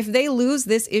 If they lose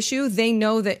this issue, they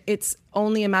know that it's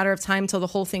only a matter of time till the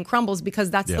whole thing crumbles because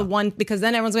that's the one, because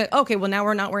then everyone's like, okay, well now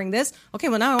we're not wearing this. Okay,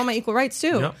 well now I want my equal rights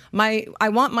too. Yep. I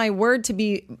want my word to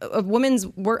be, a woman's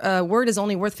word is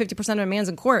only worth 50% of a man's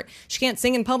in court. She can't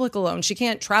sing in public alone. She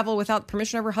can't travel without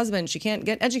permission of her husband. She can't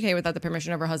get educated without the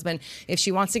permission of her husband. If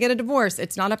she wants to get a divorce,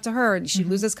 it's not up to her. She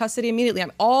loses custody immediately.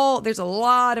 There's a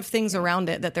lot of things around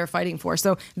it that they're fighting for.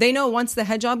 So they know once the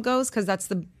hijab goes, because that's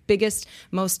the biggest,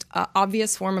 most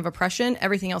obvious form of oppression,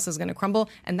 everything else is going to crumble.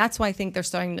 And that's why I think they're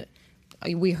starting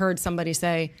to, we heard somebody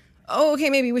say, oh, okay,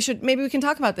 maybe we can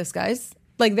talk about this, guys.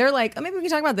 Like, they're like, oh, maybe we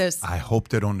can talk about this. I hope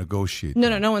they don't negotiate.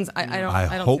 No one's, I don't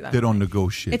hope see that they don't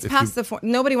negotiate. It's past the form.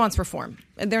 Nobody wants reform.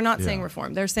 They're not saying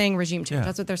reform. They're saying regime change.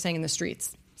 That's what they're saying in the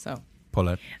streets. So,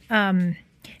 Paulette.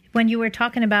 when you were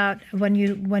talking about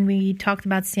when we talked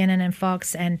about CNN and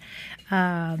Fox and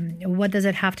what does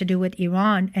it have to do with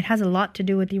Iran? It has a lot to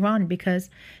do with Iran because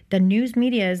the news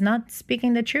media is not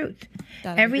speaking the truth.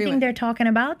 Everything they're talking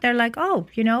about, they're like, oh,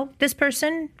 this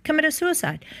person committed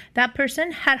suicide. That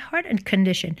person had heart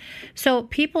condition. So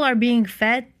people are being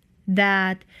fed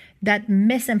that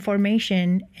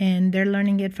misinformation, and they're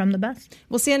learning it from the best.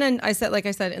 Well, CNN, like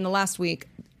I said in the last week,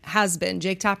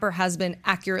 Jake Tapper has been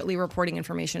accurately reporting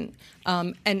information.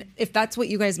 And if that's what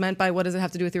you guys meant by what does it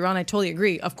have to do with Iran, I totally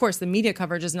agree. Of course, the media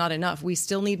coverage is not enough. We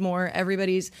still need more.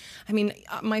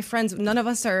 My friends, none of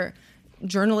us are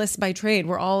journalists by trade.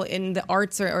 We're all in the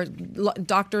arts or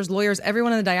doctors, lawyers.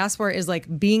 Everyone in the diaspora is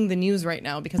like being the news right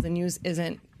now because the news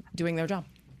isn't doing their job.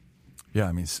 Yeah,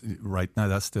 right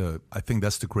now I think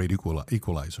that's the great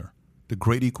equalizer. The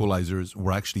great equalizers,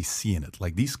 we're actually seeing it.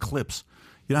 Like these clips.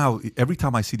 You know how every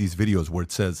time I see these videos where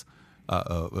it says,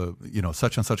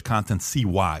 such and such content, see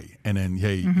why, and then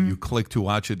you click to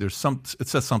watch it. It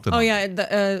says something. Oh yeah,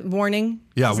 the warning.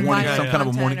 Yeah, warning, some kind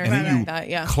of a warning, and then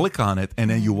you click on it, and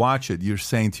then you watch it. You're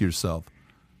saying to yourself,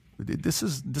 "This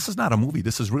is not a movie.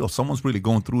 This is real. Someone's really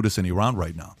going through this in Iran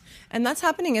right now." And that's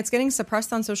happening. It's getting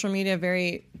suppressed on social media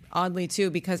very oddly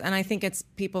too, and I think it's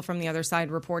people from the other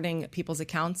side reporting people's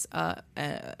accounts.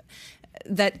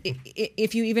 That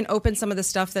if you even open some of the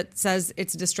stuff that says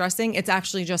it's distressing, it's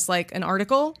actually just like an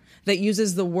article that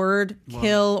uses the word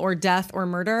kill or death or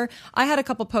murder. I had a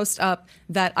couple posts up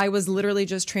that I was literally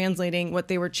just translating what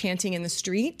they were chanting in the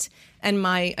street, and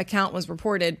my account was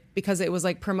reported because it was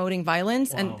like promoting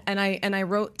violence. Wow. And I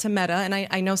wrote to Meta, and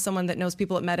I know someone that knows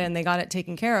people at Meta, and they got it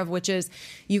taken care of, which is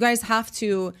you guys have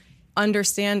to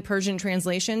understand Persian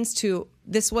translations to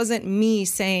this wasn't me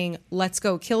saying let's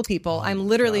go kill people. I'm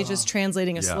literally just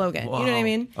translating a slogan. Wow. You know what I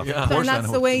mean? Yeah. And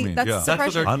that's the way that's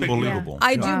suppression. Unbelievable.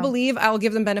 I do believe I will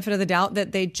give them benefit of the doubt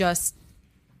that they just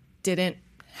didn't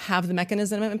have the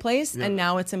mechanism in place, and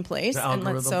now it's in place.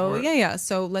 And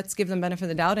so let's give them benefit of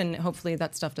the doubt, and hopefully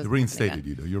that stuff doesn't reinstated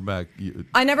you though. You're back.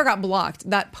 I never got blocked.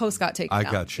 That post got taken down.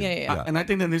 I got you. Yeah. And I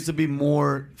think there needs to be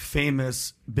more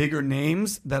famous, bigger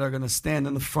names that are going to stand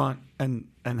in the front and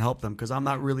help them, because I'm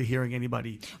not really hearing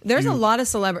anybody. There's a lot of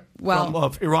celebrity.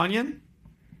 Of Iranian,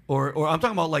 or I'm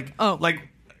talking about like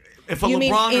if a You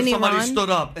mean LeBron or in somebody Iran? stood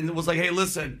up and was like, hey,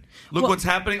 listen, look what's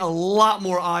happening. A lot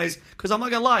more eyes. Because I'm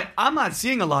not going to lie, I'm not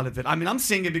seeing a lot of it. I mean, I'm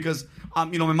seeing it because, my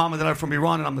mom and dad are from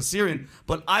Iran and I'm a Syrian.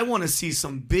 But I want to see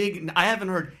some big, I haven't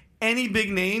heard any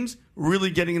big names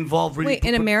really getting involved. Really Wait,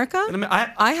 in America?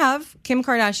 I have Kim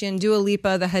Kardashian, Dua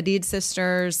Lipa, the Hadid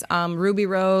sisters, Ruby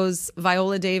Rose,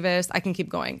 Viola Davis. I can keep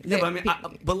going.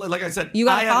 But like I said, you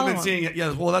I haven't been seeing it.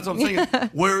 Yeah, well, that's what I'm saying.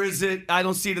 Where is it? I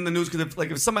don't see it in the news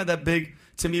because if somebody that big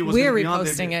to me was we're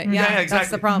reposting it. Yeah, exactly. That's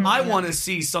the problem. I want to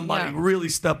see somebody really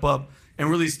step up and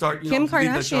really start. Kim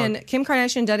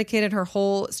Kardashian dedicated her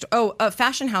whole.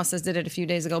 Fashion houses did it a few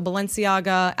days ago.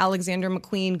 Balenciaga, Alexander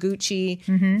McQueen,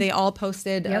 Gucci. They all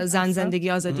posted Zan Zendegi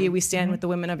Azadi. We stand with the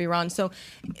women of Iran. So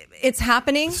it's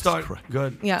happening.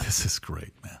 Good. Yeah, this is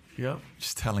great, man. Yeah,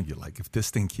 just telling you, like if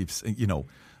this thing keeps,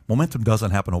 momentum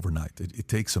doesn't happen overnight. It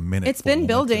takes a minute. It's been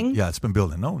building. Yeah, it's been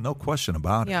building. No question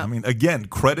about it. I mean, again,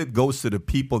 credit goes to the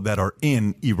people that are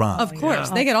in Iran. Of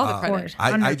course, they get all the credit.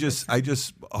 I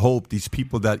just hope these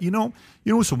people that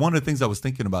so one of the things I was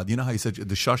thinking about. You know how you said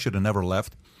the Shah should have never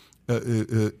left.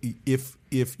 If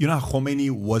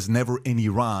Khomeini was never in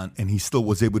Iran and he still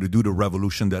was able to do the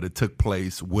revolution that it took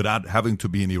place without having to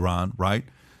be in Iran, right?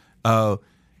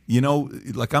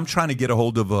 Like I'm trying to get a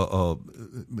hold of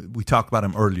we talked about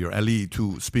him earlier, Ali,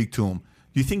 to speak to him.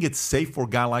 Do you think it's safe for a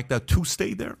guy like that to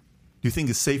stay there? Do you think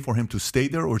it's safe for him to stay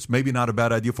there, or it's maybe not a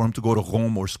bad idea for him to go to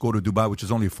Rome or go to Dubai, which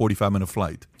is only a 45-minute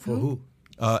flight? For who?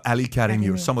 Ali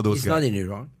Karimi or some of those he's guys. He's not in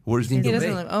Iran. Where is he? He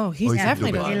doesn't live. He's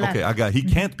definitely doesn't live. Okay, he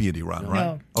can't be in Iran, right?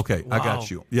 No. Okay, wow. I got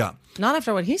you. Yeah. Not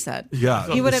after what he said. Yeah.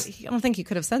 He would have. I don't think he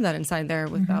could have said that inside there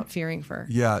without fearing for.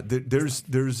 Yeah, there's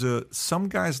some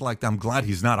guys like that. I'm glad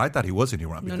he's not. I thought he was in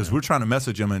Iran because we're trying to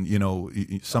message him, and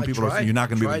some people are saying you're not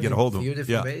going to be able to get a hold of him.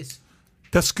 Yeah.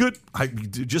 That's good.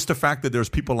 Just the fact that there's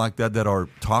people like that are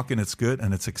talking, it's good,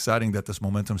 and it's exciting that this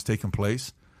momentum's taking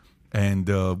place. And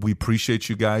we appreciate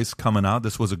you guys coming out.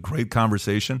 This was a great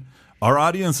conversation. Our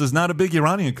audience is not a big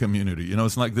Iranian community.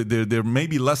 It's like they're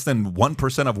maybe less than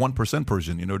 1% of 1%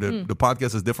 Persian. The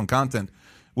podcast is different content,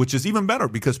 which is even better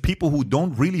because people who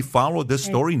don't really follow this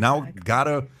story now got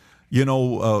a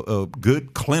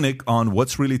good clinic on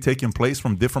what's really taking place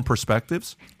from different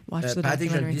perspectives. Watch the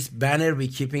documentary. This banner, we're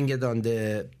keeping it on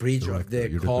the bridge of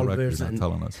the culverts. You're not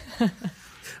telling us.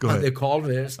 On the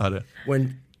culverts.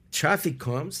 When traffic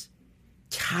comes,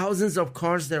 thousands of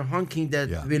cars. They're honking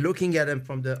that we're looking at them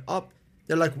from the up.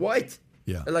 They're like white.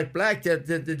 Yeah. They're like black.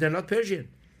 They're not Persian.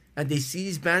 And they see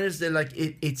these banners. They're like,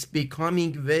 it's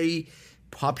becoming very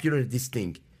popular, this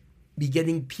thing. Be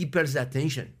getting people's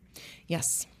attention.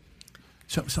 Yes.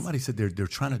 So somebody said they're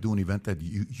trying to do an event at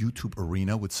YouTube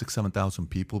Arena with 6,000-7,000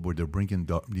 people where they're bringing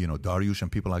Dariush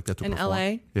and people like that to in perform.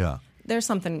 LA. Yeah. There's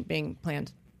something being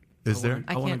planned. Is there?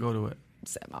 I want to go to it.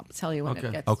 I'll tell you when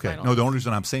it gets final. No, the only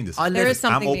reason I'm saying this there is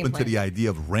something I'm being open to the idea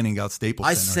of renting out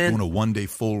Staples Center and doing a one-day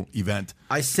full event.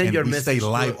 I send and your we message stay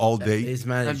live all day.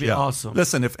 That'd be awesome.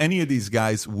 Listen, if any of these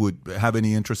guys would have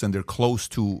any interest and they're close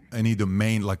to any of the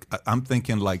main, like I'm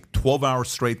thinking like 12-hour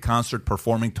straight concert,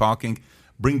 performing, talking,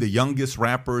 bring the youngest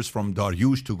rappers from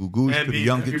Dariush to Gugush to the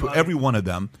youngest, to every one of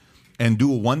them, and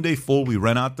do a one-day full. We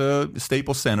rent out the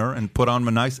Staples Center and put on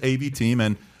a nice AV team,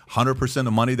 and 100%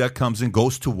 of money that comes in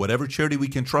goes to whatever charity we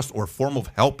can trust or form of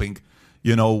helping,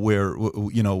 where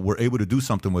we're able to do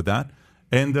something with that.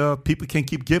 And people can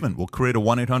keep giving. We'll create a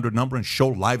 1-800 number and show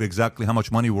live exactly how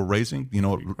much money we're raising.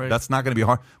 That's not going to be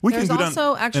hard. We can do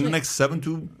that in the next 7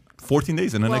 to 14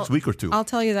 days, in the next week or two. I'll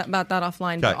tell you about that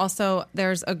offline. Okay. But also,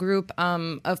 there's a group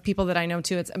of people that I know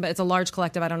too. It's a large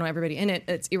collective. I don't know everybody in it.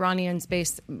 It's Iranians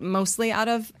based mostly out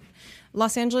of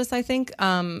Los Angeles, I think,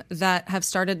 that have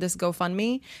started this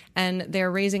GoFundMe, and they're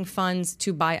raising funds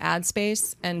to buy ad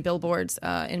space and billboards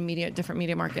in different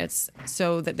media markets,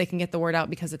 so that they can get the word out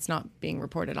because it's not being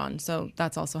reported on. So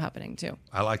that's also happening too.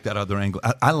 I like that other angle.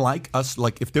 I like us,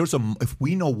 like if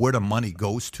we know where the money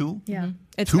goes to. Yeah.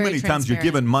 It's too many times you're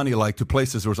giving money like to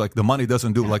places where it's like the money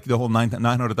doesn't do like the whole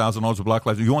 $900,000 of Black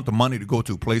Lives. You want the money to go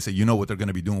to a place that you know what they're going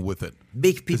to be doing with it.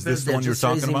 Big people. Is this the one you're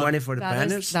talking about? Money for the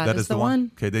banners. That is the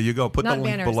one. Okay, there you go. Put Not the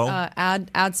link banners, below.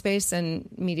 Ad space and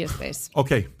media space.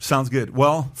 Okay, sounds good.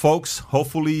 Well, folks,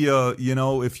 hopefully,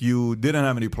 if you didn't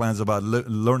have any plans about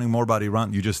learning more about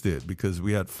Iran, you just did, because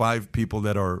we had 5 people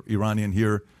that are Iranian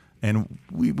here. And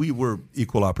we were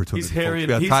equal opportunity. He's hairy.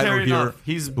 We had He's Tyler hairy here, enough.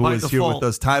 He's who by is here default. with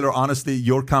us. Tyler, honestly,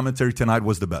 your commentary tonight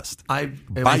was the best.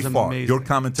 It by was far, amazing. your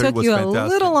commentary Took was you fantastic. a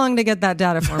little long to get that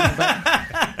data for me, but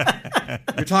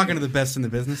You're talking to the best in the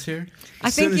business here. I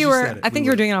think you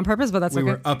were doing it on purpose, but that's we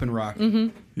okay. were up and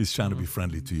rocking. He's trying to be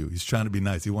friendly to you. He's trying to be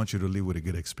nice. He wants you to leave with a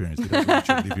good experience. He doesn't want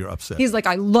you to leave here upset. He's like,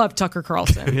 I love Tucker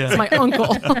Carlson. It's my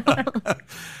uncle.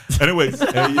 Anyways,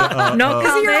 no,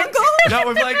 is he your uncle? No,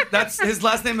 we're like, that's his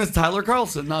last name is Tyler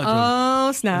Carlson. No,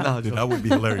 Oh, snap. no, dude, that would be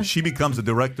hilarious. She becomes the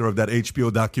director of that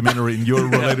HBO documentary, and you're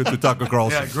related to Tucker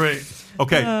Carlson. yeah, great.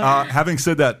 Okay, having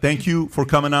said that, thank you for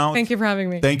coming out. Thank you for having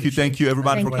me. Thank you,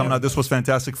 everybody, for coming out. This was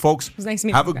fantastic. Folks, was nice to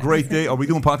meet have you a guys. great day. Are we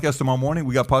doing podcast tomorrow morning?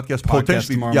 We got podcast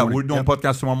potentially. tomorrow Yeah, morning. we're doing Yep.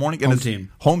 podcast tomorrow morning. Home it's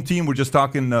team. Home team. We're just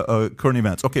talking current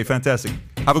events. Okay, fantastic.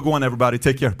 Have a good one, everybody.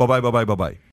 Take care. Bye-bye, bye-bye, bye-bye.